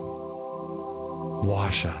clean.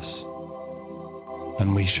 Wash us,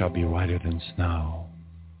 and we shall be whiter than snow.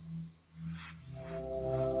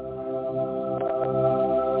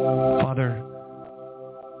 Father,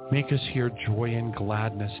 make us hear joy and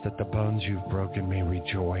gladness, that the bones you've broken may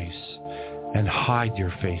rejoice, and hide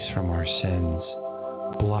your face from our sins.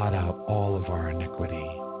 Blot out all of our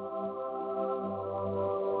iniquity.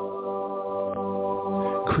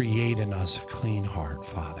 Create in us a clean heart,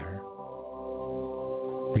 Father.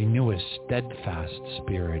 Renew a steadfast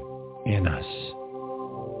spirit in us.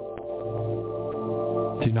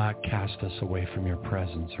 Do not cast us away from your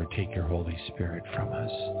presence or take your Holy Spirit from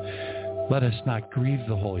us. Let us not grieve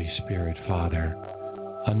the Holy Spirit, Father.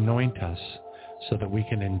 Anoint us so that we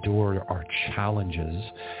can endure our challenges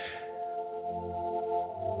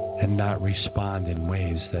and not respond in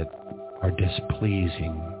ways that are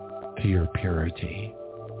displeasing to your purity.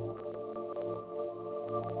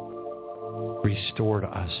 Restore to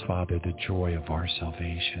us, Father, the joy of our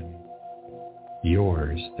salvation,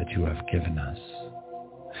 yours that you have given us,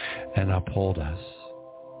 and uphold us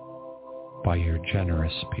by your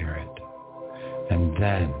generous Spirit. And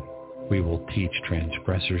then we will teach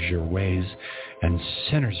transgressors your ways, and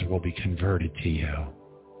sinners will be converted to you.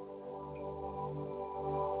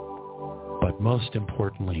 But most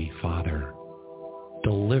importantly, Father,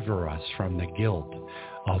 deliver us from the guilt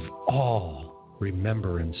of all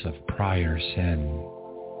remembrance of prior sin,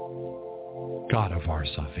 God of our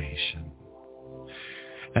salvation.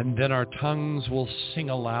 And then our tongues will sing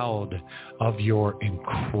aloud of your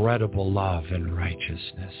incredible love and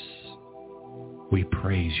righteousness. We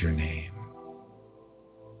praise your name.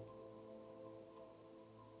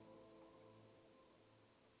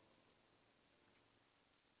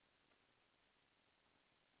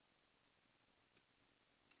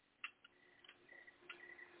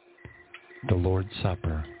 The Lord's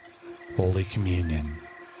Supper, Holy Communion.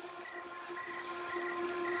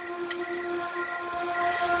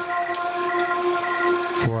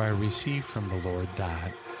 For I received from the Lord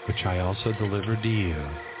that which I also delivered to you,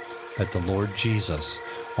 that the Lord Jesus,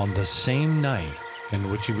 on the same night in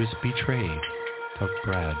which he was betrayed, took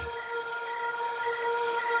bread.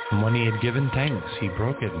 And when he had given thanks, he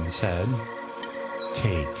broke it and said,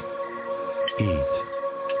 "Take, eat.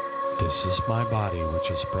 This is my body, which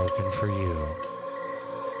is broken for you.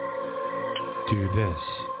 Do this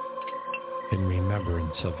in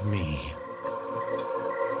remembrance of me."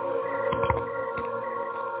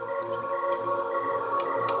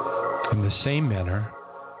 In the same manner,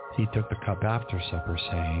 he took the cup after supper,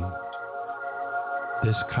 saying,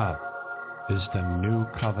 "This cup is the new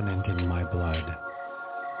covenant in my blood.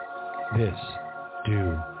 This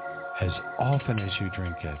do as often as you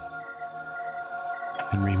drink it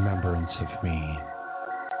in remembrance of me."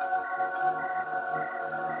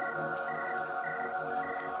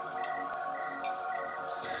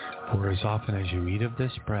 For as often as you eat of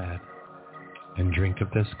this bread and drink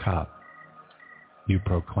of this cup, you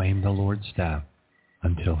proclaim the Lord's death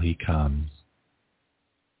until he comes.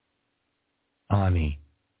 Ani,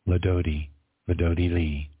 Ladodi, Vadodi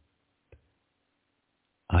Li.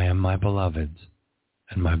 I am my beloved's,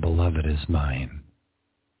 and my beloved is mine.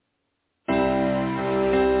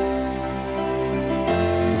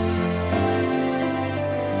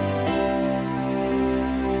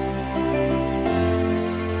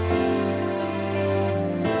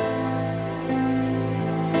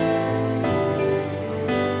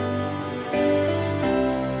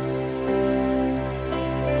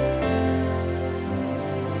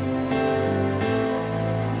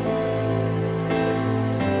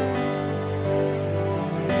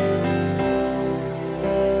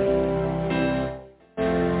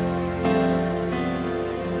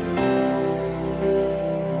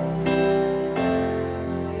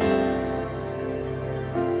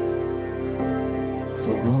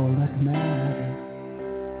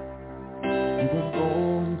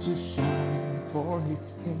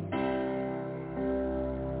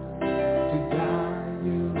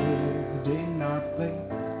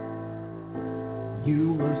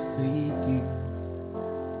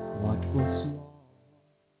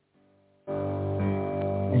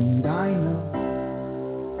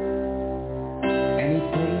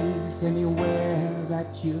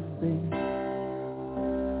 you've been.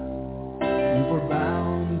 You were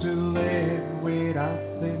bound to live without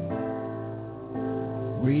sin,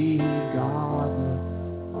 regardless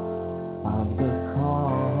of the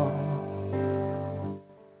cost.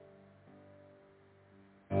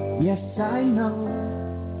 Yes, I know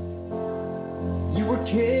you were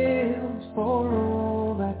killed for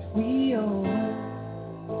all that we owe,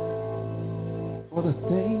 for the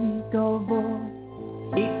sake of all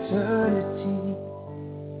eternity.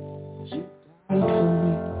 You died for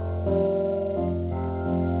me.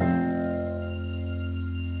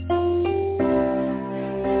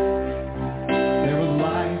 There was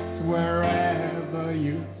life wherever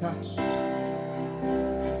you touched.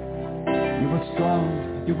 You were strong,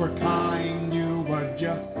 you were kind, you were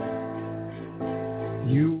just.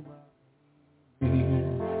 You were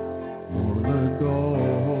waiting for the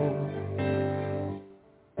goal,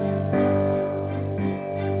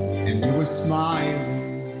 and you were smiling,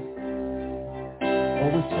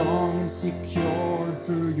 always strong and secure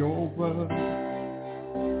through your word,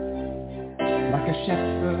 like a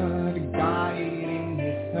shepherd guiding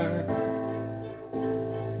his herd,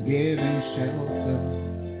 giving shelter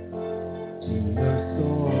to the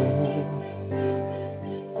soul.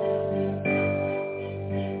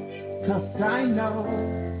 'Cause I know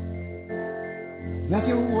that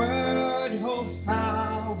your word holds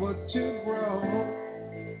power to grow.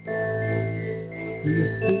 Through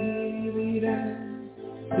your spirit and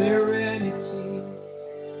serenity,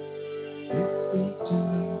 you speak to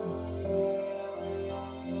me.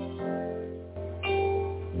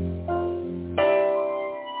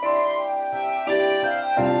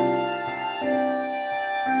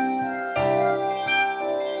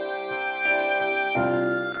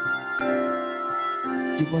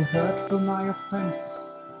 You were hurt for my offense.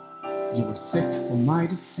 You were sick for my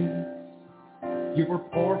disease. You were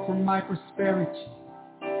poor for my prosperity.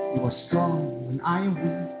 You are strong when I am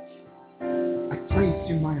weak. I praise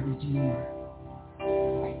you, my Redeemer.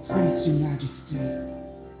 I praise you, Majesty.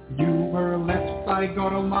 You were left by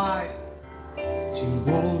God Almighty to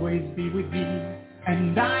always be with me.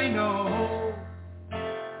 And I know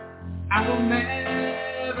I will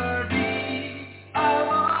never be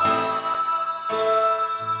alone.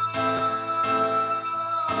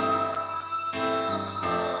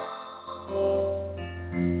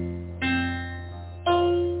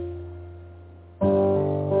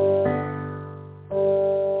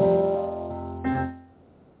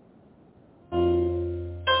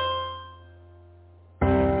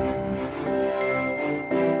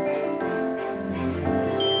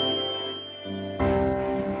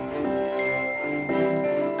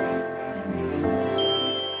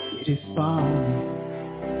 It is funny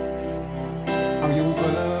how your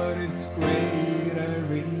word is greater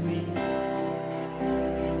in me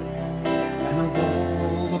than of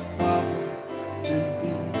all the powers to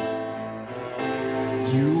be.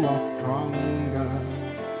 You are stronger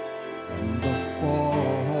than the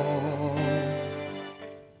fall.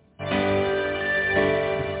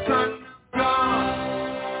 Son of God,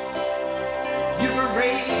 you were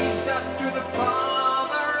raised up to the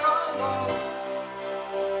Father of all.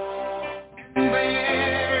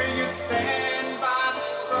 There you stand by the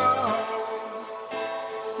throne,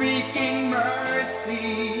 speaking mercy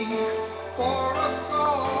for us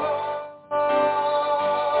all.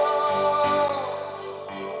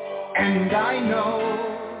 And I know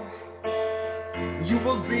you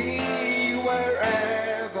will be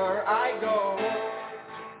wherever I go.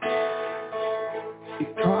 If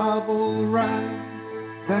trouble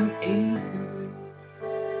rise and easily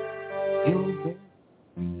you'll be.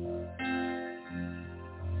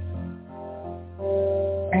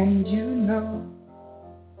 And you know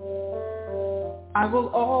I will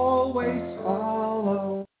always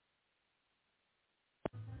follow.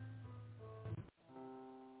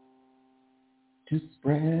 To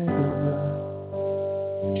spread the word,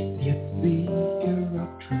 to be a speaker of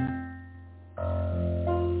truth.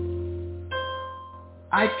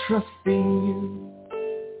 I trust in you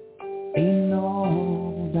in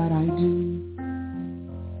all that I do.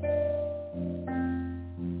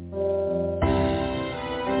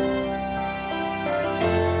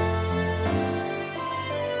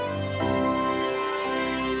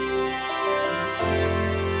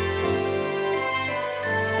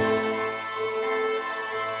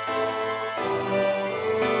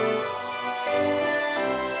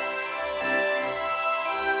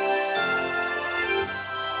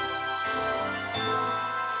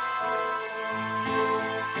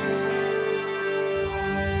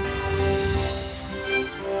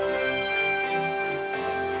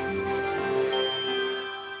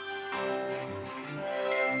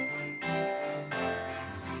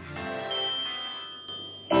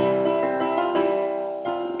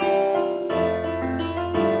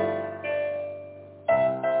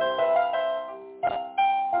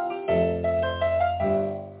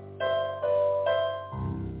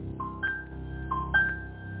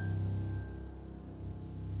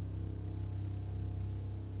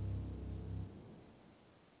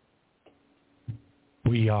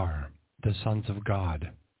 We are the sons of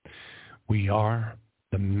God. We are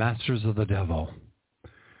the masters of the devil.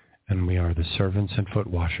 And we are the servants and foot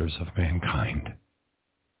washers of mankind.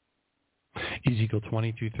 Ezekiel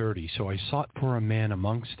 22:30. So I sought for a man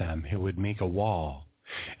amongst them who would make a wall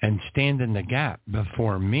and stand in the gap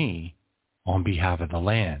before me on behalf of the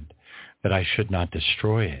land, that I should not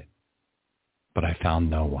destroy it. But I found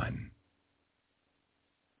no one.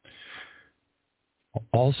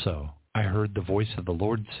 Also, I heard the voice of the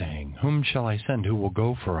Lord saying, whom shall I send? Who will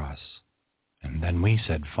go for us? And then we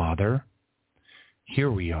said, Father,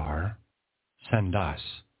 here we are. Send us.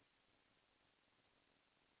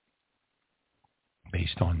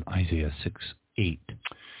 Based on Isaiah 6:8.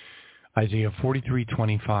 Isaiah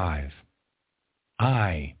 43:25.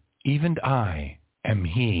 I, even I, am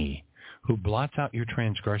he who blots out your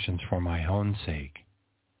transgressions for my own sake,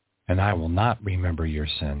 and I will not remember your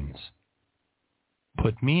sins.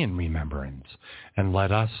 Put me in remembrance, and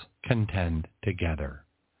let us contend together.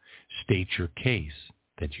 State your case,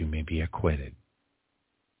 that you may be acquitted.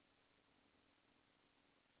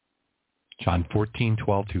 John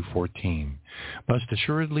 14:12-14. Most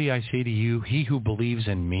assuredly I say to you, he who believes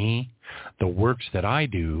in me, the works that I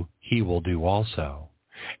do, he will do also.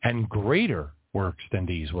 And greater works than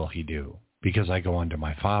these will he do, because I go unto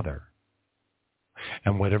my Father.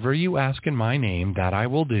 And whatever you ask in my name, that I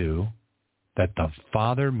will do, that the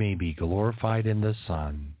Father may be glorified in the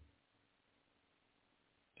Son.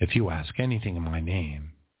 If you ask anything in my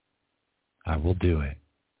name, I will do it,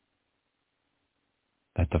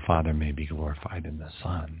 that the Father may be glorified in the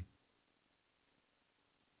Son.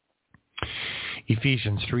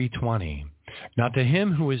 Ephesians 3:20. Now to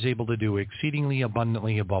him who is able to do exceedingly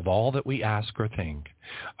abundantly above all that we ask or think,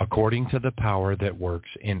 according to the power that works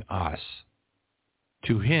in us.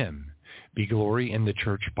 To him be glory in the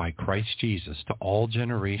church by Christ Jesus to all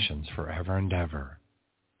generations forever and ever.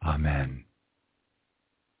 Amen.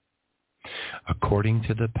 According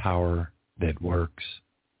to the power that works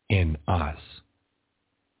in us.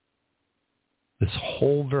 This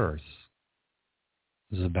whole verse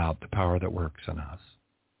is about the power that works in us.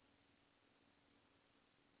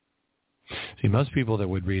 See, most people that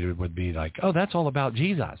would read it would be like, oh, that's all about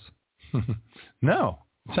Jesus. No,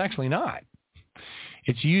 it's actually not.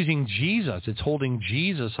 It's using Jesus. It's holding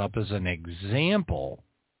Jesus up as an example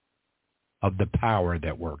of the power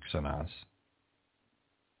that works in us.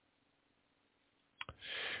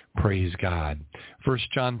 Praise God. 1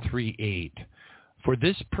 John 3:8. For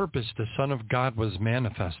this purpose the Son of God was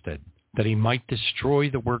manifested, that he might destroy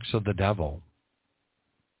the works of the devil.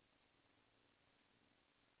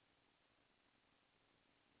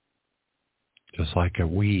 Just like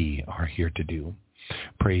we are here to do.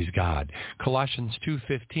 Praise God. Colossians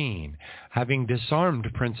 2:15. Having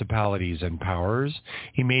disarmed principalities and powers,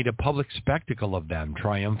 he made a public spectacle of them,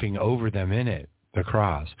 triumphing over them in it, the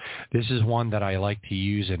cross. This is one that I like to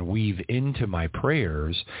use and weave into my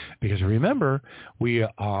prayers, because remember, we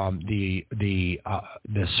the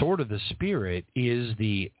sword of the Spirit is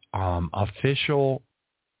the official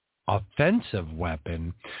offensive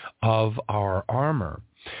weapon of our armor.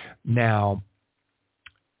 Now,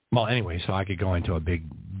 well, anyway, so I could go into a big,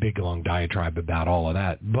 long diatribe about all of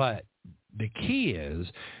that. But the key is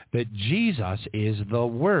that Jesus is the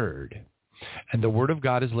Word. And the Word of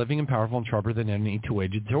God is living and powerful and sharper than any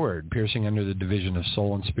two-edged sword, piercing under the division of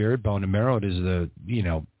soul and spirit, bone and marrow. It is the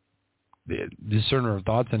discerner of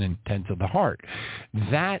thoughts and intents of the heart.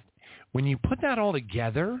 That, when you put that all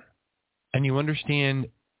together and you understand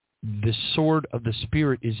the sword of the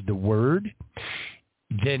Spirit is the Word,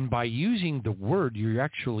 then by using the Word, you're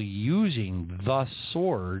actually using the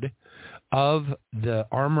sword of the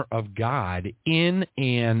armor of God as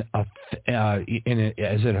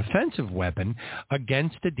an offensive weapon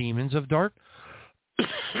against the demons of dark,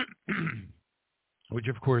 which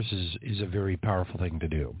of course is a very powerful thing to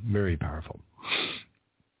do, very powerful.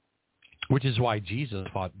 Which is why Jesus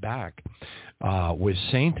fought back with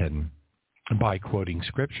Satan by quoting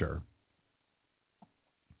Scripture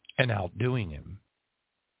and outdoing him.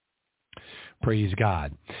 Praise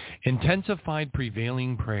God. Intensified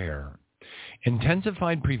prevailing prayer.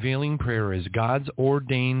 Intensified prevailing prayer is God's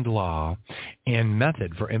ordained law and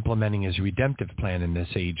method for implementing his redemptive plan in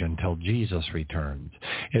this age until Jesus returns.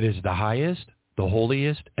 It is the highest, the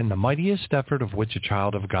holiest, and the mightiest effort of which a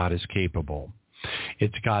child of God is capable.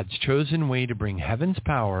 It's God's chosen way to bring heaven's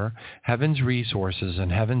power, heaven's resources,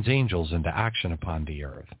 and heaven's angels into action upon the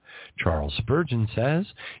earth. Charles Spurgeon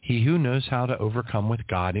says, "He who knows how to overcome with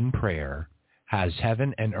God in prayer has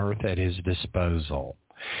heaven and earth at his disposal."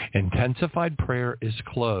 Intensified prayer is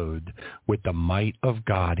clothed with the might of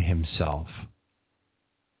God himself.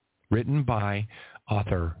 Written by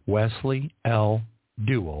author Wesley L.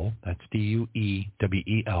 Duell, that's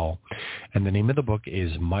Duewel, and the name of the book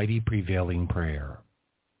is Mighty Prevailing Prayer.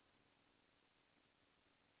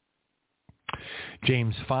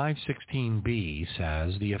 James 5:16b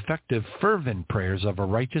says, the effective fervent prayers of a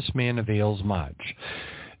righteous man avails much.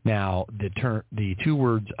 Now, the two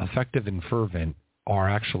words effective and fervent are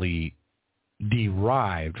actually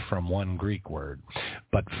derived from one Greek word,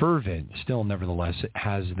 but fervent still nevertheless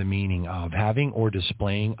has the meaning of having or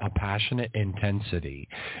displaying a passionate intensity.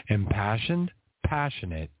 Impassioned,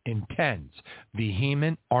 passionate, intense,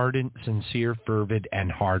 vehement, ardent, sincere, fervid,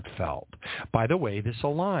 and heartfelt. By the way, this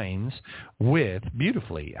aligns with,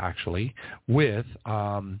 beautifully actually, with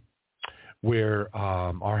where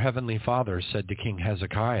our Heavenly Father said to King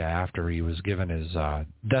Hezekiah after he was given his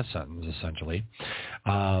death sentence, essentially,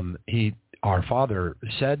 our Father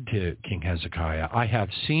said to King Hezekiah, I have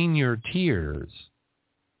seen your tears,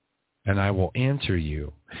 and I will answer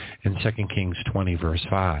you, in 2 Kings 20, verse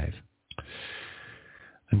 5.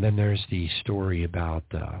 And then there's the story about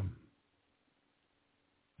the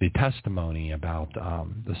testimony about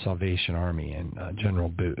the Salvation Army and General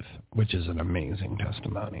Booth, which is an amazing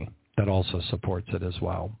testimony that also supports it as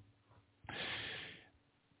well.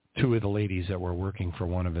 Two of the ladies that were working for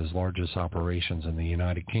one of his largest operations in the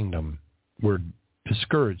United Kingdom were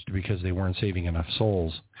discouraged because they weren't saving enough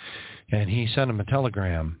souls. And he sent them a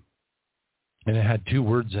telegram, and it had two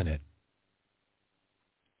words in it: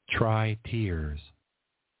 try tears.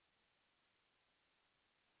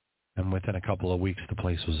 And within a couple of weeks, the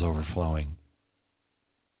place was overflowing.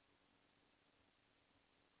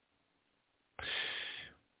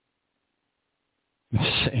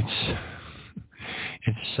 It's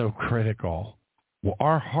so critical. Well,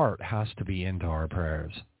 our heart has to be into our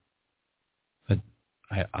prayers.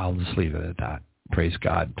 I'll just leave it at that. Praise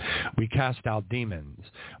God. We cast out demons.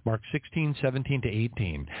 Mark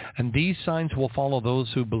 16:17-18. And these signs will follow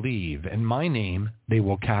those who believe. In my name, they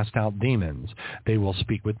will cast out demons. They will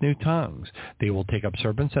speak with new tongues. They will take up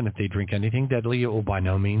serpents, and if they drink anything deadly, it will by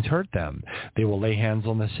no means hurt them. They will lay hands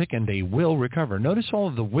on the sick, and they will recover. Notice all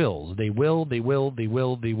of the wills. They will, they will, they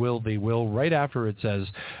will, they will, they will. Right after it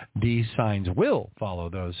says, these signs will follow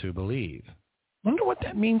those who believe. I wonder what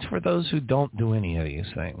that means for those who don't do any of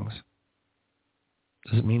these things.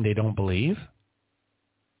 Does it mean they don't believe?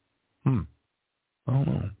 I don't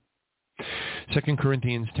know. 2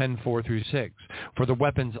 Corinthians 10:4-6. For the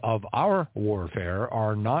weapons of our warfare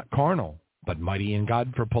are not carnal, but mighty in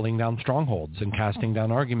God for pulling down strongholds and casting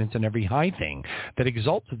down arguments and every high thing that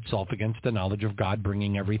exalts itself against the knowledge of God,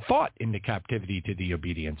 bringing every thought into captivity to the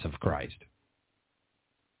obedience of Christ.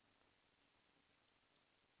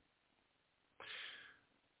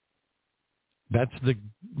 That's the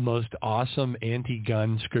most awesome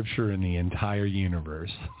anti-gun scripture in the entire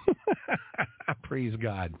universe. Praise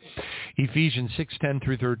God. Ephesians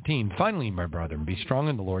 6:10-13. Finally, my brethren, be strong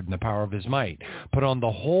in the Lord and the power of his might. Put on the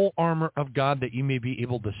whole armor of God that you may be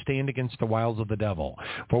able to stand against the wiles of the devil.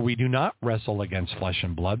 For we do not wrestle against flesh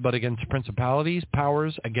and blood, but against principalities,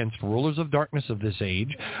 powers, against rulers of darkness of this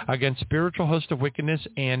age, against spiritual hosts of wickedness,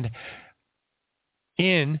 and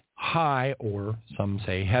in high, or some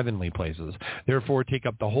say heavenly places. Therefore, take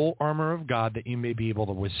up the whole armor of God that you may be able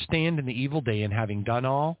to withstand in the evil day, and having done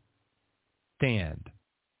all, stand.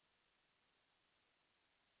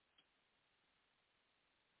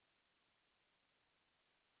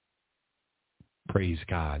 Praise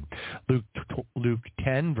God. Luke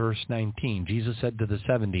 10, verse 19. Jesus said to the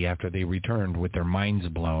 70 after they returned with their minds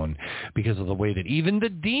blown because of the way that even the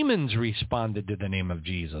demons responded to the name of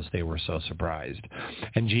Jesus. They were so surprised.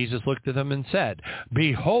 And Jesus looked at them and said,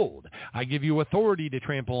 behold, I give you authority to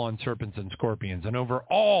trample on serpents and scorpions and over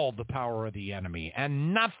all the power of the enemy,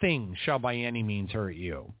 and nothing shall by any means hurt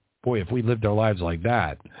you. Boy, if we lived our lives like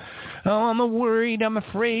that. Oh, I'm worried, I'm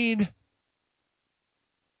afraid.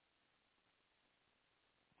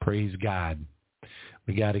 Praise God.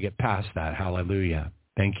 We got to get past that. Hallelujah.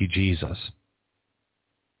 Thank you, Jesus.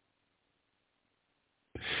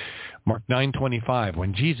 Mark 9:25.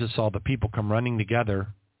 When Jesus saw the people come running together,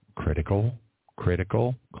 critical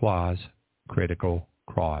clause.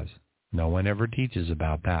 No one ever teaches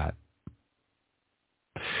about that.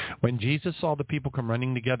 When Jesus saw the people come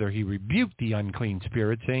running together, he rebuked the unclean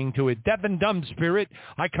spirit, saying to it, deaf and dumb spirit,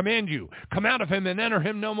 I command you, come out of him and enter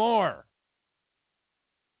him no more.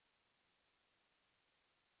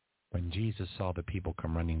 When Jesus saw the people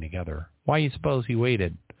come running together, why do you suppose he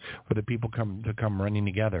waited for the people to come running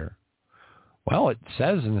together? Well, it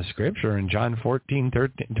says in the scripture in John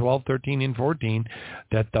 12, 13, and 14,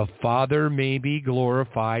 that the Father may be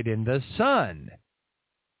glorified in the Son.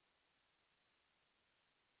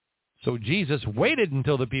 So Jesus waited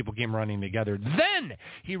until the people came running together. Then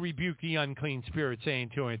he rebuked the unclean spirit, saying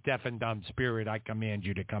to him, deaf and dumb spirit, I command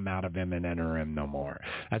you to come out of him and enter him no more.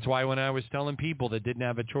 That's why when I was telling people that didn't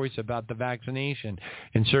have a choice about the vaccination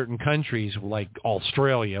in certain countries like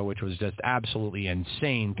Australia, which was just absolutely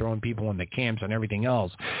insane, throwing people in the camps and everything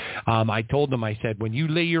else, I told them, I said, when you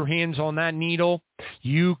lay your hands on that needle,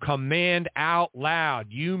 you command out loud.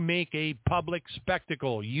 You make a public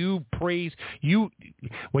spectacle. You praise.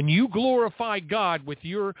 When you glorify God with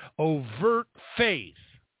your overt faith,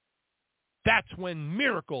 that's when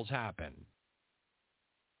miracles happen.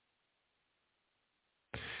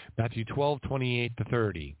 Matthew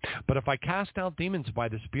 12:28-30. But if I cast out demons by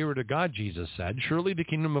the Spirit of God, Jesus said, surely the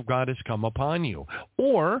kingdom of God has come upon you.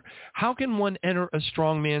 Or how can one enter a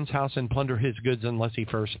strong man's house and plunder his goods unless he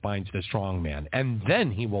first finds the strong man, and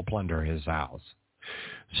then he will plunder his house?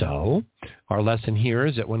 So our lesson here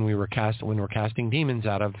is that when we're casting demons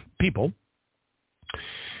out of people,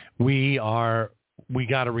 we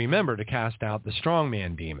got to remember to cast out the strong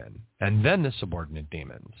man demon and then the subordinate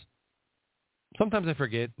demons. Sometimes I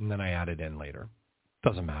forget, and then I add it in later.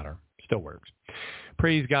 Doesn't matter. Still works.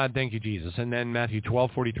 Praise God. Thank you, Jesus. And then Matthew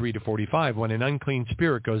 12:43-45, when an unclean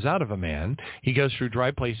spirit goes out of a man, he goes through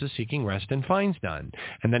dry places seeking rest and finds none.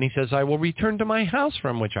 And then he says, I will return to my house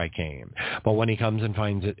from which I came. But when he comes and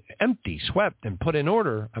finds it empty, swept, and put in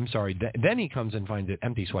order, then he comes and finds it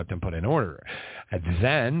empty, swept, and put in order. And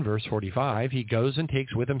then, verse 45, he goes and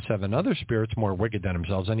takes with him 7 other spirits more wicked than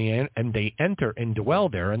themselves, and they enter and dwell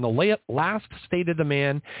there. And the last state of the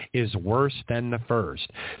man is worse than the first.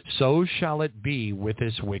 So shall it be with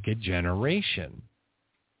this wicked generation,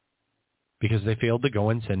 because they failed to go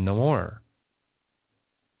and sin no more,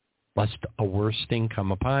 lest a worse thing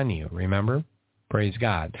come upon you. Remember? Praise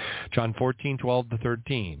God. John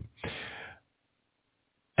 14:12-13.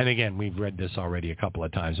 And again, we've read this already a couple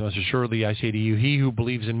of times. Most assuredly, I say to you, he who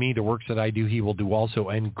believes in me, the works that I do, he will do also,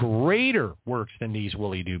 and greater works than these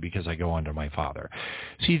will he do, because I go unto my Father.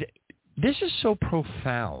 See, this is so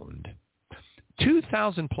profound.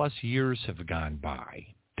 2,000 plus years have gone by.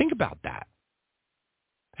 Think about that.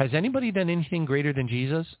 Has anybody done anything greater than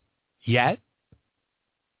Jesus yet?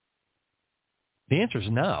 The answer is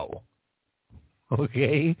no.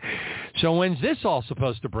 Okay? So when's this all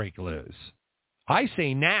supposed to break loose? I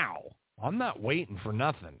say now. I'm not waiting for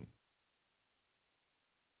nothing.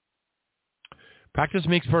 Practice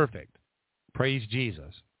makes perfect. Praise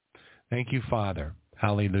Jesus. Thank you, Father.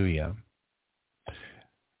 Hallelujah.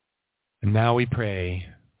 And now we pray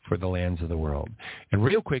for the lands of the world. And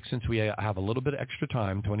real quick, since we have a little bit of extra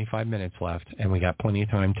time, 25 minutes left, and we got plenty of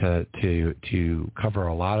time to cover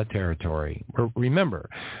a lot of territory, remember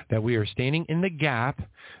that we are standing in the gap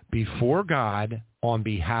before God on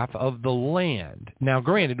behalf of the land. Now,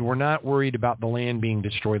 granted, we're not worried about the land being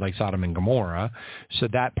destroyed like Sodom and Gomorrah, so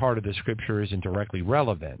that part of the scripture isn't directly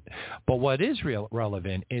relevant. But what is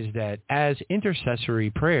relevant is that as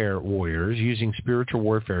intercessory prayer warriors using spiritual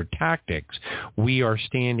warfare tactics, we are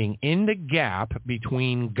standing in the gap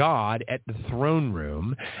between God at the throne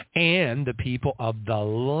room and the people of the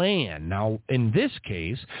land. Now, in this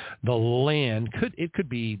case, the land could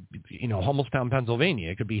be, Hummelstown,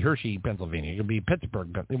 Pennsylvania. It could be Hershey, Pennsylvania. It could be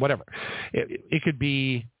Pittsburgh, whatever. It could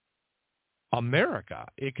be America.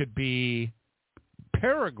 It could be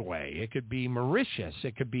Paraguay. It could be Mauritius.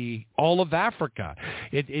 It could be all of Africa.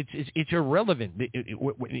 It's irrelevant.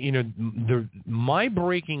 My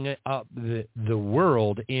breaking up the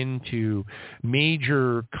world into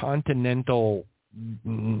major continental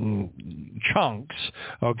chunks,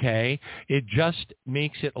 okay, it just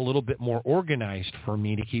makes it a little bit more organized for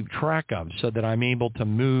me to keep track of, so that I'm able to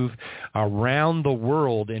move around the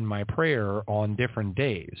world in my prayer on different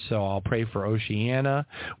days. So I'll pray for Oceania,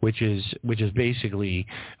 which is basically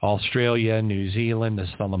Australia, New Zealand, the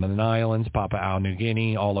Solomon Islands, Papua New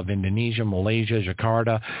Guinea, all of Indonesia, Malaysia,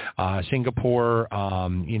 Jakarta, Singapore,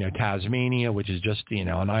 Tasmania, which is just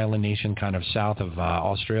an island nation kind of south of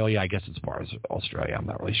Australia. I guess it's part of Australia, I'm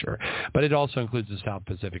not really sure. But it also includes the South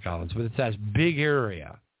Pacific Islands. But it's that big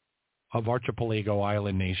area of archipelago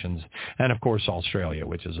island nations, and of course Australia,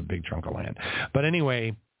 which is a big chunk of land. But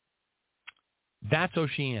anyway, that's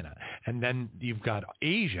Oceania. And then you've got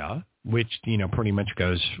Asia, which, pretty much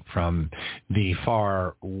goes from the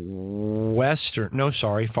far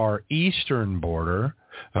eastern border,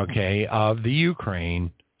 okay, of the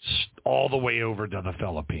Ukraine all the way over to the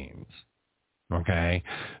Philippines. Okay,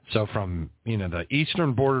 so from, the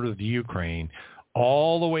eastern border of the Ukraine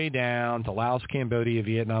all the way down to Laos, Cambodia,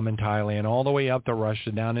 Vietnam, and Thailand, all the way up to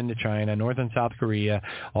Russia, down into China, North and South Korea,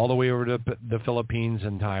 all the way over to the Philippines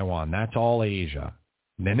and Taiwan. That's all Asia.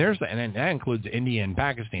 Then and that includes India and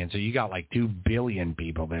Pakistan. So you got like 2 billion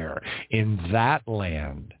people there in that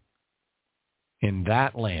land.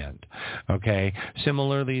 Okay.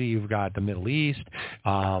 Similarly, you've got the Middle East.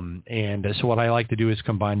 And so what I like to do is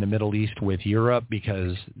combine the Middle East with Europe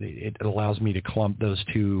because it allows me to clump those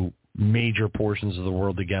 2 major portions of the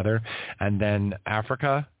world together. And then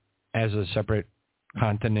Africa as a separate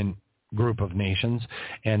continent group of nations,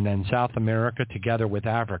 and then South America together with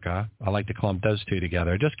Africa. I like to clump those 2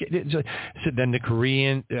 together. Then the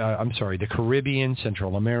Caribbean,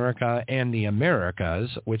 Central America, and the Americas,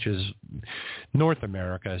 which is North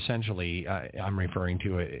America, essentially. I'm referring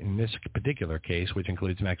to it in this particular case, which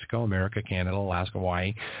includes Mexico, America, Canada, Alaska,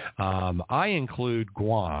 Hawaii. I include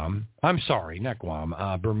Guam. I'm sorry, not Guam,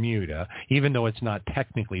 Bermuda, even though it's not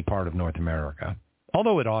technically part of North America,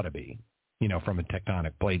 although it ought to be. From a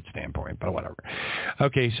tectonic plate standpoint, but whatever.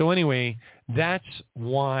 Okay, so anyway, that's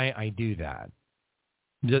why I do that.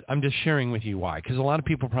 I'm just sharing with you why, because a lot of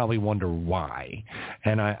people probably wonder why,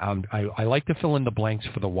 and I like to fill in the blanks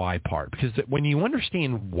for the why part, because when you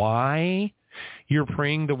understand why you're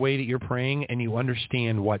praying the way that you're praying, and you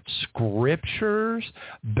understand what scriptures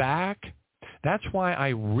back, that's why I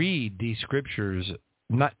read these scriptures.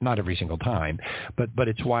 Not every single time, but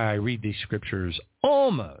it's why I read these scriptures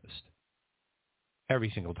almost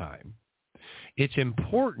every single time. It's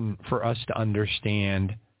important for us to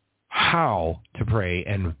understand how to pray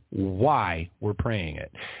and why we're praying it.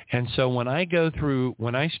 And so when I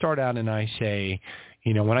start out and I say,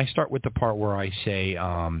 when I start with the part where I say,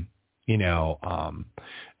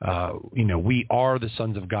 we are the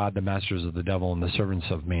sons of God, the masters of the devil, and the servants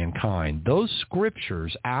of mankind. Those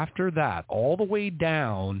scriptures, after that, all the way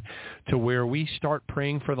down to where we start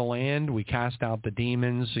praying for the land, we cast out the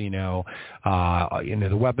demons, the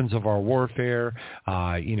weapons of our warfare,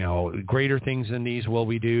 greater things than these will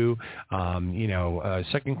we do. Colossians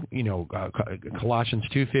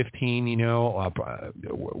 2:15,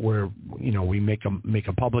 where we make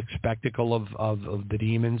a public spectacle of the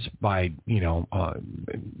demons by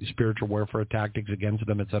spiritual warfare tactics against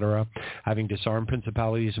them, etc. Having disarmed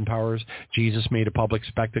principalities and powers, Jesus made a public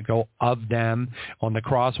spectacle of them on the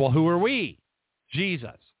cross. Well, who are we?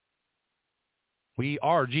 Jesus. We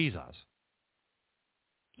are Jesus.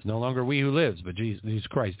 It's no longer we who lives, but Jesus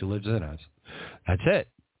Christ who lives in us. That's it.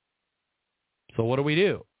 So what do we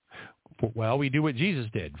do? Well, we do what Jesus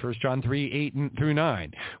did. 1 John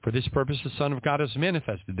 3:8-9. For this purpose the Son of God is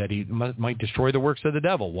manifested, that he might destroy the works of the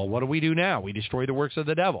devil. Well, what do we do now? We destroy the works of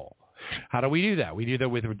the devil. How do we do that? We do that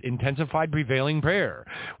with intensified prevailing prayer.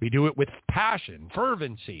 We do it with passion,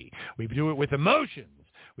 fervency. We do it with emotions.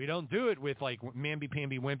 We don't do it with like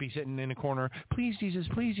mamby-pamby wimpy sitting in a corner, please Jesus,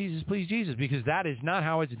 please Jesus, please Jesus, because that is not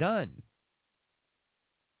how it's done.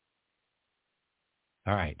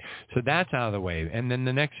 All right, so that's out of the way. And then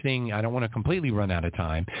the next thing, I don't want to completely run out of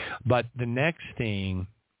time, but the next thing,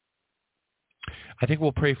 I think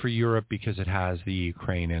we'll pray for Europe because it has the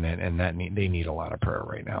Ukraine in it, and they need a lot of prayer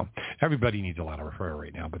right now. Everybody needs a lot of prayer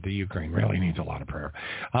right now, but the Ukraine really needs a lot of prayer.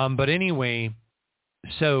 But anyway,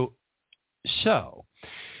 so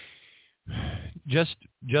just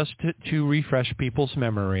to refresh people's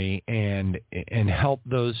memory and help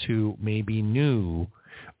those who may be new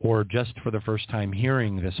or just for the first time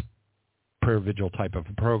hearing this prayer vigil type of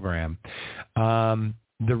a program,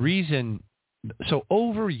 the reason, so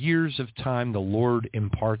over years of time, the Lord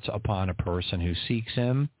imparts upon a person who seeks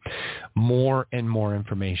him more and more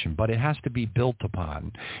information, but it has to be built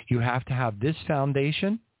upon. You have to have this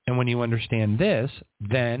foundation, and when you understand this,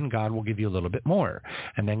 then God will give you a little bit more,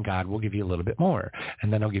 and then God will give you a little bit more,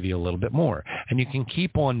 and then he'll give you a little bit more. And you can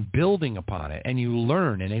keep on building upon it, and you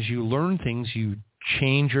learn, and as you learn things, you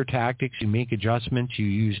change your tactics, you make adjustments, you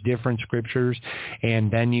use different scriptures,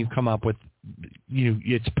 and then you come up with,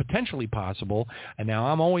 it's potentially possible. And now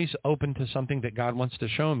I'm always open to something that God wants to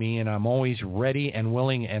show me, and I'm always ready and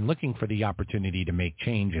willing and looking for the opportunity to make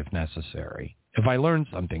change if necessary, if I learn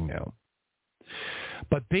something new.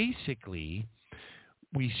 But basically,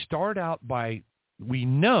 we start out by, we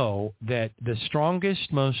know that the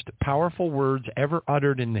strongest, most powerful words ever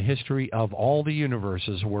uttered in the history of all the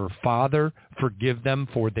universes were, Father, forgive them,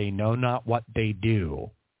 for they know not what they do.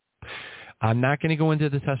 I'm not going to go into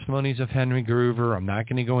the testimonies of Henry Groover. I'm not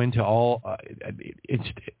going to go into all, it's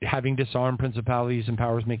having disarmed principalities and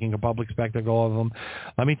powers, making a public spectacle of them.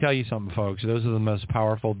 Let me tell you something, folks. Those are the most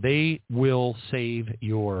powerful. They will save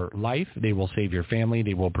your life. They will save your family.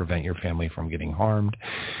 They will prevent your family from getting harmed.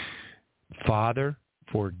 Father,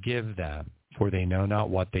 forgive them. for they know not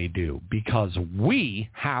what they do, because we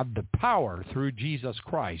have the power through Jesus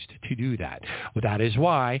Christ to do that. That is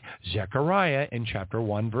why Zechariah in chapter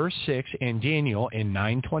 1, verse 6, and Daniel in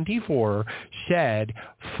 9:24 said,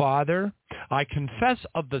 Father, I confess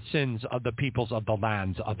of the sins of the peoples of the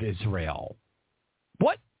lands of Israel.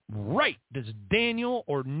 What right does Daniel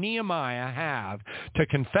or Nehemiah have to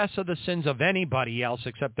confess of the sins of anybody else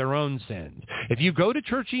except their own sins? If you go to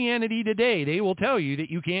Churchianity today, they will tell you that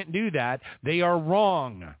you can't do that. They are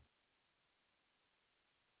wrong.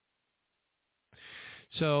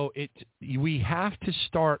 So we have to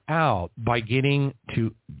start out by getting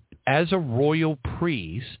to, as a royal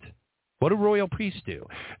priest. What do royal priests do?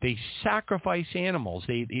 They sacrifice animals.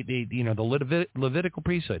 The Levitical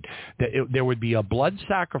priesthood. There would be a blood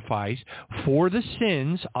sacrifice for the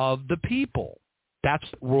sins of the people. That's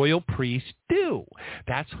what royal priests do.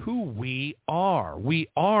 That's who we are. We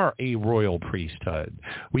are a royal priesthood.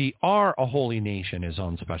 We are a holy nation, his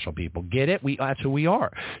own special people. Get it? That's who we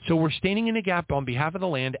are. So we're standing in the gap on behalf of the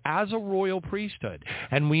land as a royal priesthood.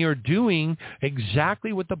 And we are doing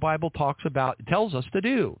exactly what the Bible tells us to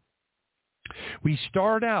do. We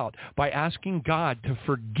start out by asking God to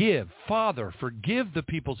forgive. Father, forgive the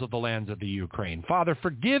peoples of the lands of the Ukraine. Father,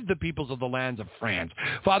 forgive the peoples of the lands of France.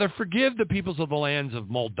 Father, forgive the peoples of the lands of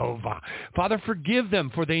Moldova. Father, forgive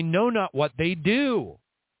them, for they know not what they do.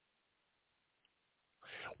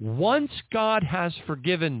 Once God has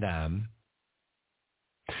forgiven them,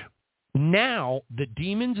 now the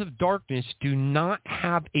demons of darkness do not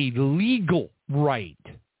have a legal right.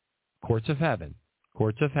 Courts of heaven.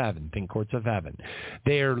 Courts of heaven. Think courts of heaven.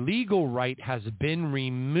 Their legal right has been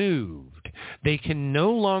removed. They can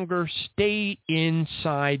no longer stay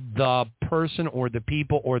inside the person or the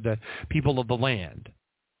people of the land.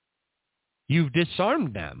 You've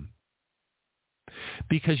disarmed them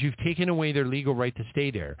because you've taken away their legal right to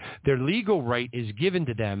stay there. Their legal right is given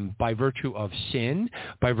to them by virtue of sin,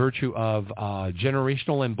 by virtue of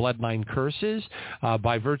generational and bloodline curses,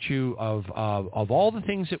 by virtue of all the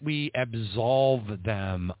things that we absolve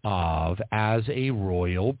them of as a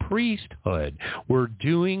royal priesthood. We're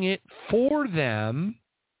doing it for them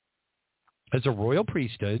as a royal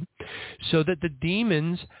priesthood so that the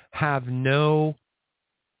demons have no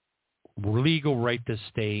legal right to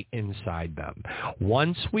stay inside them.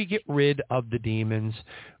 Once we get rid of the demons,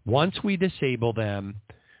 once we disable them,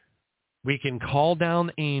 we can call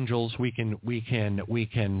down angels. We can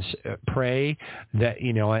pray that,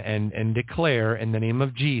 and declare in the name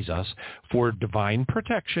of Jesus for divine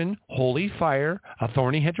protection, holy fire, a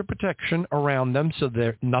thorny hedge of protection around them, so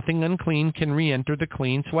that nothing unclean can re-enter the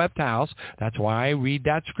clean swept house. That's why I read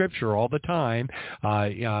that scripture all the time.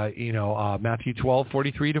 Matthew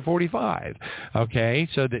 12:43-45. Okay,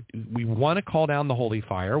 so that we want to call down the holy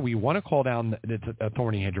fire. We want to call down the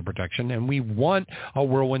thorny hedge of protection, and we want a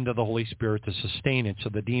whirlwind of the Holy Spirit to sustain it so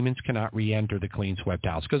the demons cannot re-enter the clean swept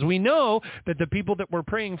house. Because we know that the people that we're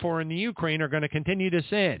praying for in the Ukraine are going to continue to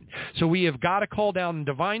sin. So we have got to call down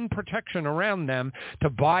divine protection around them to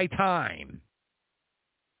buy time.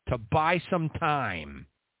 To buy some time.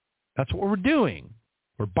 That's what we're doing.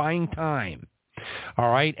 We're buying time. All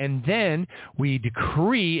right, and then we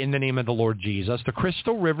decree in the name of the Lord Jesus, the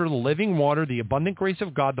crystal river, the living water, the abundant grace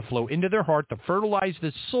of God to flow into their heart, to fertilize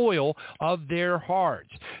the soil of their hearts.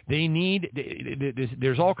 They need,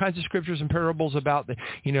 there's all kinds of scriptures and parables about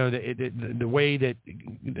the way that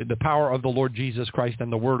the power of the Lord Jesus Christ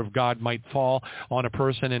and the Word of God might fall on a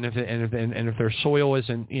person, and if their soil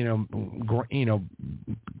isn't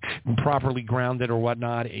properly grounded or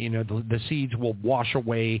whatnot, the seeds will wash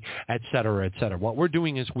away, et cetera, et cetera. What we're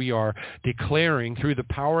doing is we are declaring through the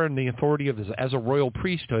power and the authority of as a royal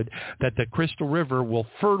priesthood that the crystal river will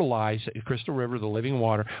fertilize, crystal river, the living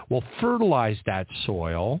water, will fertilize that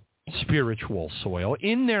soil, spiritual soil,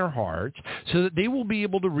 in their hearts so that they will be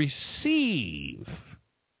able to receive.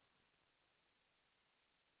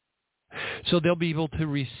 So they'll be able to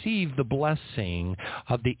receive the blessing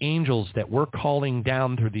of the angels that we're calling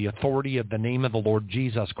down through the authority of the name of the Lord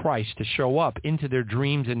Jesus Christ to show up into their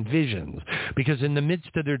dreams and visions. Because in the midst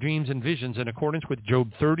of their dreams and visions, in accordance with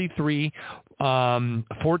Job 33,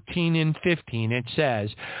 14 and 15, it says,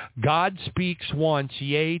 God speaks once,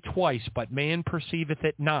 yea, twice, but man perceiveth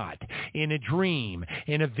it not. In a dream,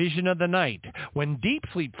 in a vision of the night, when deep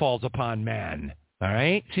sleep falls upon man. All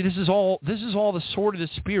right? See, this is all the sword of the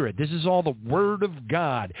Spirit. This is all the Word of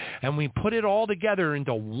God. And we put it all together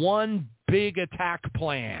into one big attack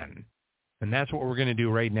plan. And that's what we're going to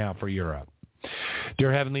do right now for Europe.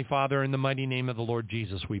 Dear Heavenly Father, in the mighty name of the Lord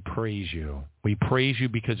Jesus, we praise you. We praise you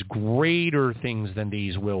because greater things than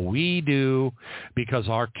these will we do because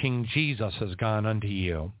our King Jesus has gone unto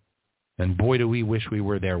you. And boy, do we wish we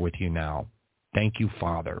were there with you now. Thank you,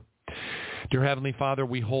 Father. Dear Heavenly Father,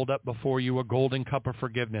 we hold up before you a golden cup of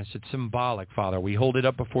forgiveness. It's symbolic, Father. We hold it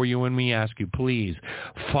up before you and we ask you, please,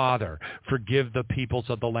 Father, forgive the peoples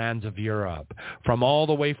of the lands of Europe, from all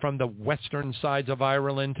the way from the western sides of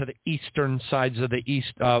Ireland to the eastern sides of the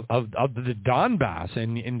east of the Donbass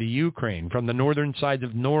in the Ukraine, from the northern sides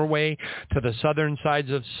of Norway to the southern sides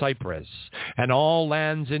of Cyprus, and all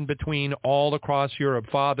lands in between, all across Europe.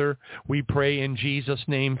 Father, we pray in Jesus'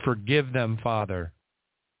 name, forgive them, Father,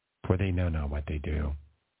 for they know not what they do.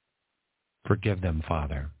 Forgive them,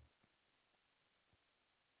 Father.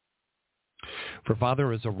 For,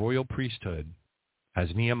 Father, as a royal priesthood, as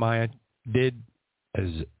Nehemiah did, as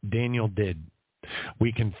Daniel did,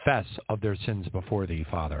 we confess of their sins before thee,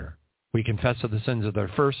 Father. We confess of the sins of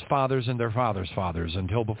their first fathers and their fathers' fathers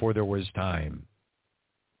until before there was time.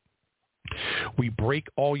 We break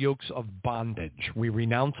all yokes of bondage. We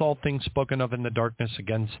renounce all things spoken of in the darkness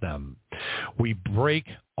against them. We break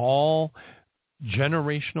all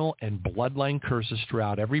generational and bloodline curses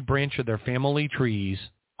throughout every branch of their family trees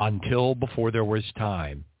until before there was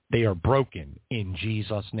time. They are broken in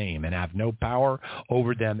Jesus' name and have no power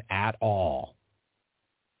over them at all.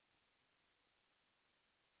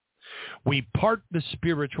 We part the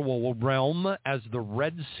spiritual realm as the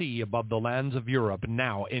Red Sea above the lands of Europe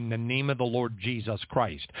now in the name of the Lord Jesus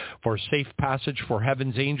Christ, for safe passage for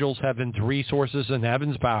heaven's angels, heaven's resources, and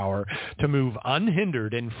heaven's power to move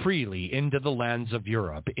unhindered and freely into the lands of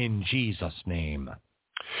Europe in Jesus' name.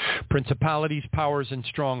 Principalities, powers, and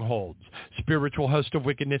strongholds, spiritual host of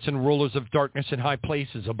wickedness and rulers of darkness in high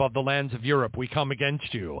places above the lands of Europe, we come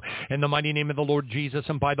against you. In the mighty name of the Lord Jesus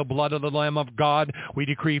and by the blood of the Lamb of God, we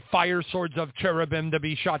decree fire swords of cherubim to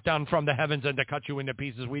be shot down from the heavens and to cut you into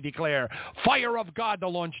pieces. We declare fire of God to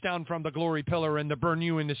launch down from the glory pillar and to burn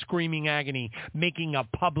you into screaming agony, making a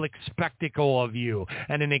public spectacle of you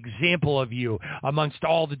and an example of you amongst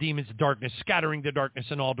all the demons of darkness, scattering the darkness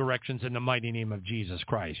in all directions in the mighty name of Jesus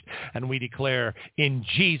Christ. And we declare in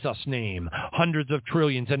Jesus' name, hundreds of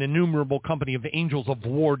trillions, an innumerable company of angels of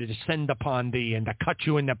war to descend upon thee and to cut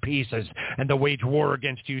you into pieces and to wage war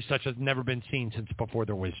against you such as never been seen since before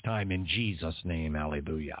there was time. In Jesus' name,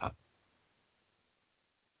 hallelujah.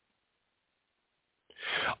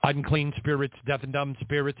 Unclean spirits, deaf and dumb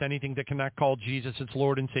spirits, anything that cannot call Jesus its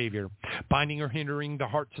Lord and Savior, binding or hindering the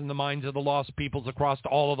hearts and the minds of the lost peoples across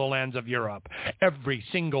all of the lands of Europe. Every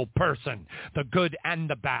single person, the good and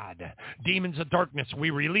the bad. Demons of darkness, we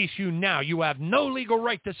release you now. You have no legal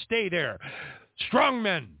right to stay there. Strong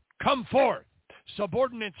men, come forth.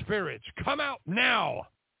 Subordinate spirits, come out now.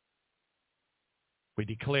 We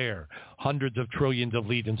declare hundreds of trillions of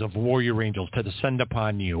legions of warrior angels to descend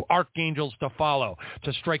upon you, archangels to follow,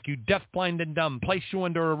 to strike you deaf, blind, and dumb, place you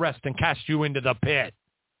under arrest, and cast you into the pit.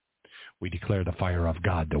 We declare the fire of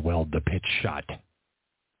God to weld the pit shut.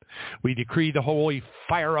 We decree the holy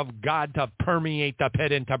fire of God to permeate the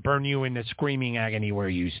pit and to burn you into screaming agony where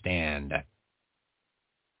you stand.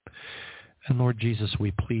 And Lord Jesus,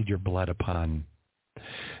 we plead your blood upon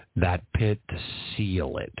that pit to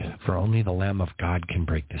seal it, for only the Lamb of God can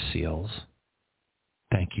break the seals.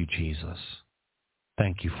 Thank you, Jesus.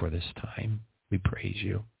 Thank you for this time. We praise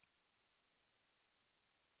you.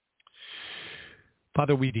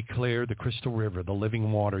 Father, we declare the crystal river, the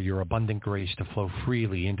living water, your abundant grace to flow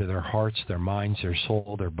freely into their hearts, their minds, their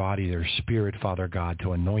soul, their body, their spirit, Father God,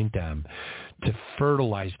 to anoint them, to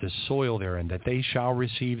fertilize the soil therein, that they shall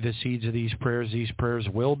receive the seeds of these prayers. These prayers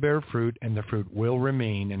will bear fruit, and the fruit will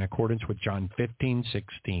remain in accordance with John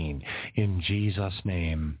 15:16. In Jesus'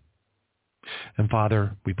 name. And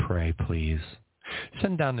Father, we pray, please,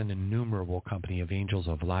 send down an innumerable company of angels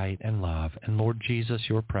of light and love, and Lord Jesus,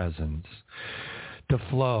 your presence, to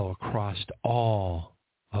flow across all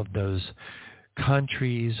of those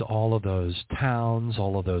countries, all of those towns,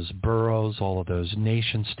 all of those boroughs, all of those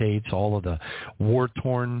nation states, all of the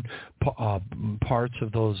war-torn parts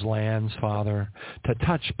of those lands, Father, to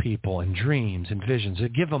touch people in dreams and visions, to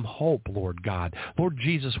give them hope, Lord God. Lord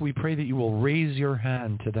Jesus, we pray that you will raise your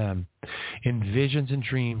hand to them in visions and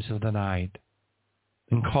dreams of the night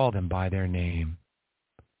and call them by their name.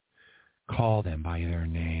 Call them by their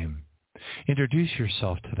name. Introduce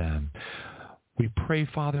yourself to them. We pray,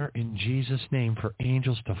 Father, in Jesus' name for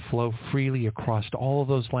angels to flow freely across all of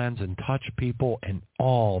those lands and touch people in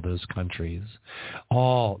all those countries.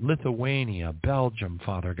 All Lithuania, Belgium,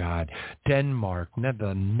 Father God, Denmark,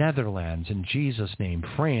 the Netherlands, in Jesus' name,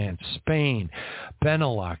 France, Spain,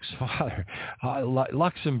 Benelux, Father,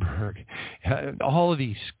 Luxembourg, all of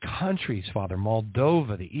these countries, Father,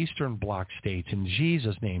 Moldova, the Eastern Bloc states, in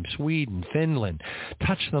Jesus' name, Sweden, Finland,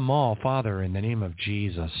 touch them all, Father, in the name of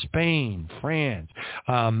Jesus. Spain, France,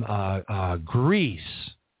 Greece,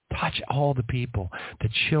 touch all the people, the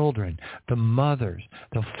children, the mothers,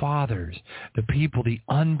 the fathers, the people, the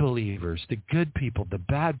unbelievers, the good people, the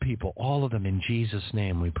bad people, all of them in Jesus'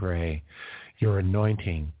 name we pray. Your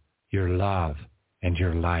anointing, your love, and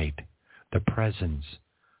your light, the presence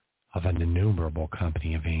of an innumerable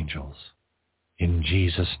company of angels. In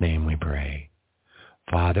Jesus' name we pray.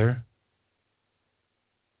 Father,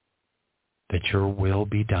 that your will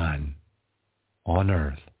be done on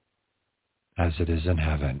earth as it is in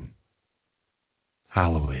heaven.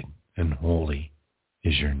 Hallowed and holy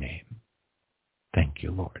is your name. Thank you,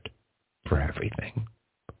 Lord, for everything.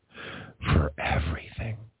 For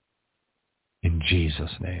everything. In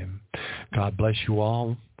Jesus' name. God bless you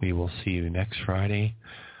all. We will see you next Friday,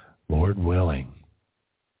 Lord willing.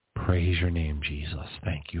 Praise your name, Jesus.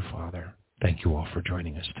 Thank you, Father. Thank you all for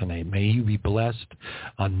joining us tonight. May you be blessed,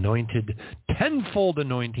 anointed, tenfold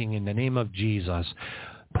anointing in the name of Jesus.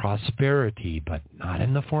 Prosperity, but not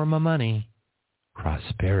in the form of money.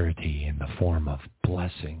 Prosperity in the form of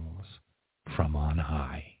blessings from on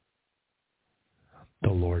high. The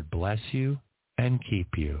Lord bless you and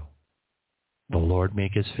keep you. The Lord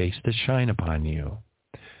make his face to shine upon you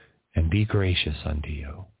and be gracious unto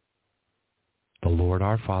you. The Lord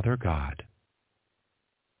our Father God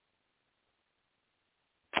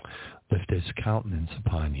lift his countenance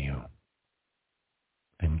upon you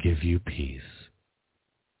and give you peace.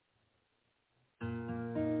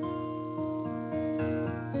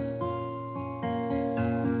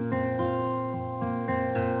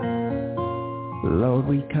 Lord,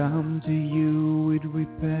 we come to you with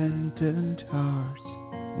repentant hearts.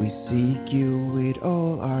 We seek you with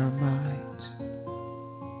all our might.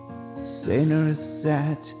 Sinners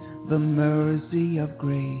at the mercy of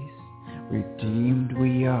grace, redeemed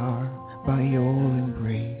we are by your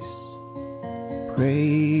embrace.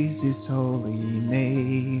 Praise his holy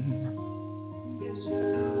name.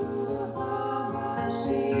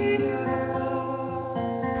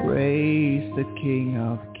 Praise the King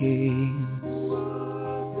of Kings.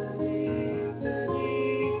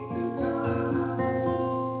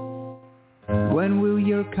 When will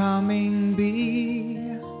your coming be?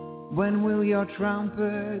 When will your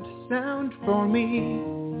trumpet sound for me?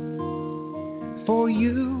 For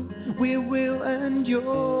you we will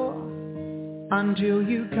endure until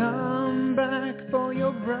you come back for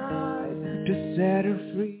your bride to set her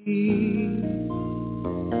free.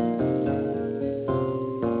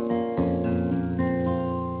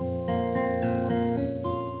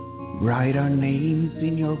 Write our names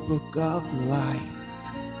in your book of life.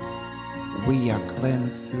 We are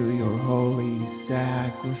cleansed through your holy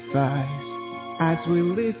sacrifice as we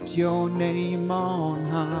lift your name on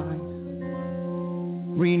high.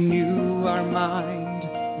 Renew our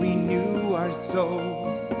mind, renew our soul,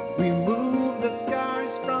 remove the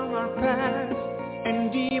scars from our past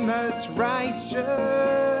and deem us righteous.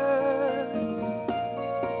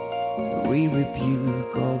 We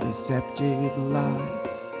rebuke all deceptive lies.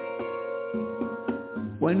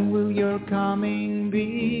 When will your coming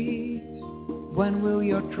be? When will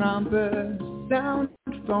your trumpet sound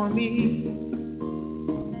for me?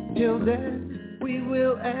 Till then we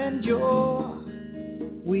will endure.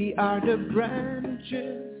 We are the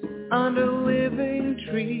branches on the living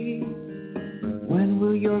tree. When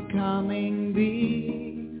will your coming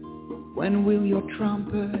be? When will your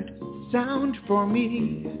trumpet sound for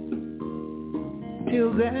me?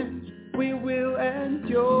 Till then we will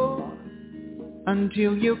endure.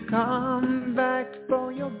 Until you come back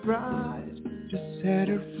for your bride to set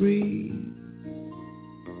her free.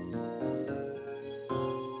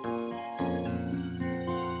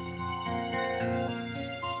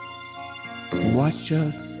 Watch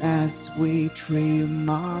us as we trim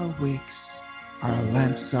our wicks. Our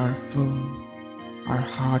lamps are full, our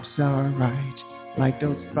hearts are right. Like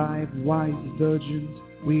those 5 wise virgins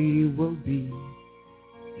we will be.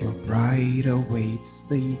 Your bride awaits,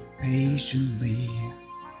 sleep patiently.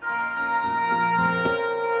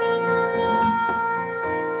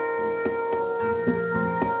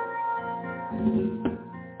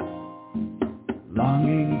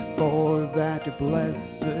 Longing for that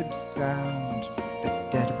blessed sound, the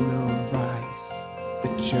dead will rise,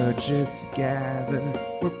 the churches gather,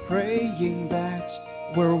 we're praying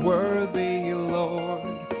that we're worthy, Lord,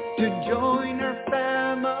 to join our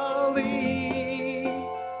family.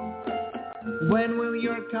 When will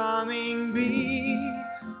your coming be?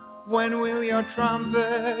 When will your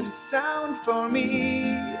trumpet sound for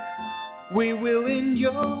me? We will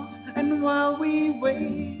endure, and while we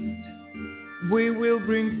wait, we will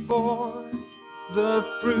bring forth the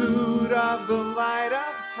fruit of the light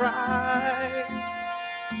of Christ.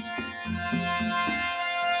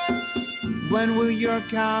 When will your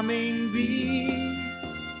coming be?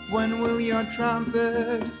 When will your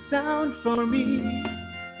trumpet sound for me?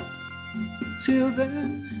 Till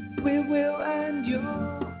then we will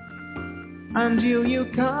endure, until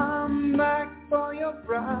you come back for your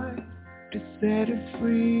bride to set her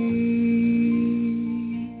free.